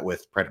did that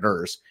with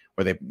Predators,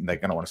 where they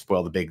don't want to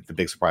spoil the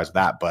big surprise of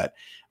that. But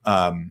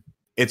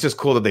it's just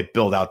cool that they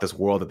build out this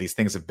world that these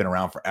things have been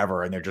around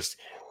forever, and they're just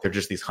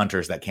these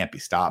hunters that can't be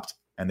stopped,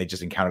 and they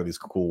just encounter these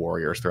cool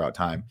warriors throughout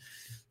time.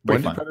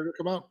 When did Predator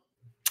come out?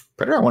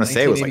 Predator, I want to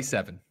say, was like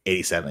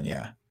 87.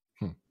 Yeah.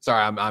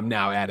 Sorry, I'm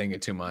now adding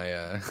it to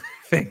my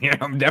thing.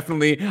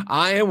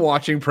 I am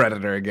watching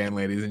Predator again,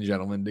 ladies and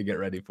gentlemen, to get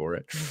ready for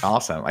it.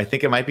 Awesome. I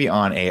think it might be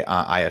on a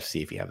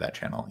IFC. If you have that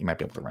channel, you might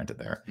be able to rent it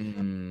there.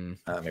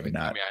 Maybe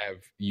not. I have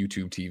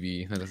YouTube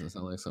TV. That doesn't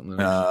sound like something.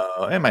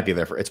 It might be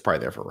there it's probably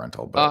there for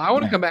rental. But I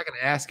want to come back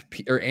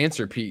and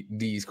answer Pete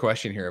D's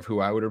question here of who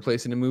I would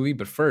replace in a movie.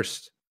 But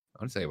first,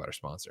 I want to tell you about our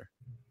sponsor.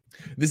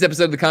 This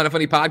episode of the Kinda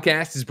Funny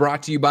podcast is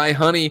brought to you by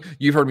Honey.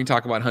 You've heard me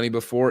talk about Honey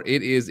before.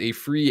 It is a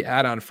free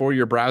add-on for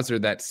your browser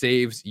that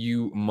saves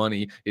you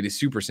money. It is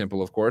super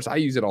simple, of course. I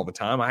use it all the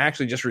time. I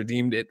actually just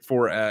redeemed it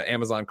for an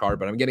Amazon card,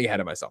 but I'm getting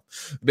ahead of myself.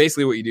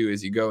 Basically, what you do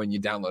is you go and you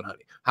download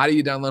Honey. How do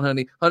you download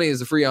Honey? Honey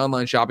is a free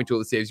online shopping tool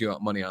that saves you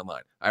money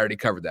online. I already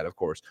covered that, of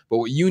course. But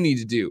what you need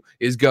to do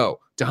is go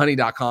to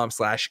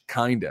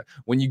honey.com/kinda.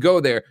 When you go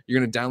there, you're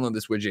going to download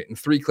this widget. In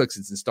 3 clicks,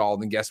 it's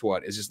installed. And guess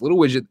what? It's just a little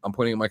widget I'm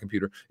putting in my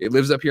computer. It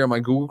lives up here on my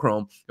Google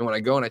Chrome. And when I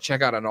go and I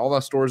check out on all the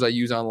stores I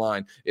use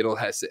online, it'll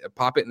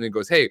pop it and it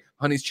goes, hey,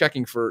 Honey's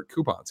checking for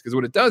coupons. Because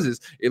what it does is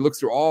it looks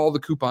through all the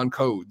coupon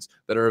codes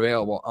that are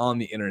available on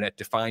the internet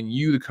to find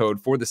you the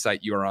code for the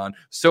site you're on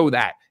so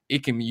that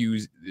it can be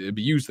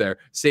used there,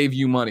 save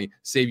you money,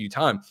 save you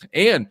time.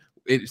 And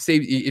it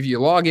save if you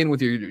log in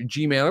with your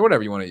Gmail or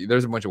whatever you want to.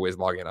 There's a bunch of ways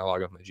to log in. I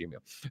log in with my Gmail.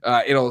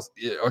 It'll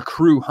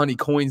accrue Honey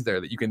coins there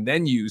that you can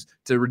then use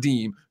to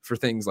redeem for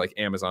things like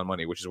Amazon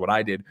money, which is what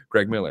I did,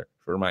 Greg Miller,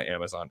 for my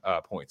Amazon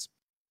points.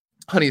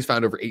 Honey has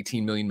found over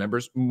 18 million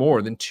members,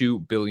 more than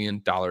 $2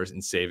 billion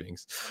in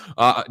savings.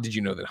 Did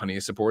you know that Honey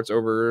supports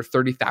over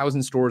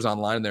 30,000 stores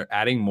online, and they're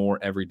adding more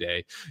every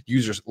day?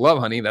 Users love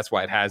Honey. That's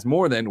why it has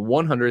more than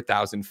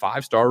 100,000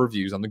 5-star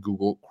reviews on the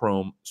Google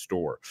Chrome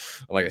store.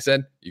 Like I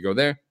said, you go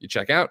there, you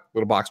check out,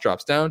 little box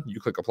drops down, you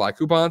click apply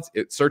coupons,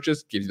 it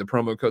searches, gives you the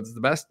promo codes is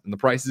the best, and the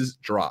prices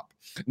drop.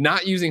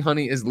 Not using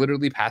Honey is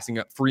literally passing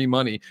up free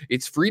money.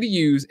 It's free to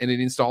use, and it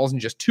installs in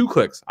just 2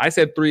 clicks. I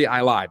said 3,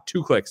 I lied.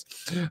 2 clicks.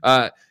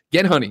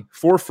 Get Honey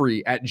for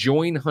free at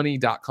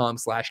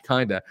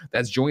joinhoney.com/kinda.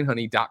 That's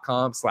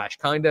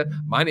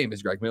joinhoney.com/kinda. My name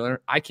is Greg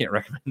Miller. I can't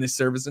recommend this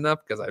service enough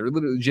because I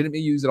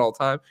legitimately use it all the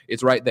time.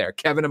 It's right there.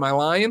 Kevin, am I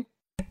lying?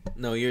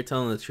 No, you're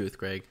telling the truth,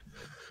 Greg.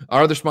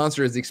 Our other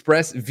sponsor is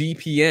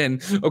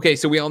ExpressVPN. Okay,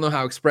 so we all know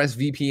how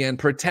ExpressVPN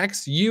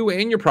protects you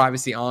and your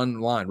privacy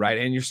online, right?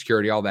 And your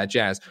security, all that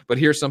jazz. But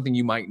here's something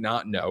you might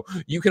not know.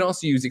 You can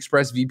also use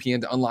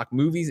ExpressVPN to unlock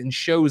movies and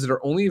shows that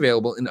are only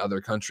available in other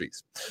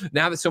countries.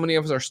 Now that so many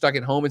of us are stuck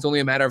at home, it's only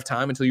a matter of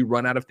time until you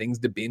run out of things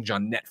to binge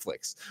on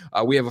Netflix.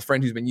 We have a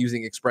friend who's been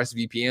using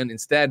ExpressVPN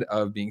instead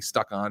of being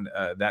stuck on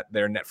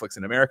their Netflix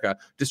in America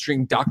to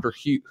stream Doctor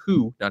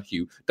Who on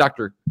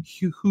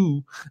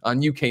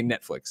UK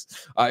Netflix.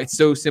 It's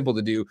so simple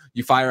to do.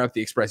 You fire up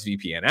the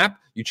ExpressVPN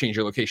app, you change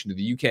your location to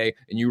the UK,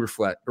 and you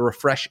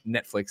refresh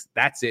Netflix.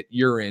 That's it.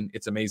 You're in.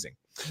 It's amazing.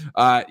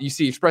 You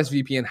see,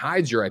 ExpressVPN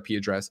hides your IP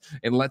address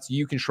and lets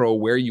you control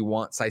where you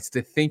want sites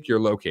to think you're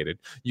located.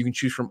 You can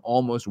choose from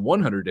almost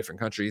 100 different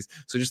countries.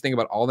 So just think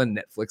about all the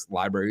Netflix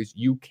libraries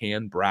you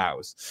can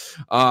browse.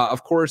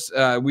 Of course,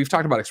 we've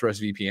talked about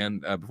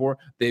ExpressVPN before.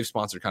 They've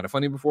sponsored Kinda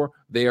Funny before.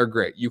 They are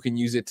great. You can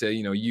use it to,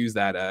 use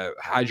that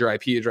hide your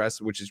IP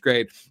address, which is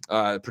great.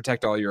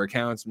 Protect all your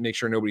accounts. Make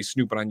sure nobody's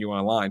snooping on you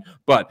online.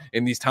 But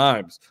in these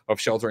times of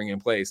sheltering in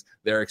place,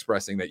 they're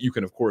expressing that you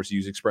can, of course,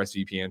 use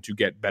ExpressVPN to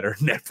get better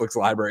Netflix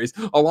libraries,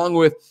 along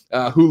with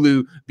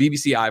Hulu,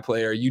 BBC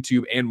iPlayer,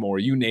 YouTube, and more.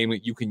 You name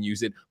it, you can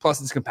use it. Plus,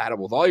 it's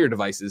compatible with all your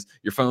devices,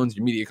 your phones,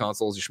 your media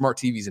consoles, your smart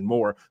TVs, and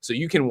more. So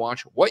you can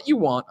watch what you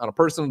want on a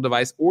personal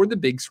device or the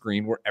big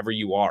screen wherever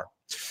you are.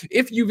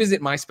 If you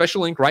visit my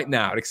special link right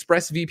now at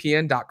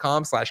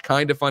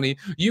expressvpn.com/kindafunny,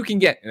 you can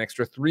get an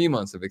extra 3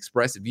 months of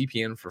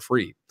ExpressVPN for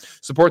free.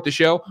 Support the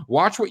show,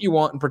 watch what you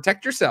want, and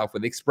protect yourself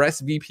with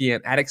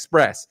ExpressVPN at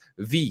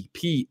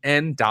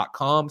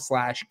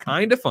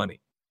expressvpn.com/kindafunny.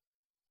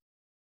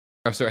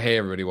 Oh, so hey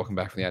everybody, welcome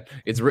back from the ad.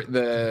 It's written,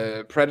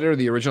 the Predator,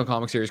 the original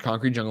comic series,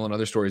 Concrete Jungle, and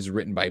Other Stories, is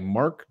written by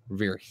Mark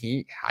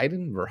Verheiden.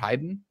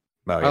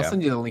 Oh, I'll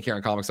send you the link here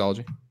on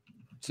Comixology.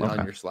 It's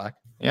on your Slack.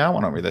 Yeah, I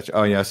want to read that.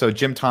 Oh yeah, so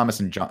Jim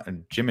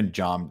and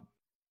John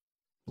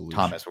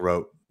Thomas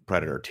wrote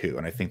Predator 2,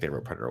 and I think they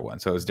wrote Predator 1.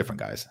 So it was different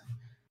guys.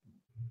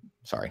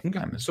 Sorry,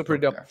 okay. So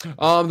pretty dope.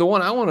 The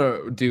one I want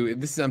to do,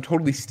 I'm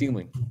totally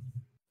stealing.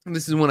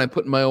 This is when I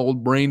put in my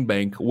old brain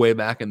bank way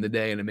back in the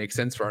day, and it makes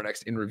sense for our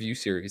next in review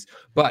series.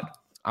 But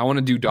I want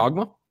to do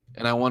Dogma,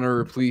 and I want to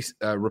replace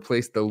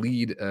the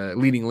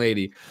leading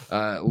lady,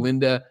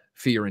 Linda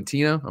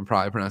Fiorentino. I'm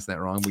probably pronouncing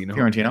that wrong, but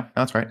Fiorentino.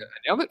 That's right. I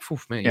nailed it.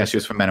 Oof, man, yeah, she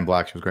was from Men in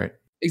Black. She was great.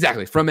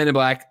 Exactly, from Men in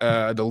Black,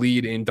 the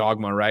lead in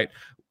Dogma, right?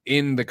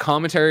 In the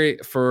commentary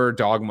for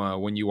Dogma,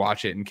 when you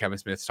watch it and Kevin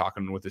Smith's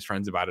talking with his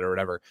friends about it or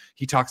whatever,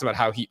 he talks about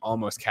how he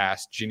almost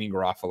cast Janeane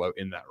Garofalo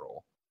in that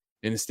role.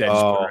 Instead,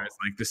 just put her as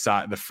like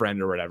the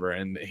friend or whatever,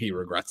 and he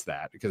regrets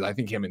that because I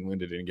think him and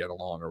Linda didn't get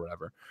along or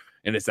whatever.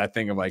 And it's that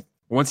thing of like,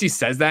 once he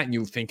says that and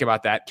you think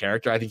about that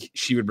character, I think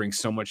she would bring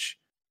so much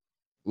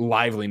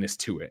liveliness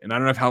to it. And I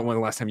don't know when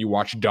the last time you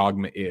watched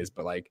Dogma is,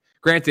 but like,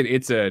 granted,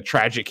 it's a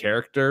tragic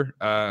character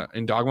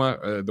in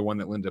Dogma, the one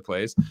that Linda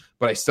plays,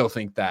 but I still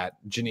think that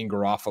Janeane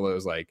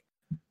Garofalo's like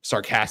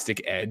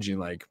sarcastic edge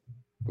and like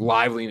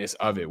liveliness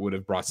of it would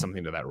have brought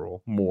something to that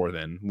role more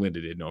than Linda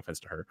did. No offense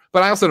to her,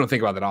 but I also don't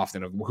think about that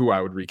often of who I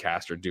would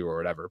recast or do or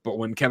whatever. But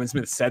when Kevin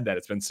Smith said that,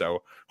 it's been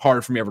so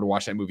hard for me ever to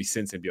watch that movie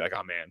since and be like,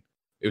 oh man,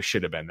 it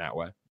should have been that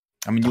way.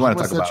 I mean, you want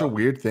to talk about such a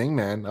weird thing,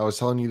 man. I was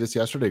telling you this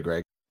yesterday,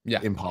 Greg.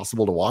 Yeah,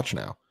 impossible to watch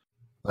now.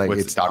 Like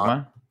it's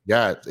Dogma.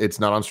 It's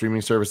not on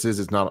streaming services.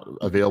 It's not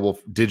available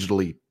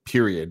digitally.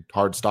 Period.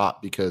 Hard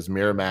stop because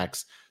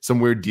Miramax, some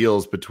weird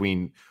deals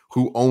between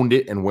who owned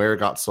it and where it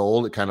got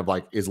sold. It kind of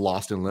like is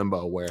lost in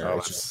limbo where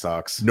it just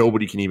sucks.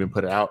 Nobody can even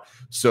put it out.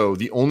 So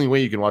the only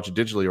way you can watch it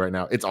digitally right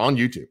now, it's on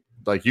YouTube.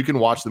 Like you can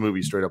watch the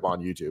movie straight up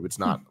on YouTube. It's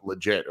not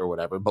legit or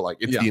whatever, but like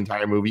it's the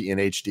entire movie in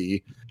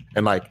HD,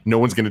 and like no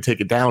one's gonna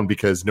take it down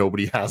because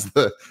nobody has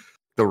the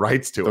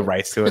rights to it. The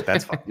rights to it.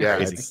 That's fucking Yeah,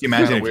 crazy. it's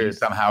Imagine if you weird.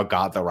 somehow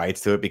got the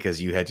rights to it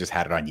because you had just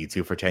had it on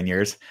YouTube for 10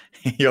 years.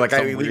 You're like, Some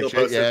I weird illegal shit,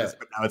 posted yeah. this,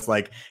 but now it's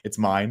like it's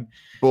mine.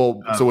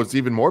 Well, so what's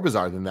even more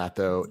bizarre than that,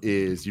 though,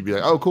 is you'd be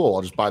like, oh, cool,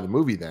 I'll just buy the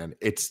movie then.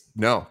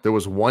 No, there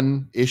was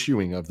one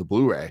issuing of the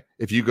Blu-ray.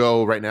 If you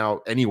go right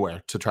now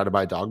anywhere to try to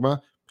buy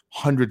Dogma,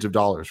 hundreds of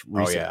dollars.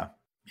 Resale. Oh, yeah.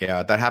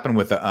 Yeah, that happened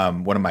with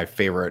one of my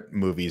favorite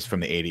movies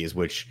from the 80s,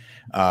 which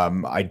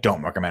I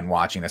don't recommend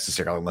watching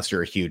necessarily unless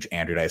you're a huge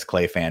Andrew Dice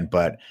Clay fan.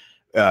 But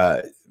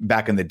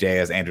back in the day,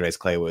 as Andrew Dice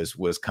Clay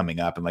was coming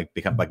up and like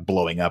become like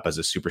blowing up as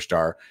a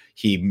superstar,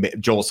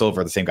 Joel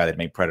Silver, the same guy that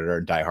made Predator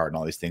and Die Hard and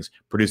all these things,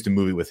 produced a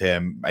movie with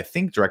him, I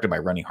think directed by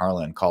Rennie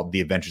Harlan, called The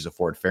Adventures of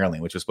Ford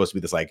Fairlane, which was supposed to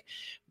be this like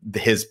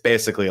his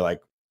basically like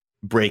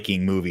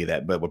breaking movie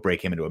that but would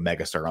break him into a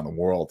megastar on the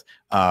world.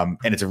 And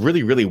it's a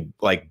really, really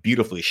like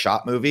beautifully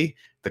shot movie.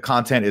 The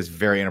content is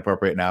very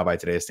inappropriate now by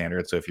today's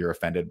standards. So if you're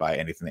offended by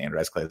anything that Andrew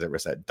Dice Clay has ever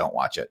said, don't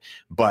watch it.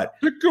 But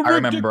I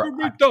remember,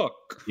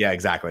 yeah,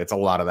 exactly. It's a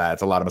lot of that.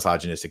 It's a lot of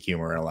misogynistic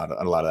humor and a lot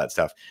of that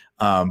stuff.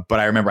 But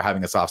I remember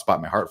having a soft spot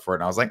in my heart for it.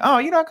 And I was like, oh,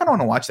 I kind of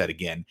want to watch that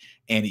again.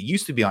 And it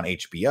used to be on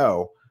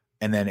HBO.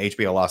 And then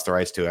HBO lost the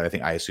rights to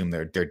it. I assume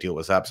their deal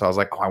was up. So I was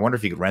like, oh, I wonder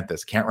if you could rent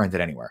this. Can't rent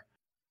it anywhere.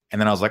 And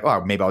then I was like,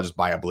 oh, maybe I'll just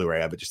buy a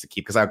Blu-ray of it just to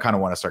keep, because I kind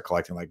of want to start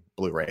collecting like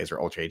Blu-rays or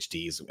Ultra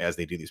HDs as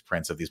they do these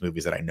prints of these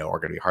movies that I know are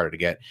going to be harder to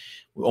get.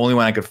 The only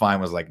one I could find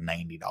was like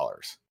 $90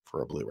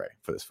 for a Blu-ray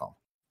for this film.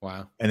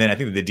 Wow. And then I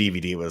think the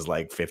DVD was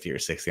like 50 or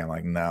 60. I'm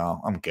like, no,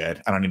 I'm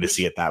good. I don't need to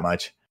see it that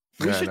much.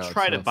 We should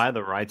try to buy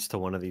the rights to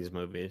one of these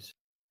movies.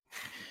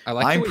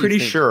 I'm pretty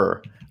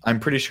sure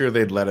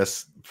they'd let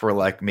us for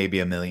like maybe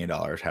 $1 million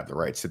have the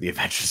rights to The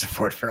Adventures of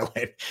Ford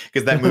Fairlane,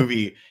 because that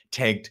movie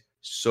tanked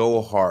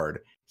so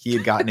hard. He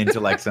had gotten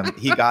into like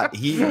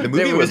the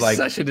movie was like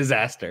such a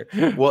disaster.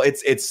 Well,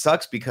 it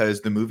sucks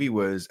because the movie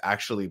was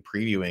actually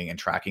previewing and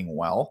tracking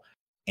well,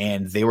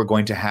 and they were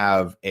going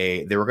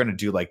to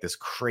do like this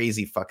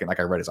crazy fucking, like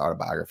I read his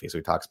autobiography, so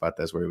he talks about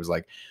this, where he was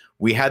like,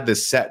 we had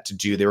this set to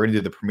do, they were going to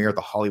do the premiere at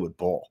the Hollywood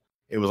Bowl.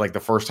 It was like the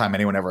first time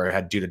anyone ever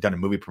had done a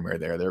movie premiere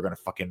there. They were going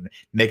to fucking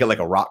make it like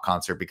a rock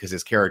concert because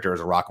his character is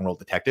a rock and roll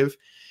detective.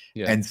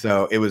 Yeah. And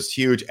so it was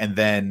huge. And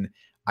then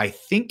I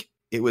think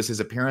it was his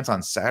appearance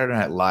on Saturday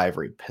Night Live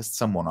where he pissed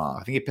someone off.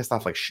 I think he pissed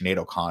off like Sinead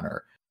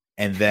O'Connor.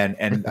 And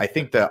I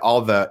think that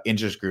all the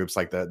interest groups,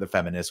 like the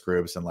feminist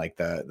groups and like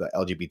the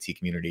LGBT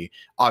community,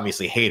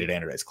 obviously hated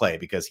Andrew Dice Clay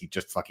because he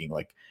just fucking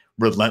like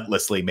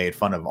relentlessly made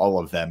fun of all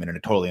of them in a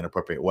totally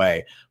inappropriate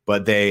way.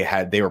 But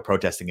they were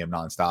protesting him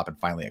nonstop, and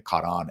finally it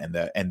caught on, and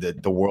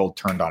the world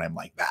turned on him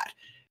like that,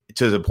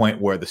 to the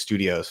point where the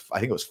studios, I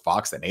think it was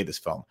Fox that made this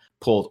film,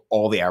 pulled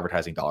all the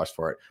advertising dollars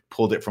for it,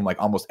 pulled it from like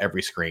almost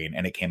every screen,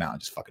 and it came out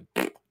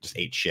and just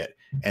ate shit.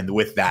 And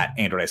with that,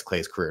 Andrew Dice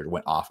Clay's career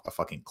went off a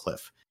fucking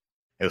cliff.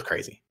 It was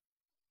crazy.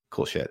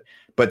 Cool shit.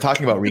 But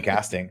talking about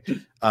recasting,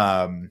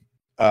 one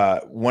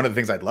of the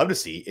things I'd love to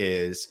see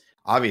is,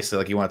 obviously,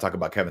 like you want to talk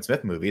about Kevin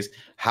Smith movies,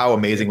 how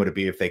amazing would it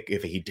be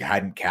if he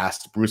hadn't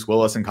cast Bruce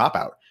Willis in Cop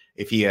Out?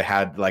 If he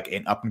had like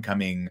an up and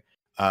coming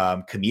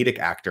comedic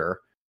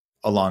actor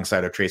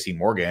alongside of Tracy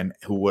Morgan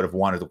who would have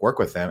wanted to work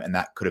with them, and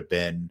that could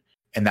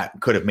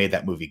have made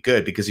that movie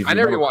good. Because if I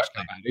never watched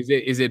Cop Out.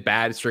 Is it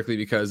bad strictly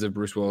because of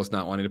Bruce Willis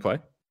not wanting to play?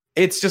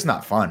 It's just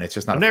not fun. It's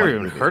just not. I've never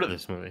even heard of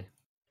this movie.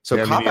 So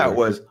yeah, Cop Out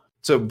was,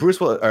 so Bruce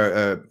Willis,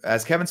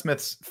 as Kevin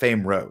Smith's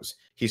fame rose,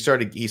 he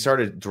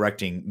started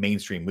directing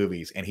mainstream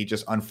movies, and he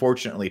just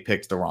unfortunately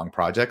picked the wrong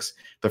projects.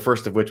 The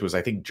first of which was,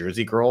 I think,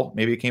 Jersey Girl.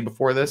 Maybe it came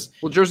before this.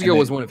 Well, Jersey Girl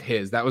was one of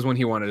his. That was when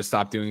he wanted to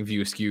stop doing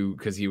View Askew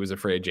because he was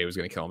afraid Jay was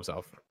going to kill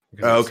himself.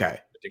 Okay.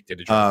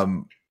 Addicted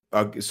to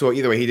drugs. So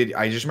either way, he did.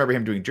 I just remember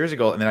him doing Jersey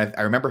Girl, and then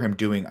I remember him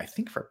doing, I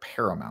think, for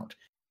Paramount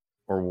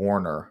or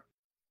Warner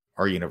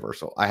or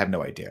Universal. I have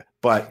no idea,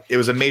 but it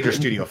was a major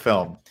studio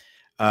film.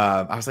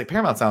 I was like,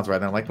 Paramount sounds right.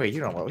 And I'm like, wait, you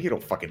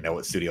don't fucking know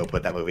what studio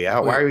put that movie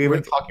out. Why are you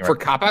even talking for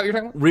Cop Out? You're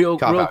talking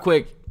about? Real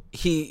quick.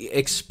 He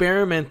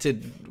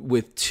experimented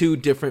with two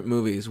different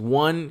movies.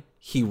 One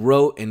he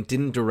wrote and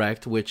didn't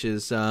direct, which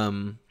is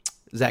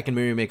Zack and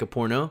Miri Make a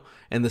Porno,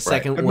 and the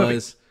second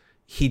was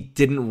he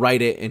didn't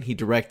write it and he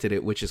directed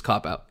it, which is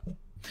Cop Out.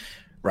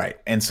 Right.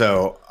 And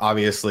so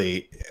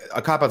obviously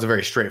a Cop Out's a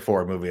very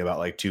straightforward movie about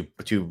like two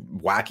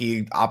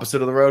wacky opposite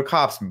of the road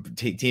cops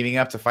teaming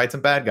up to fight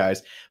some bad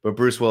guys. But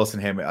Bruce Willis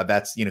and him,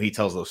 that's, he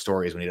tells those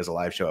stories when he does a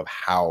live show of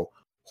how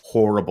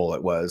horrible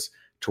it was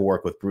to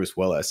work with Bruce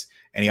Willis.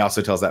 And he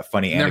also tells that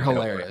funny anecdote.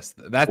 They're hilarious.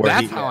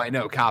 That's how I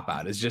know Cop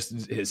Out is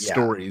just his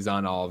stories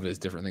on all of his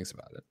different things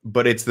about it.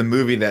 But it's the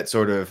movie that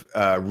sort of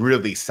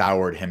really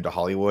soured him to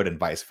Hollywood and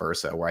vice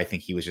versa, where I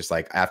think he was just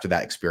like, after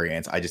that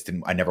experience,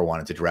 I never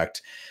wanted to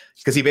direct.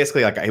 Because he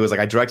basically he was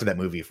like, I directed that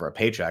movie for a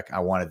paycheck. I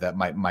wanted that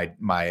my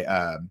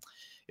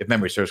if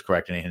memory serves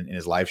correct, in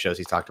his live shows,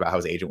 he's talked about how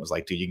his agent was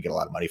like, dude, you can get a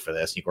lot of money for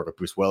this. You can work with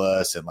Bruce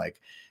Willis, and like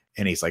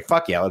And he's like,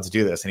 fuck yeah, let's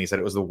do this. And he said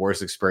it was the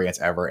worst experience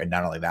ever. And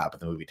not only that, but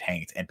the movie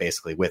tanked. And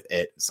basically with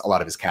it, a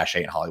lot of his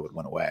cachet in Hollywood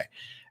went away.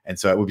 And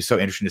so it would be so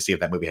interesting to see if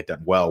that movie had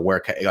done well.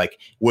 Where, like,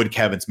 would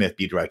Kevin Smith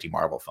be directing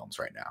Marvel films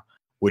right now?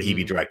 Would he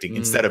be directing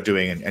instead of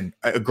doing and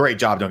a great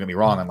job? Don't get me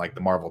wrong on like the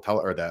Marvel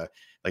or the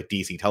like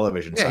DC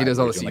television. Yeah, side, he does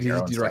all the doing, he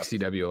like, directs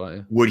CW a lot.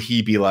 Yeah. Would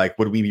he be like?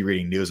 Would we be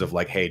reading news of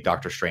like, hey,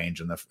 Doctor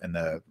Strange and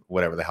the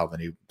whatever the hell the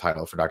new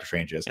title for Doctor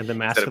Strange is, and the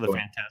Mask of the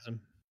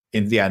Phantasm?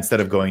 Instead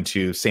of going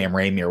to Sam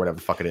Raimi or whatever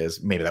the fuck it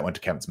is, maybe that went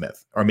to Kevin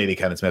Smith, or maybe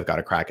Kevin Smith got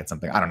a crack at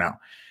something. I don't know.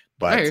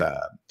 But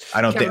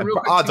I don't think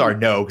odds are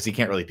no, because he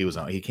can't really do his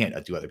own. He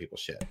can't do other people's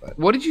shit. But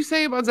what did you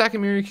say about Zack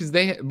and Miri? Because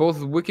they both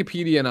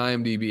Wikipedia and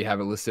IMDb have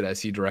it listed as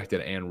he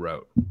directed and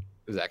wrote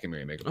Zack and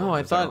Miri Make a Porno.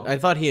 I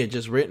thought he had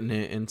just written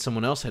it and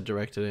someone else had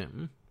directed it.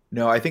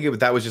 No, I think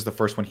that was just the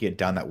first one he had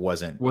done that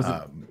wasn't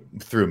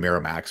through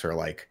Miramax or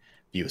like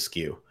View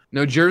Askew.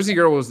 No, Jersey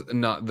Girl was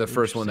not the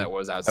first one that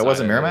was outside. That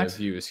wasn't Miramax?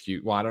 View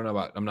Askew. Well, I don't know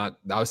about.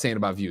 I was saying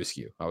about View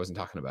Askew. I wasn't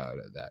talking about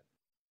that.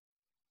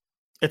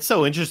 It's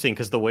so interesting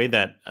because the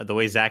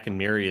way Zack and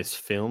Miri is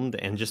filmed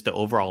and just the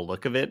overall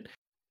look of it,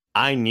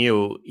 I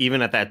knew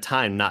even at that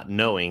time, not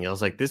knowing, I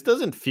was like, this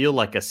doesn't feel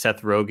like a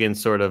Seth Rogen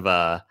sort of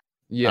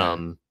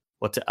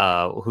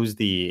who's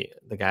the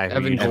guy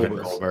Evan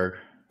Goldberg.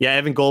 Yeah,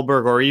 Evan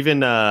Goldberg, or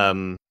even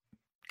the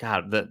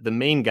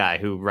main guy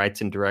who writes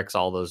and directs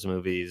all those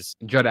movies,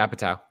 Judd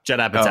Apatow.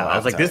 I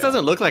was like, this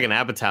doesn't look like an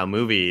Apatow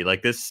movie.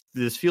 Like this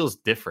feels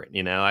different,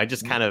 you know. I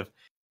just kind of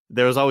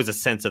there was always a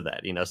sense of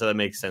that, you know, so that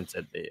makes sense.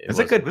 It's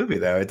a good movie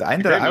though. I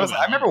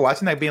remember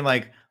watching that being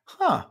like,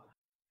 huh.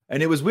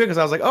 And it was weird because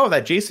I was like, oh,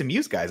 that Jason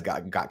Mewes guy's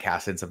got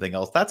cast in something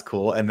else. That's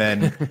cool. And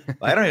then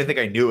I don't even think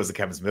I knew it was a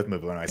Kevin Smith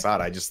movie when I saw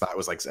it. I just thought it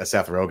was like a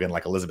Seth Rogen,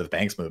 like Elizabeth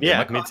Banks movie. Yeah,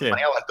 like, me too.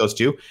 Funny, I like those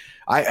two.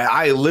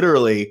 I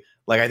literally,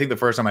 like, I think the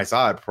first time I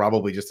saw it,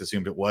 probably just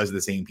assumed it was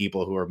the same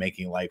people who were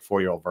making like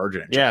 4-Year-Old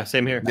Virgin. Yeah,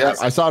 same here. Yeah,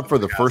 I saw it for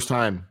the first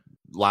time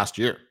last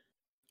year.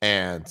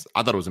 And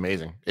I thought it was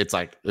amazing. It's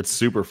like, it's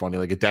super funny.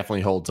 Like, it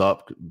definitely holds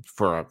up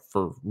for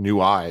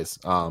new eyes.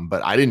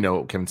 But I didn't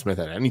know Kevin Smith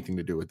had anything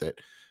to do with it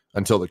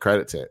until the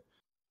credits hit.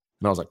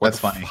 And I was like, what the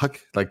funny. Fuck?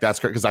 Like, that's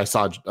great. Because I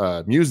saw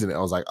Mewes in it. I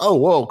was like, oh,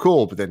 whoa,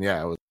 cool. But then,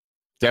 yeah, it was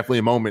definitely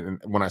a moment.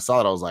 And when I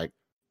saw it, I was like,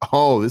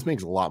 oh, this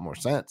makes a lot more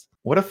sense.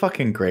 What a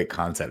fucking great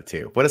concept,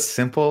 too. What a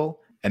simple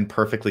and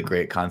perfectly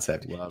great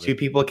concept. Two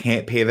people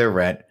can't pay their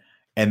rent.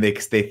 And they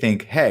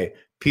think, hey,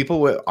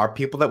 people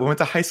that we went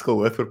to high school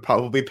with would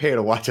probably pay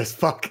to watch us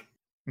fuck.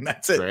 And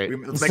that's it.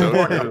 Let's make a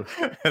porno.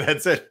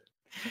 That's it.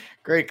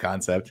 Great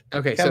concept.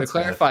 Okay, so to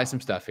clarify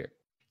some stuff here.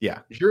 Yeah.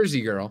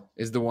 Jersey Girl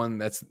is the one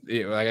that's,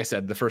 like I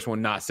said, the first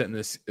one not set in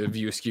this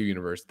View Askew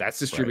universe. That's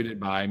distributed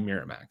by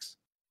Miramax.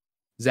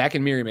 Zack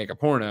and Miri Make a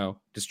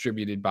Porno,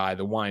 distributed by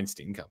the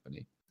Weinstein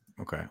Company.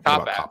 Okay.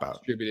 Cop Out,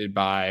 distributed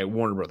by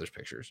Warner Brothers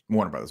Pictures.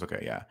 Warner Brothers,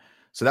 okay, yeah.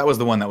 So that was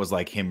the one that was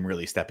like him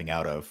really stepping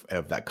out of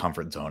that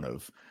comfort zone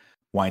of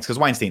Weinstein, because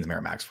Weinstein's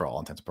Miramax for all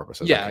intents and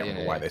purposes. Yeah, I can't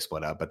remember why they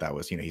split up, but that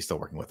was, he's still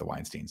working with the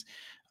Weinsteins,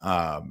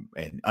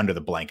 and under the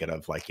blanket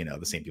of like, the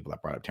same people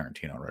that brought up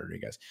Tarantino and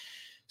Rodriguez.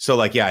 So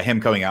like, yeah,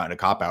 him coming out in a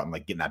Cop Out and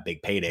like getting that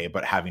big payday,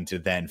 but having to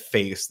then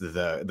face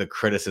the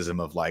criticism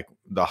of like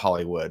the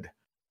Hollywood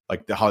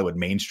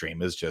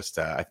mainstream is just,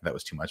 I think that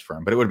was too much for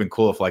him. But it would have been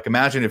cool if, like,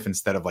 imagine if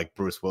instead of like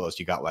Bruce Willis,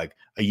 you got like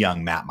a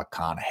young Matt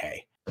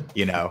McConaughey,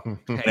 and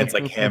it's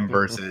like him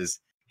versus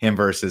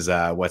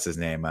what's his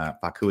name?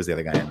 Who was the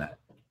other guy in that?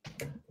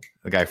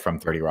 The guy from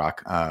 30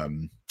 Rock,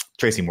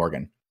 Tracy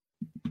Morgan.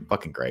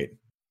 Fucking great.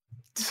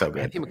 So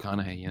good. Matthew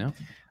McConaughey,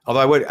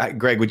 Although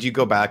Greg, would you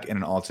go back in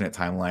an alternate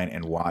timeline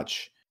and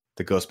watch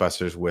the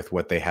Ghostbusters with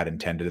what they had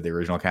intended the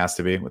original cast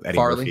to be, with Eddie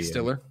Farley, Murphy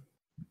Stiller?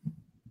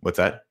 What's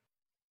that?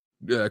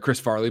 Chris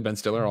Farley, Ben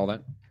Stiller, all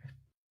that.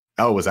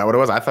 Oh, was that what it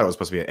was? I thought it was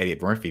supposed to be an Eddie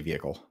Murphy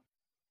vehicle.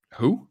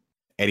 Who?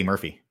 Eddie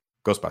Murphy.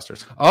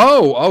 Ghostbusters.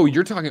 Oh,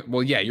 you're talking.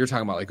 Well, yeah, you're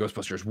talking about like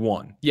Ghostbusters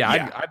 1.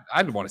 Yeah.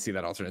 I'd want to see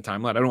that alternate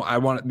timeline.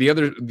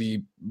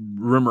 The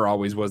rumor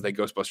always was that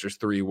Ghostbusters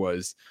 3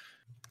 was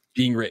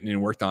being written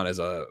and worked on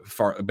as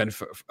Ben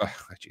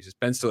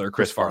Stiller,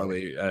 Chris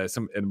Farley, and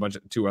a bunch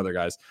of two other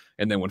guys.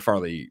 And then when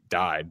Farley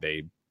died,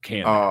 they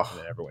canned it.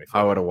 And everybody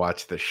I would have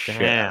watched the shit.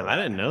 Damn, I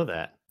didn't know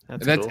that.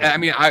 That's cool. I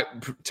mean,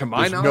 to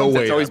my There's knowledge, no way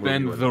that's always that movie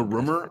been would the have been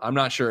rumor. I'm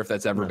not sure if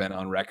that's ever been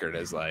on record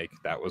as like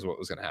that was what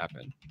was going to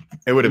happen.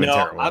 It would have been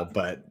terrible,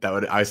 but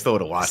I still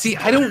would have watched. See,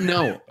 I don't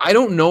know. I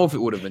don't know if it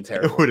would have been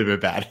terrible. It would have been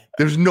bad.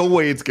 There's no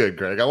way it's good,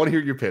 Greg. I want to hear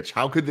your pitch.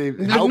 How could they?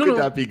 How could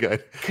that be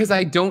good? Because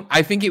I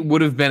think it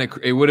would have been.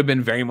 It would have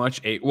been very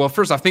much a. Well,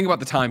 first off, think about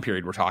the time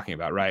period we're talking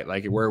about, right?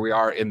 Like where we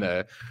are in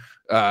the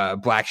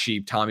Black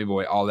Sheep, Tommy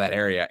Boy, all that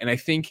area, and I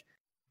think.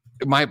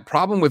 My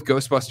problem with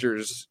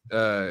Ghostbusters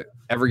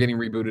ever getting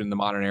rebooted in the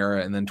modern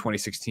era and then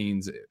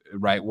 2016's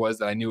right was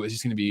that I knew it was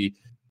just going to be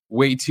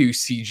way too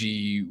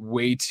CG,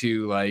 way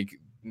too like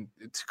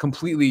it's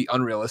completely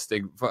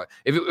unrealistic.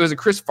 If it was a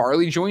Chris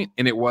Farley joint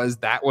and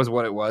that was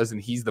what it was,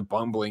 and he's the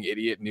bumbling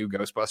idiot new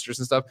Ghostbusters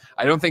and stuff,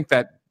 I don't think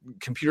that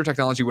computer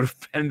technology would have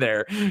been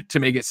there to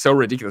make it so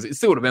ridiculous. It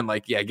still would have been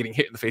like, yeah, getting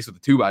hit in the face with a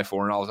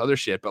 2x4 and all this other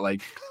shit. But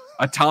like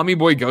a Tommy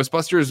Boy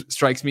Ghostbusters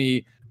strikes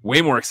me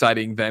way more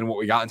exciting than what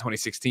we got in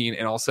 2016,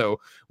 and also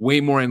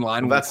way more in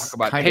line when we talk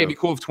about, hey, it'd be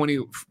cool if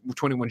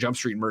 21 Jump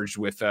Street merged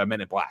with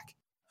Men in Black.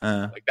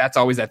 Like that's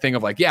always that thing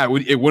of like, yeah,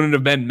 it wouldn't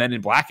have been Men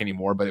in Black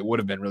anymore, but it would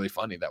have been really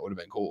funny. That would have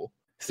been cool.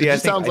 See,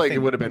 it sounds like it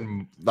would have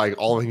been like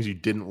all the things you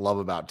didn't love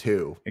about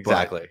 2.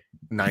 Exactly.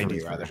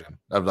 90s version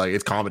of like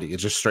it's comedy.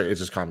 It's just straight. It's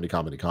just comedy.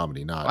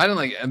 Not. I don't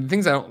like the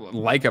things I don't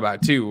like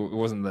about 2. It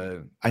wasn't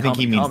the. I think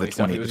he means the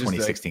stuff.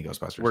 2016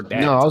 Ghostbusters.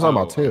 No, I was talking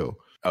about 2.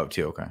 Oh,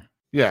 2. Okay.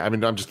 Yeah, I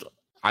mean,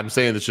 I'm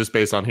saying it's just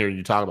based on hearing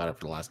you talk about it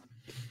for the last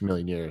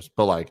million years.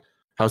 But like,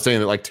 I was saying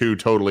that like 2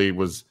 totally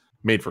was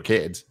made for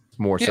kids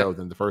more so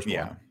than the first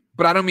one.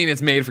 But I don't mean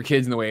it's made for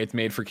kids in the way it's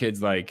made for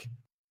kids like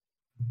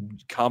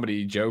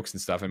comedy jokes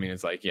and stuff. I mean,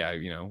 it's like, yeah,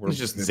 we're it's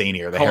just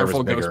zanier. The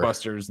colorful hair was bigger.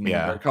 Ghostbusters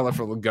and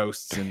colorful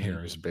ghosts and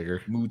hair is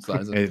bigger. Mood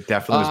slides. It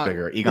definitely was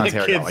bigger. Egon's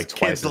hair got like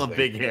twice. Kids love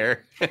big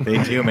hair.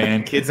 They do,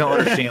 man. Kids don't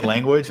understand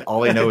language.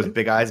 All they know is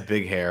big eyes,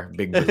 big hair,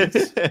 big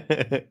boobs.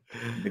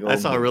 I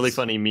saw a really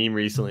funny meme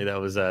recently that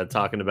was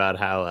talking about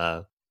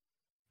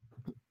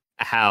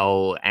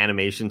how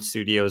animation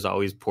studios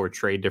always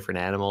portray different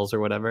animals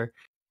or whatever.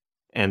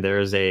 And there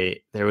was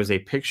a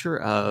picture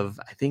of,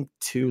 I think,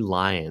 2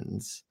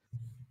 lions,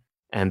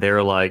 and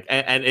they're like,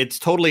 and it's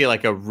totally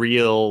like a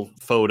real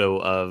photo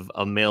of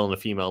a male and a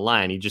female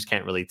lion. You just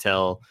can't really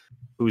tell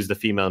who's the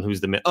female and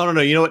who's the male. Oh no,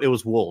 you know what? It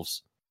was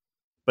wolves.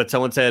 But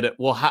someone said,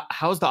 well,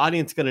 how's the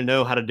audience going to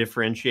know how to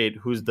differentiate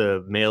who's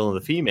the male and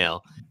the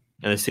female?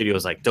 And the studio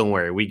was like, don't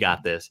worry, we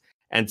got this.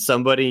 And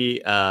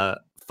somebody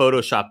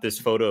photoshopped this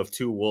photo of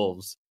 2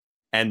 wolves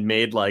and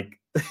made like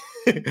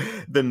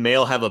the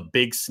male have a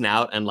big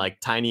snout and like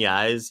tiny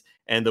eyes,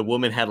 and the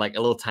woman had like a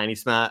little tiny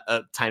snout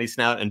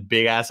and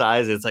big ass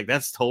eyes. It's like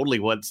that's totally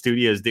what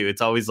studios do.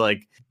 It's always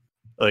like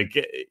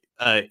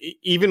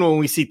even when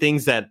we see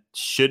things that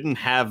shouldn't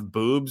have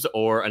boobs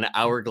or an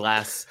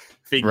hourglass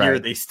figure,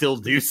 they still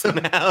do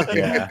somehow.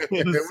 Yeah,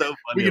 it's so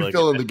funny. We can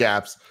fill in the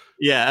gaps.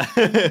 Yeah,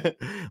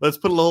 let's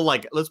put a little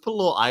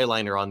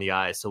eyeliner on the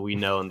eye so we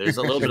know, and there's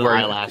a little bit of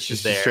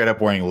eyelashes there. Straight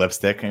up wearing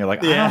lipstick, and you're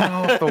like, I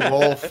don't know if the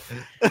wolf.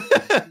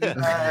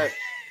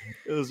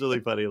 It was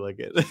really funny. Like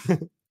it.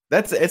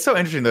 It's so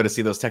interesting though to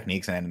see those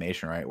techniques in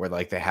animation, right? Where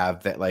like they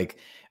have that, like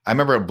I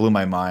remember it blew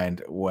my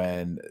mind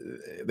when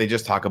they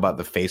just talk about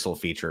the facial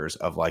features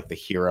of like the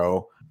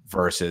hero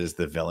versus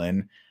the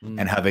villain,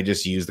 and how they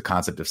just use the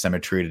concept of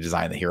symmetry to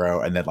design the hero,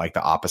 and then like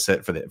the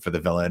opposite for the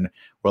villain,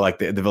 where like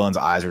the villain's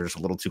eyes are just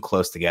a little too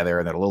close together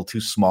and they're a little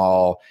too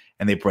small,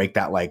 and they break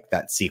that like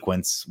that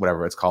sequence,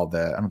 whatever it's called,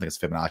 I don't think it's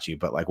Fibonacci,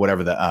 but like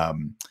whatever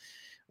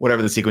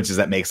the sequence is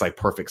that makes like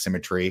perfect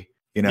symmetry.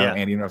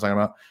 Andy, you know what I'm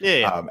talking about?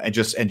 Yeah. And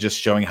just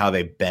showing how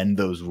they bend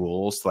those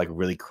rules to like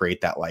really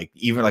create that, like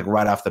even like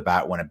right off the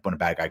bat when a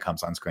bad guy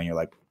comes on screen, you're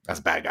like, that's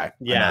a bad guy.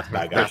 Yeah, that's a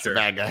bad guy. That's a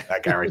bad guy.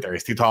 That guy right there.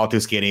 He's too tall, too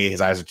skinny. His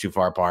eyes are too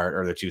far apart,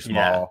 or they're too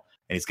small,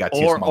 and he's got too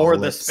small or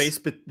lips.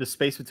 the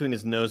space between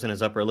his nose and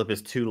his upper lip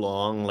is too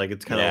long. Like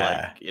it's kind of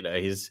like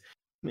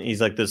he's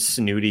like this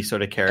snooty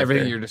sort of character.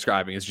 Everything you're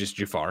describing is just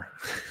Jafar.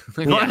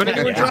 Why would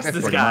anyone trust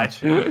this guy?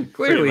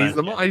 Clearly,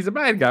 he's a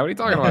bad guy. What are you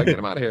talking about? Get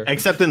him out of here.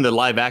 Except in the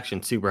live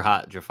action, super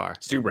hot Jafar.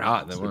 Super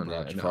hot.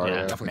 Jafar.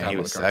 Man, he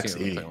was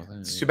sexy.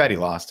 It's too bad he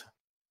lost.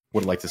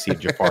 Would like to see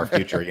Jafar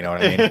future. You know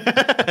what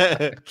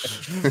I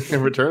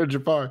mean? Return of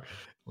Jafar.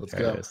 Let's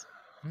go.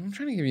 I'm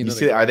trying to give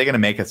you. Are they going to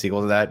make a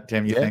sequel to that,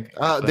 Tim? You think?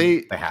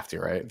 They have to,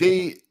 right?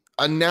 They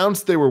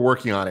announced they were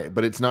working on it,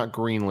 but it's not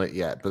greenlit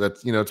yet. But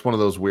that's it's one of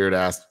those weird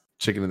ass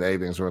chicken and egg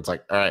things where it's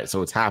like, all right,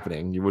 so it's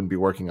happening. You wouldn't be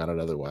working on it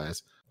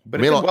otherwise.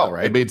 But it did well,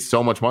 right? It made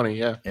so much money.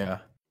 Yeah.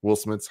 Will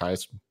Smith's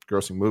highest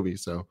grossing movie.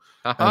 So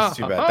that's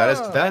too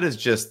bad. That is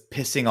just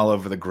pissing all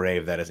over the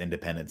grave. That is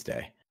Independence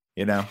Day.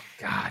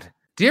 God.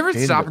 Do you ever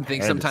stop and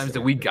think sometimes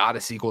that we got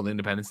a sequel to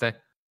Independence Day?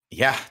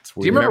 Yeah.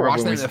 Do you remember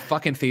watching it in the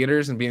fucking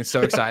theaters and being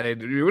so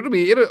excited?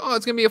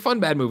 It's gonna be a fun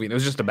bad movie. And it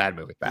was just a bad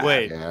movie.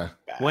 Wait,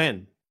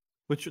 when?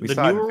 Which the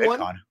newer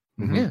one?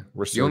 Mm-hmm. Yeah,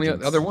 the only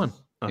other one.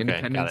 Okay,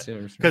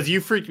 Independence. Because you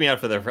freaked me out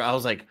for that. I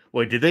was like,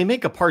 wait, did they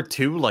make a part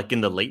 2 like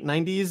in the late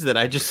 90s that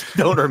I just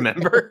don't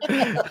remember?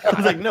 I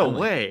was like, no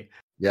way.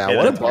 Yeah,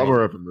 what a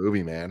bummer of a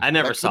movie, man. I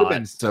never saw it.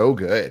 Been so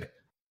good.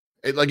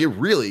 It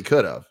really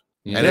could have.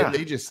 Yeah. And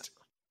they just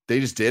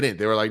didn't.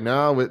 They were like,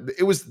 no,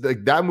 it was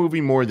like that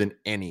movie more than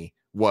any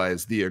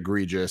was the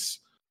egregious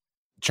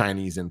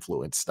Chinese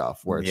influence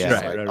stuff where it's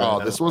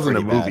this wasn't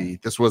a movie.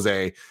 This was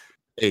a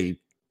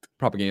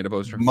propaganda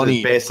poster.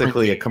 Money,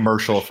 basically a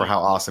commercial for how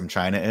awesome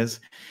China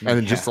is, and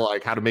then just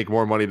like how to make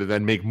more money to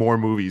then make more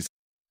movies.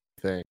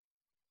 Thing.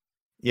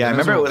 Yeah, I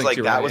remember it was like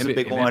that was a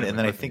big one, and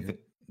then I think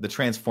the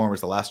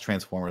Transformers, the last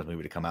Transformers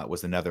movie to come out,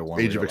 was another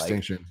one. Age of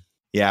Extinction. Like,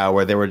 yeah,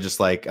 where they were just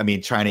like, I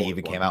mean, China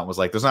even came out and was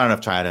like, "There's not enough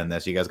China in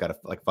this. You guys got to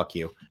like fuck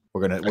you.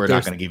 We're not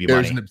gonna give you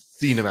money." There's an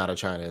obscene amount of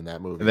China in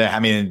that movie.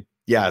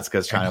 Yeah, it's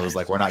because China was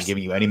like, we're not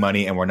giving you any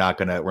money, and we're not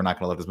gonna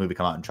let this movie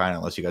come out in China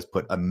unless you guys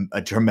put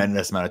a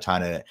tremendous amount of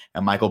China in it.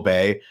 And Michael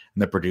Bay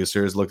and the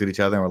producers looked at each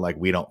other and were like,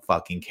 we don't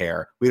fucking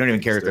care. We don't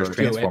even care if there's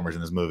Transformers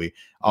in this movie.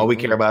 All we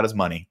care about is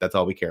money. That's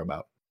all we care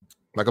about.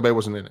 Michael Bay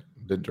wasn't in it.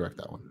 Didn't direct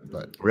that one.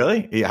 But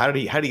really, yeah, how did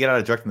he get out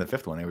of directing the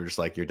fifth one? They were just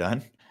like, you're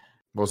done.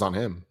 What was on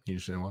him? He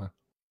just didn't want to.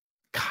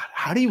 God,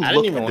 how do you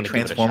look at the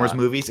Transformers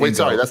movies? Wait,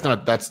 sorry,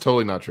 that's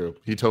totally not true.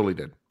 He totally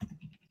did.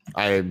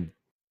 I am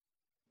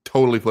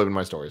totally flipping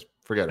my stories.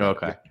 Forget it.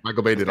 Okay.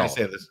 Michael Bay did all.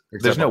 Say this.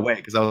 There's no way,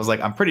 because I was like,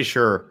 I'm pretty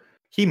sure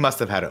he must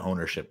have had an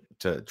ownership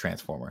to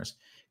Transformers.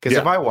 Because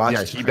if I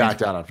watched, he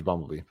backed out after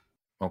Bumblebee.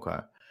 Okay.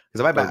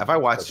 Because if I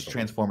watched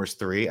Transformers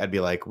 3, I'd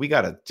be like, we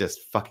gotta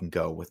just fucking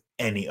go with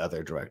any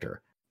other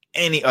director,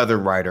 any other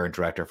writer and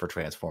director for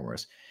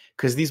Transformers,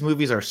 because these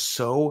movies are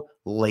so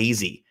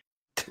lazy.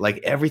 Like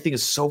everything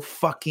is so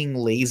fucking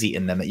lazy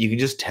in them that you can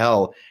just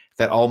tell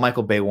that all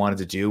Michael Bay wanted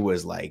to do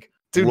was like,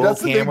 roll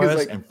that's cameras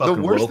like, and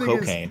fucking roll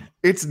cocaine.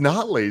 It's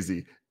not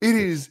lazy. It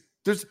is.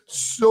 There's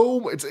so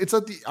much. It's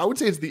like I would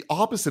say it's the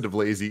opposite of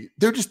lazy.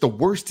 They're just the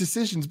worst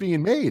decisions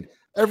being made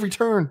every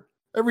turn,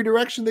 every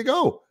direction they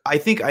go. I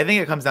think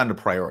it comes down to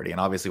priority,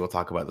 and obviously we'll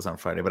talk about this on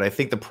Friday. But I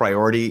think the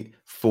priority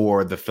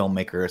for the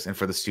filmmakers and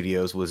for the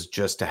studios was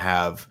just to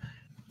have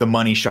the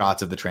money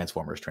shots of the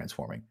Transformers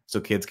transforming, so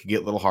kids could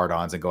get little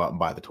hard-ons and go out and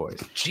buy the toys.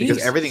 Jeez. Because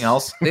everything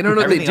else, they don't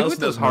know what they do else with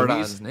in those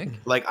hard-ons, Nick.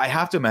 Like I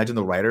have to imagine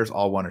the writers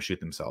all want to shoot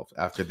themselves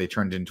after they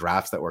turned in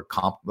drafts that were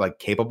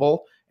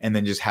capable, and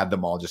then just had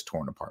them all just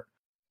torn apart.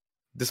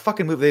 This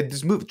fucking movie,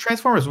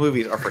 Transformers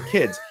movies are for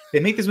kids. They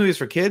make these movies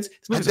for kids.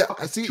 This movie's a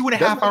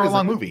 2.5 hour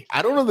long movie.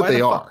 I don't know that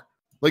they are.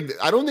 Like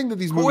I don't think that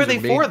these movies. Who are they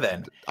for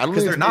then? I don't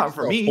think they're not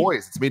for me.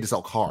 Toys. It's made to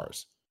sell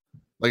cars.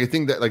 Like I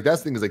think that like that's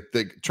the thing is like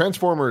the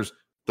Transformers,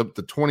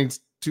 the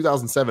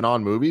 2007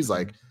 on movies,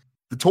 like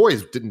the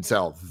toys didn't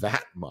sell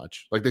that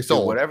much. Like they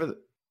sold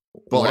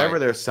whatever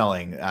they're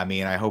selling. I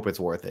mean, I hope it's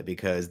worth it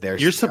because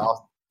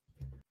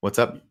what's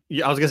up?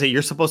 I was gonna say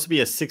you're supposed to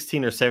be a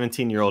 16 or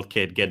 17-year-old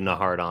kid getting a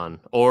hard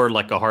on, or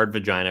like a hard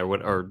vagina,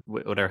 or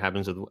whatever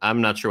happens with. I'm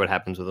not sure what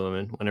happens with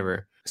women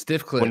whenever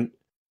stiff clit.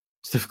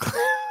 Stiff clit.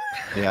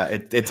 Yeah,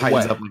 it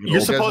tightens up. Like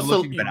you're supposed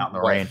to been out in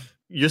the rain.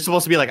 You're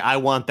supposed to be like, I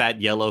want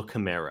that yellow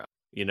Camaro.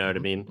 You know what I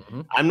mean?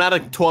 Mm-hmm. I'm not a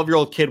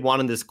 12-year-old kid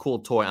wanting this cool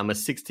toy. I'm a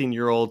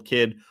 16-year-old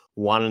kid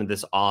wanting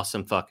this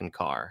awesome fucking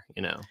car.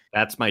 You know,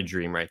 that's my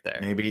dream right there.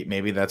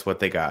 Maybe that's what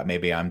they got.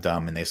 Maybe I'm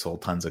dumb and they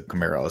sold tons of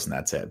Camaros and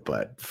that's it.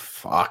 But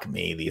fuck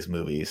me, these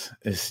movies.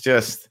 It's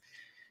just,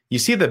 you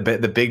see the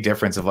big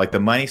difference of like the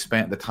money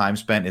spent, the time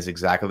spent is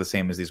exactly the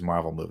same as these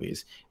Marvel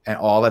movies. And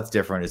all that's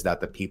different is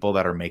that the people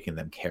that are making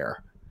them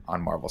care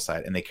on Marvel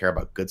side, and they care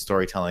about good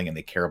storytelling, and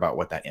they care about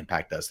what that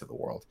impact does to the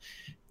world.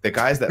 The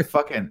guys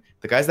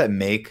that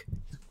make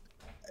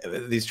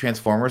these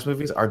Transformers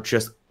movies are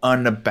just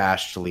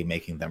unabashedly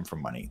making them for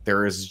money.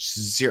 There is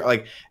zero,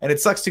 like, and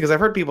it sucks too because I've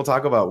heard people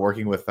talk about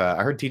working with.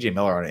 I heard TJ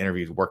Miller on an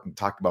interview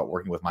talked about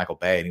working with Michael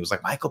Bay, and he was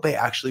like, Michael Bay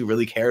actually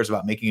really cares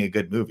about making a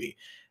good movie,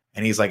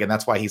 and he's like, and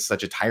that's why he's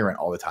such a tyrant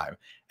all the time.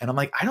 And I'm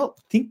like, I don't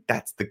think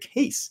that's the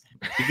case,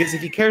 because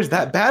if he cares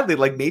that badly,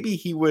 like maybe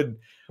he would.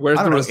 Where's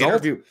the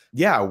result?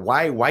 Yeah,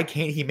 why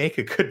can't he make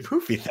a good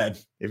movie then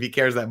if he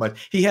cares that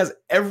much? He has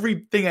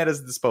everything at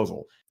his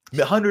disposal,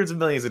 hundreds of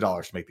millions of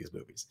dollars to make these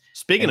movies.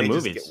 Speaking of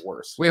movies, just get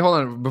worse. Wait, hold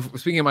on.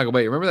 Speaking of Michael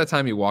Bay, remember that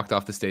time he walked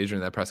off the stage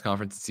during that press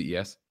conference at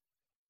CES?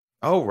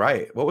 Oh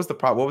right. What was the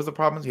problem? What was the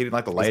problem? He didn't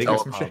like the lighting or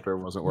some shit.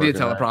 Wasn't working. The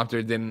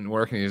teleprompter didn't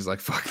work, and he was like,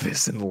 "Fuck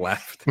this," and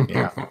left.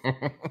 Yeah.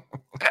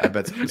 I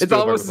bet it's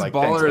almost as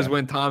baller as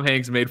when Tom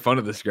Hanks made fun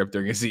of the script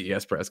during a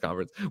CES press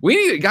conference.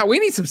 We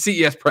need some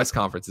CES press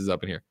conferences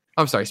up in here.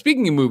 I'm sorry.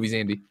 Speaking of movies,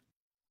 Andy,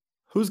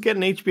 who's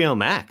getting HBO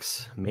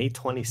Max May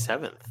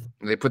 27th?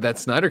 They put that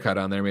Snyder cut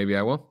on there. Maybe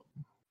I will.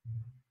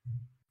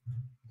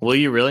 Will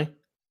you really?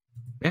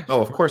 Yeah.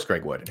 Oh, of course,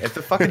 Greg would. If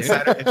the fucking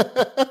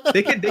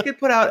they could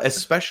put out a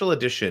special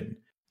edition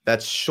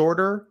that's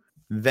shorter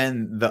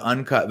than the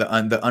uncut,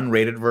 the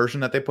unrated version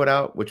that they put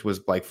out, which was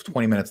like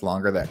 20 minutes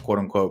longer, that quote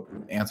unquote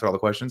answered all the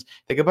questions.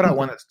 They could put out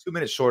one that's 2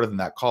 minutes shorter than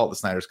that, call it the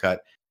Snyder's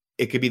cut.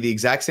 It could be the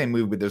exact same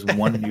movie, but there's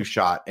one new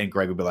shot, and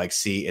Greg would be like,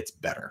 see, it's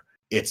better.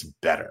 It's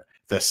better.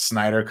 The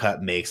Snyder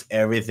cut makes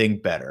everything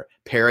better.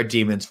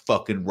 Parademons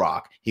fucking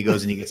rock. He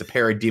goes and he gets a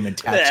parademon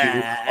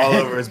tattoo all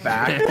over his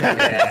back.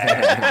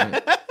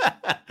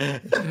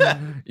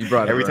 You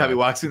brought every time he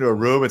walks into a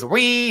room, it's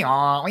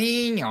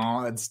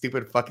that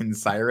stupid fucking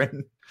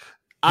siren.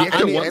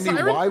 Andy,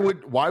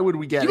 why would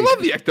we get? You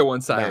love the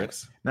Ecto-1 siren.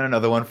 No,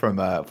 the one from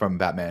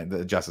Batman,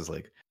 the Justice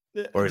League.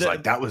 Or he's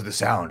like, that was the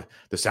sound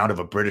of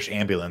a British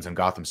ambulance in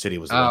Gotham City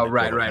was. Oh,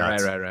 right.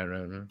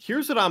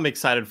 Here's what I'm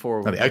excited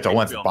for. No, the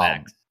Ecto-1's a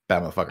bomb.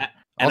 That motherfucker.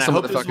 Also,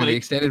 motherfucker, the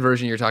extended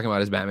version you're talking about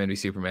is Batman v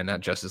Superman, not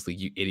Justice League,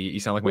 you idiot. You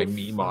sound like my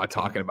Meemaw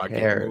talking about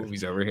good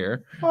movies over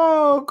here.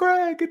 Oh,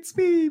 Greg, it's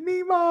me,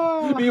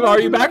 Meemaw. Meemaw, are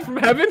you back from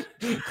heaven?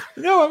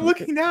 No, I'm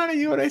looking down at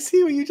you and I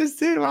see what you just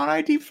did on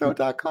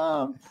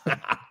iDeepthroat.com.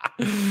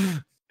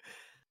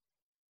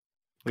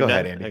 Go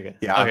ahead, Andy. Okay.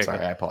 Yeah, I'm sorry.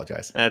 I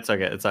apologize. That's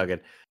okay. It's all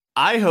good.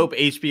 I hope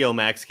HBO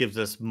Max gives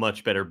us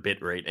much better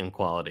bitrate and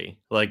quality.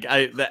 Like,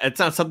 it's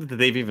not something that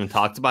they've even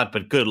talked about,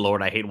 but good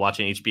lord, I hate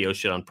watching HBO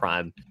shit on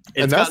Prime.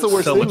 It's and that's the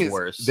worst so thing much is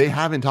worse. they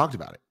haven't talked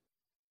about it.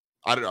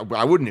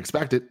 I wouldn't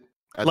expect it.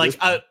 Like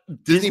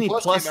Disney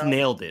Plus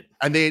nailed it,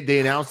 and they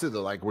announced it. They're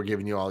like, we're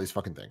giving you all these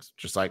fucking things,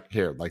 just like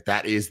here, like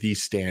that is the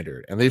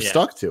standard, and they've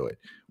stuck to it.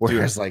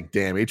 Whereas, like,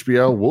 damn,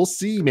 HBO, we'll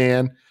see,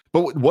 man.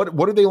 But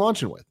what are they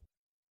launching with?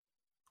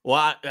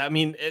 Well, I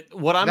mean,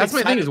 that's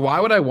my thing is, why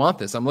would I want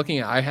this? I'm looking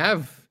at I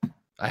have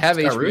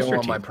HBO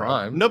on my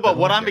Prime. No, but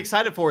what I'm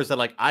excited for is that,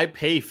 like, I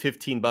pay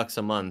 $15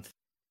 a month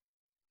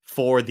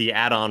for the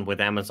add-on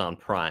with Amazon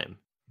Prime.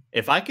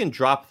 If I can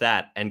drop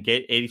that and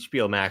get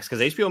HBO Max, because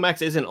HBO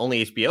Max isn't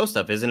only HBO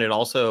stuff, isn't it?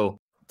 Also,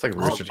 it's like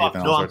Rooster Teeth.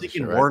 No, I'm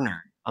thinking Warner. Right?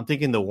 I'm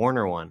thinking the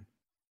Warner one.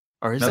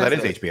 Or is that is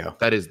HBO.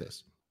 That is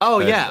this. Oh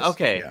yeah,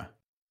 okay. Yeah.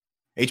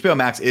 HBO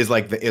Max is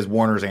is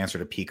Warner's answer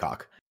to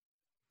Peacock,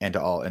 and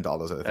to all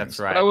those other things. That's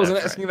right. But I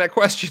wasn't asking that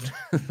question.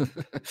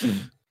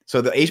 So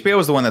the HBO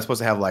is the one that's supposed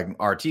to have like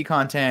RT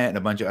content and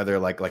a bunch of other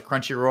like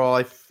Crunchyroll,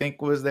 I think,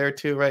 was there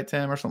too, right,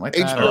 Tim, or something like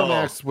that. HBO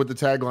Max, with the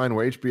tagline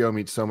 "Where HBO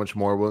meets so much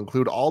more," will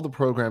include all the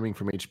programming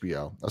from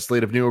HBO, a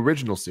slate of new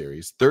original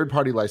series,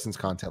 third-party licensed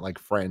content like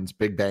Friends,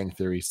 Big Bang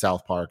Theory,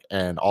 South Park,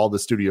 and all the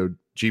Studio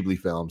Ghibli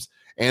films,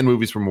 and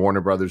movies from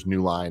Warner Brothers,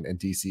 New Line, and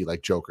DC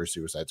like Joker,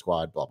 Suicide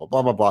Squad, blah blah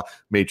blah blah blah,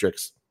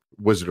 Matrix,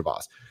 Wizard of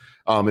Oz.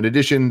 In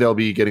addition, they'll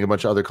be getting a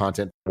bunch of other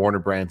content from Warner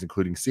brands,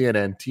 including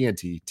CNN,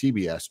 TNT,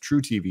 TBS, True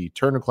TV,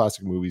 Turner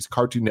Classic Movies,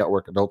 Cartoon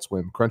Network, Adult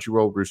Swim,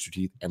 Crunchyroll, Rooster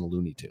Teeth, and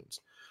Looney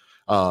Tunes.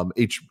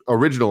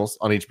 Originals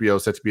on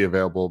HBO set to be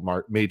available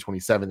May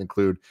 27th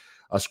include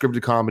a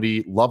scripted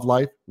comedy, Love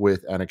Life,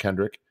 with Anna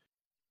Kendrick,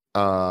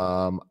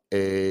 a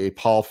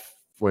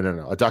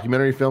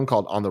documentary film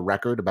called On the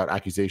Record about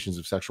accusations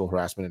of sexual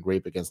harassment and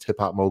rape against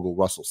hip-hop mogul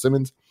Russell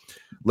Simmons,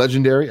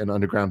 Legendary, an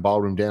underground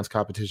ballroom dance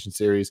competition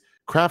series,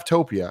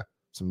 Craftopia,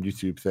 some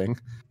YouTube thing,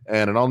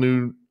 and an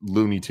all-new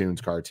Looney Tunes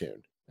cartoon,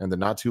 and the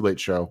Not Too Late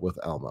Show with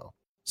Elmo.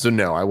 So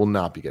no, I will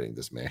not be getting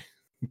this May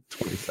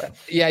 27th.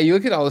 Yeah, you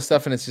look at all this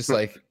stuff and it's just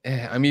like,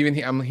 I'm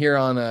here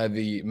on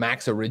the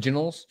Max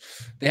Originals.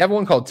 They have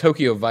one called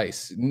Tokyo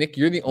Vice. Nick,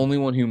 you're the only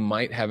one who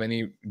might have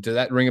any. Does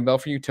that ring a bell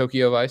for you,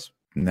 Tokyo Vice?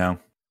 No.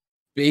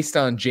 Based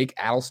on Jake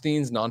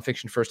Adelstein's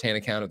nonfiction firsthand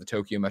account of the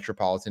Tokyo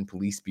Metropolitan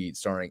Police Beat,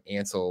 starring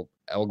Ansel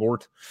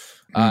Elgort.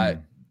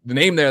 The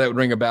name there that would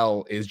ring a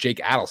bell is Jake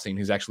Adelstein,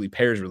 who's actually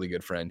Pear's really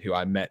good friend, who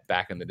I met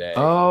back in the day.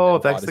 Oh,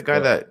 that's the guy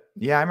that.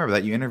 Yeah, I remember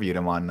that you interviewed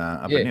him on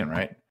Up and In,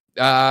 right?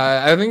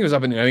 I think it was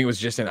Up and In. I think it was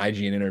just an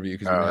IGN interview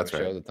because we didn't have a show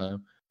right. at the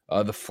time.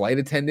 The Flight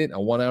Attendant, a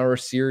 1-hour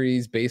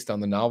series based on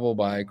the novel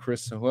by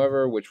Chris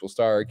whoever, which will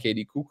star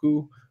Katie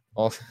Cuckoo.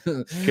 Also,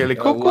 Katie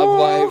Cuckoo.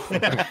 Love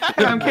Life.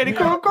 I'm Katie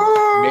Cuckoo.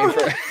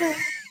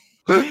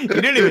 You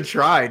didn't even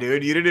try,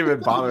 dude. You didn't even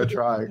bother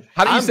trying.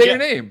 How do you say your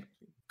name?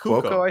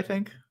 Cuoco, I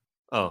think.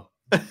 Oh,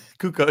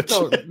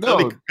 Cuoco.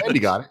 No, Andy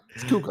got it.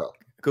 It's Cuoco.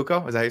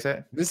 Cuoco, is that how you say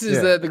it? This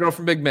is the girl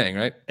from Big Bang,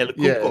 right?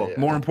 Yeah.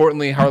 More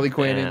importantly, Harley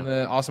Quinn in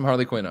the awesome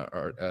Harley Quinn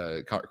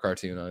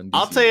cartoon on DC.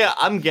 I'll tell you,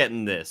 I'm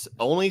getting this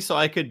only so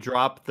I could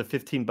drop the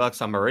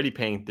 $15 I'm already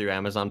paying through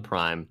Amazon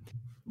Prime,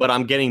 but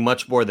I'm getting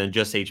much more than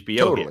just HBO.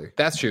 Totally. Here.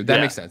 That's true. That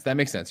makes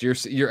sense.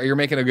 You're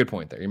making a good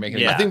point there. You're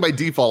making. I think by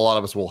default, a lot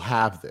of us will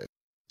have this.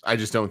 I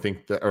just don't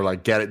think that, or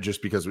like get it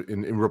just because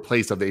in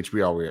replace of the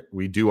HBO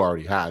we do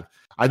already have.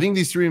 I think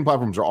these streaming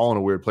platforms are all in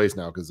a weird place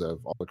now because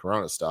of all the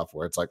Corona stuff,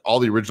 where it's like all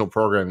the original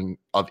programming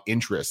of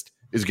interest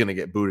is going to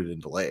get booted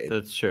and delayed.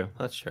 That's true.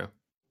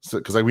 So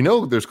because like we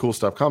know there's cool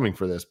stuff coming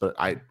for this, but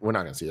we're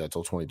not going to see that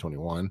until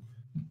 2021.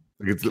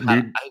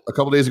 Like a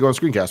couple days ago on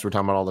Screencast, we're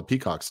talking about all the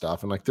Peacock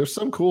stuff, and like there's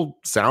some cool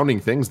sounding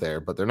things there,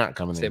 but they're not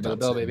coming. Save by the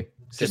bell, baby.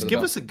 Just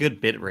give us a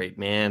good bit rate,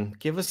 man.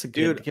 Give us a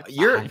good. Dude,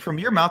 you're from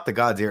your mouth to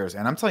God's ears,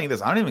 and I'm telling you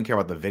this. I don't even care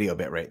about the video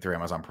bit rate through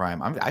Amazon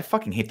Prime. I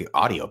fucking hate the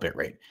audio bit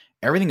rate.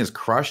 Everything is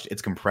crushed.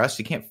 It's compressed.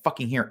 You can't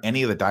fucking hear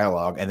any of the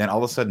dialogue, and then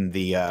all of a sudden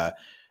the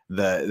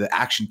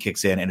action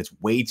kicks in, and it's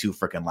way too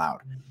freaking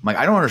loud. I'm like,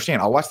 I don't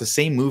understand. I'll watch the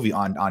same movie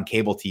on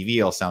cable TV.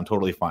 It'll sound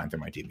totally fine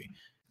through my TV.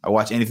 I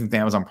watch anything through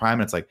Amazon Prime,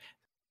 and it's like.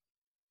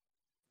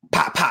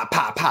 Pop, pop,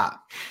 pop,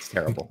 pop. It's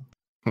terrible.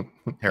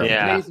 Terrible.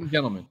 Yeah. Ladies and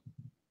gentlemen,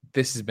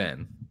 this has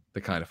been the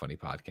Kind of Funny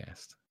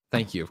podcast.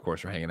 Thank you, of course,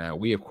 for hanging out.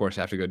 We, of course,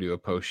 have to go do a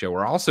post show.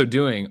 We're also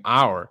doing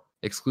our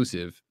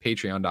exclusive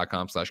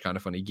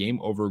patreon.com/kindoffunny game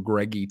over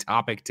Greggy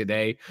topic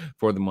today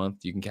for the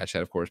month. You can catch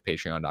that, of course,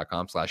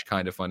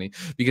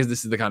 patreon.com/kindoffunny, because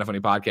this is the Kind of Funny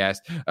podcast.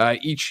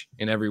 Each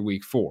and every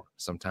week, 4,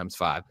 sometimes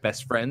 5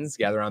 best friends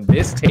gather on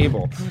this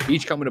table,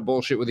 each coming to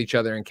bullshit with each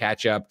other and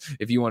catch up.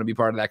 If you want to be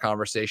part of that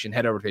conversation,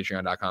 head over to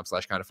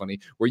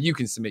patreon.com/kindoffunny, where you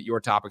can submit your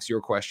topics, your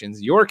questions,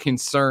 your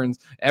concerns,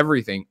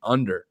 everything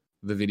under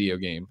the video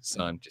game,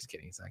 son. Just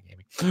kidding, it's not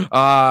gaming.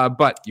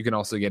 But you can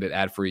also get it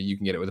ad-free. You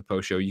can get it with a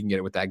post show. You can get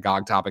it with that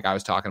GOG topic I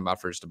was talking about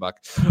for just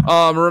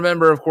 $1.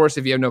 Remember, of course,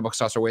 if you have no bucks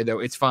tossed our way, though,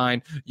 it's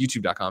fine.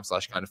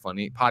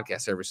 YouTube.com/kindoffunny. Podcast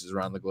services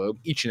around the globe.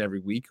 Each and every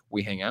week,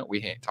 we hang out.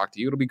 We talk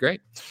to you. It'll be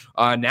great.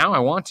 Now I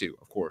want to,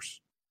 of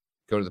course,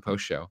 go to the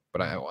post show.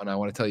 But I want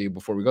to tell you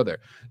before we go there.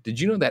 Did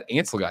you know that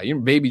Ansel guy? You're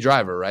Baby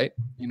Driver, right?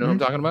 You know what I'm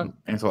talking about?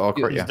 Ansel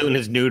Elgort, He's doing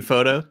his nude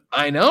photo.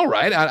 I know,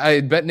 right?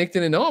 I bet Nick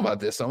didn't know about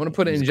this. So I'm going to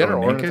put it in general.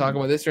 We're going to naked? talk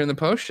about this during the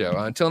post show.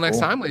 Until next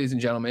time, ladies and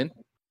gentlemen,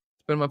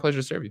 it's been my pleasure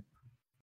to serve you.